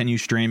to continue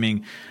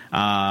streaming,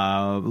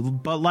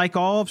 but like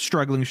all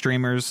struggling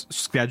streamers,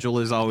 schedule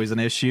is always an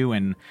issue,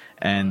 and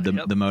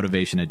the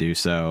motivation to do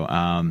so.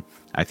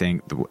 I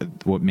think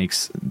what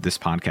makes this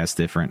podcast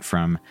different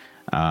from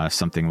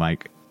something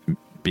like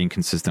being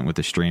consistent with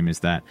the stream is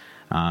that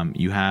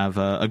you have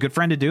a good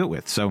friend to do it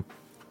with. So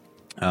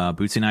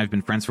Bootsy and I have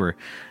been friends for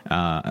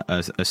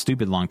a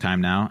stupid long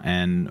time now,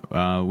 and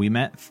we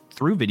met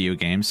through video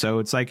games. So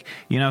it's like,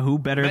 who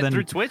better than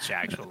through Twitch?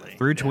 Actually,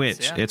 through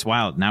Twitch, yeah. It's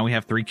wild. Now we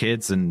have 3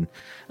 kids, and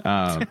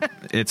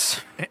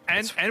it's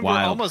and wild.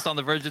 We're almost on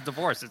the verge of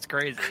divorce. It's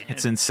crazy.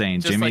 It's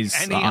insane. Jimmy's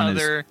on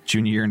his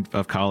junior year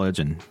of college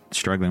and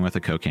struggling with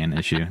a cocaine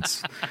issue.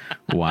 It's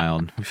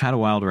wild. We've had a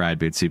wild ride,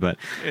 Bootsy, but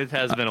it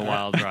has been a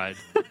wild ride.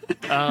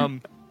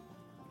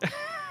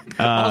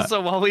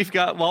 Also, while we've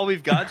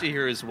got you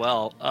here as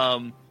well,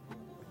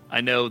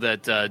 I know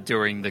that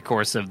during the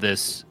course of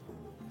this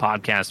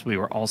podcast, we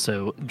were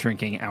also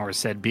drinking our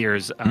said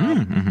beers.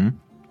 Mm-hmm.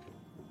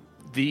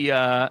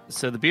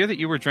 The beer that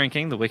you were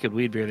drinking, the Wicked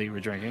Weed beer that you were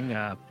drinking,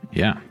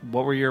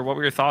 what were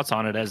your thoughts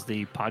on it as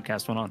the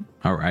podcast went on?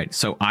 All right,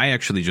 so I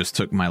actually just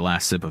took my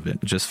last sip of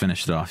it, just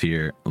finished it off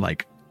here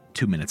like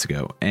 2 minutes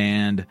ago,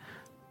 and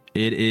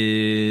it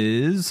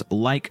is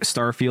like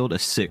Starfield, a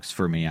 6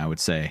 for me, I would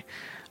say.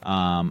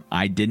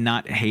 I did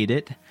not hate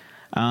it.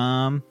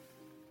 I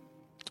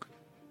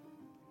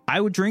I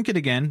would drink it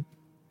again.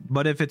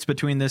 But if it's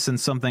between this and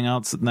something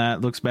else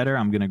that looks better,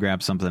 I'm gonna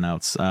grab something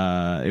else.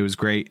 It was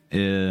great.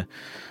 I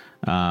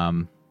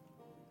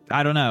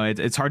don't know.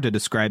 It's hard to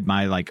describe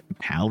my like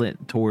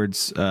palate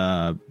towards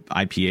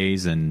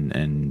IPAs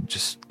and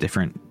just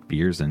different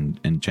beers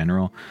in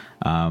general.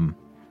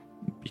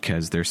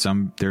 Because there's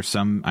some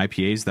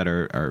IPAs that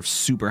are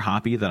super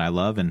hoppy that I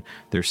love, and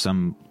there's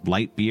some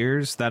light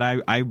beers that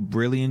I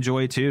really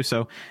enjoy too.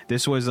 So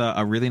this was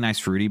a really nice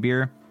fruity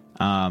beer.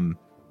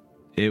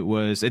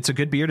 It's a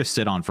good beer to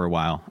sit on for a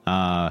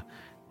while.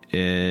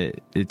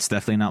 It's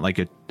definitely not like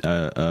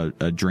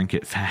a drink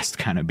it fast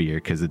kind of beer,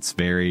 because it's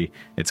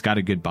got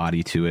a good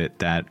body to it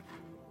that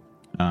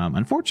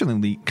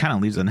unfortunately kind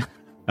of leaves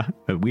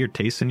a weird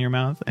taste in your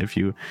mouth if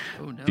you've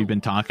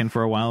been talking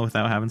for a while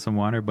without having some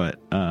water. But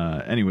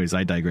anyways,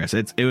 I digress.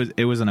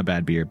 It wasn't a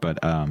bad beer, but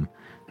yeah,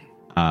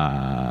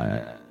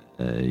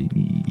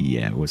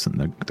 it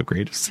wasn't the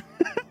greatest.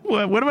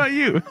 What about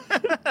you?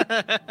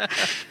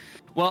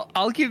 Well,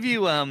 I'll give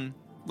you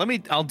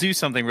I'll do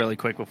something really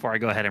quick before I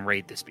go ahead and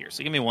rate this beer.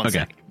 So give me one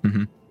second.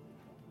 Mm-hmm.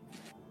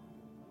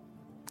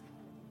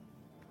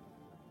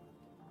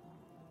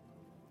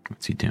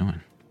 What's he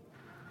doing?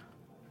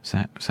 Is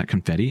that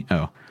confetti?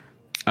 Oh.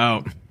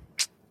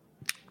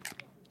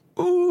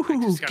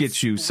 Ooh,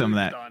 get you some of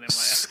that.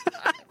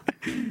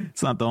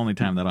 It's not the only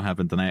time that'll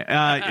happen tonight.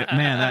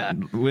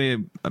 Man,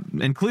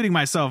 including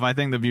myself, I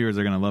think the viewers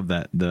are gonna love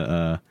that.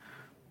 The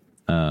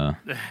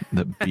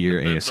beer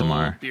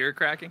ASMR. Beer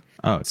cracking.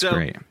 Oh, it's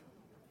great.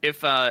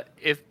 If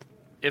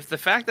the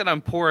fact that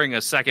I'm pouring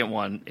a second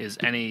one is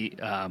any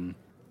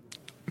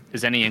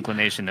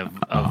inclination of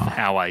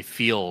how I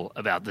feel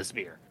about this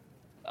beer,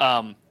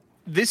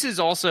 this is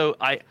also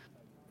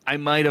I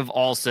might have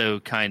also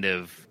kind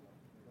of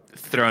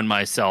thrown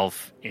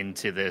myself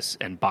into this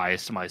and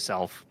biased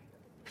myself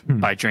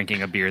by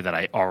drinking a beer that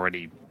I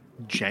already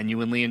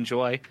genuinely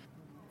enjoy.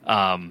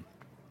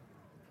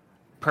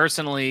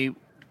 Personally,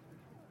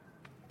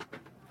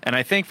 and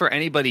I think for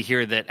anybody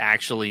here that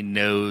actually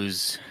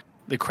knows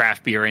the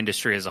craft beer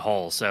industry as a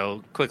whole.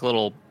 So quick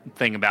little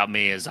thing about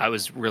me is I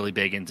was really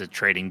big into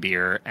trading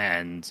beer,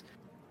 and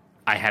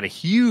I had a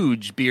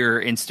huge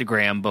beer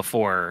Instagram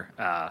before,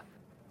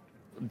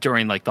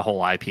 during like the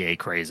whole IPA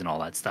craze and all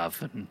that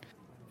stuff.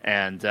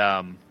 And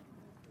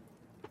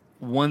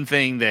one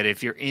thing that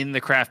if you're in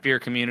the craft beer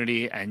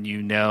community and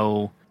you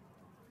know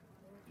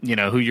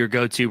who your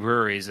go-to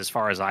breweries as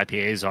far as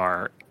IPAs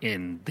are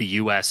in the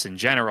US in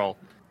general,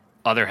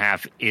 Other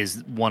Half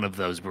is one of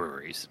those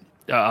breweries.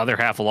 Other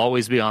Half will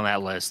always be on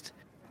that list.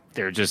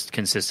 They're just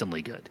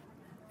consistently good.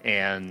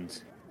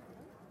 And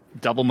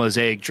Double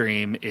Mosaic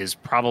Dream is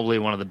probably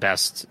one of the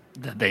best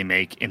that they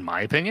make, in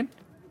my opinion.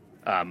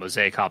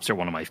 Mosaic hops are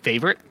one of my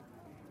favorite.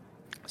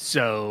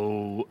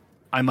 So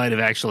I might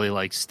have actually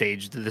like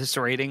staged this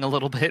rating a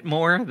little bit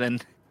more than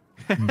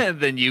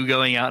than you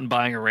going out and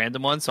buying a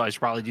random one. So I should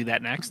probably do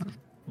that next.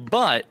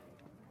 But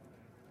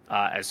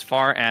as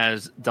far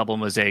as Double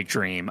Mosaic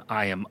Dream,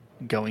 I am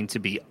going to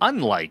be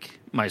unlike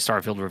my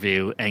Starfield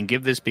review and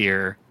give this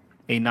beer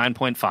a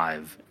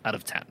 9.5 out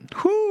of 10.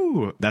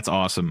 Whoo, that's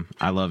awesome.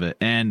 I love it.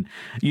 And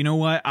you know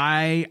what?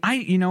 I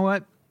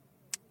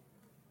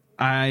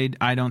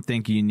don't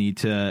think you need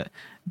to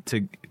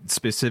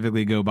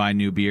specifically go buy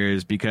new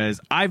beers, because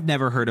I've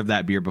never heard of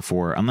that beer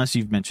before, unless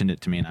you've mentioned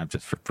it to me and I've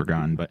just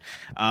forgotten. But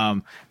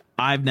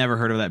I've never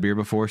heard of that beer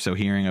before. So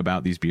hearing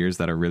about these beers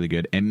that are really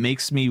good, it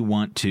makes me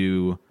want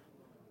to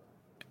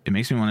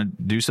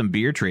do some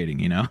beer trading,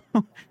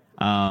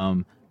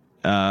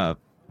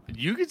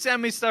 You could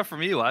send me stuff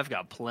from you. I've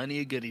got plenty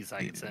of goodies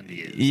I can send to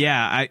you.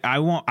 Yeah, I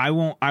won't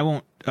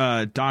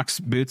dox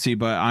Bootsy,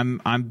 but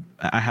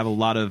I have a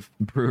lot of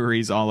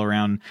breweries all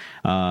around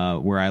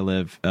where I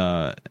live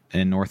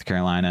in North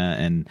Carolina,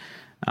 and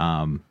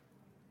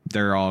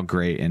they're all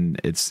great. And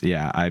it's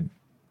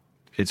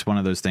one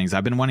of those things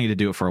I've been wanting to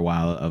do it for a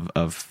while,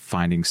 of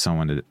finding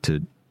someone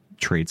to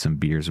trade some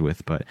beers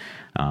with. But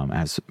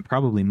as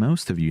probably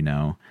most of you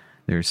know,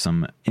 there's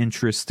some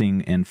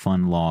interesting and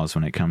fun laws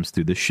when it comes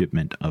to the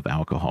shipment of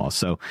alcohol.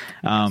 So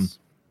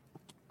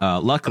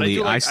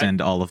luckily I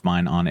send all of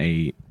mine on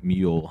a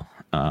mule,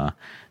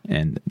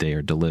 and they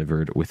are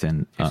delivered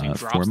within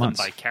 4 months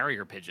by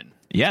carrier pigeon.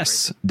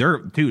 Yes, they're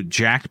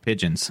jacked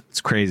pigeons. It's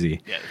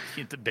crazy.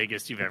 Yeah, the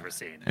biggest you've ever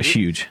seen. It's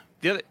huge.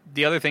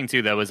 The other thing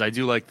too, though, is I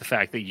do like the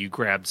fact that you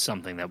grabbed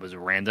something that was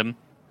random.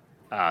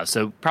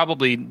 So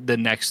probably the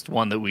next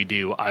one that we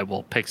do, I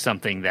will pick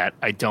something that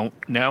I don't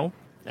know,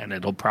 and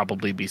it'll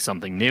probably be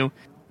something new,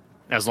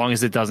 as long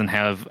as it doesn't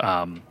have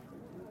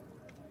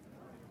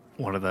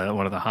one of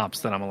the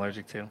hops that I'm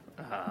allergic to.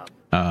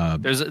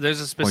 There's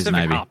a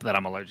specific hop that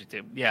I'm allergic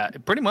to. Yeah,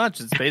 pretty much.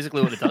 It's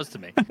basically what it does to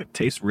me. It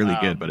tastes really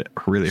good, but it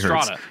really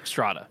hurts.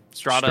 Strata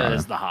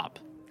is the hop,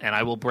 and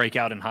I will break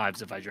out in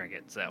hives if I drink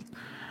it. So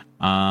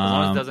As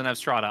long as it doesn't have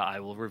Strata,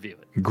 I will review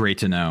it. Great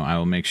to know. I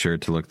will make sure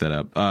to look that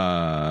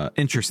up.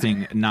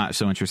 Interesting, not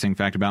so interesting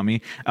fact about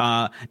me.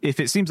 If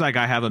it seems like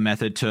I have a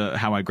method to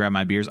how I grab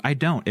my beers, I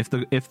don't. If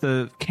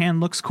the can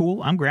looks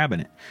cool, I'm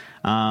grabbing it.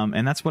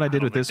 And that's what I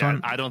did with this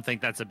one. I don't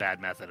think that's a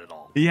bad method at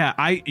all. Yeah,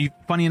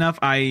 funny enough,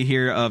 I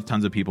hear of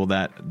tons of people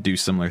that do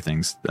similar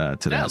things to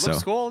that. Yeah, it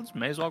looks cool.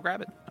 May as well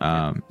grab it.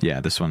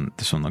 Yeah, this one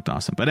looked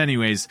awesome. But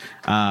anyways,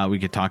 we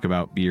could talk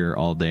about beer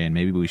all day, and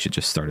maybe we should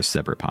just start a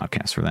separate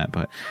podcast for that.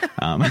 But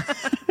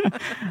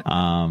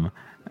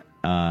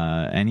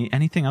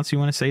anything else you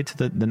want to say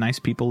to the nice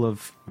people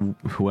of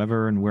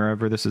whoever and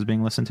wherever this is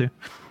being listened to?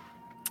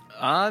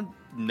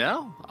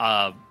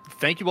 No.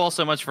 Thank you all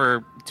so much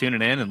for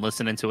tuning in and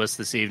listening to us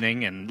this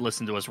evening and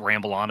listen to us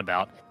ramble on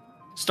about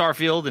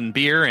Starfield and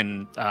beer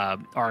and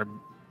our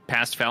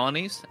past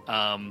felonies.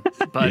 But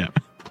Yeah.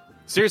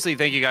 Seriously,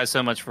 thank you guys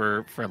so much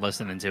for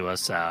listening to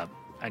us. I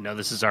know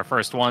this is our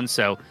first one,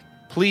 so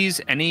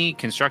please, any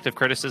constructive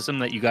criticism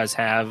that you guys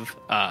have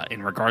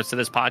in regards to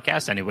this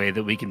podcast, any way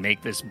that we can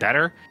make this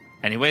better,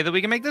 any way that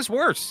we can make this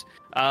worse,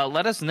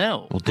 let us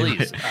know,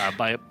 please.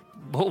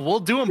 We'll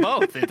do them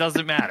both. It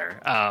doesn't matter.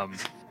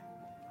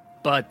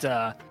 But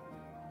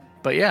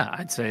yeah,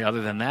 I'd say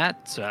other than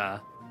that,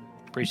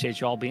 appreciate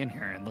you all being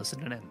here and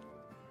listening in.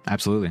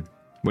 Absolutely.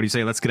 What do you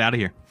say? Let's get out of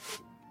here.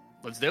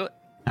 Let's do it.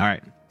 All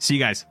right. See you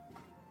guys.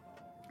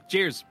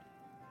 Cheers.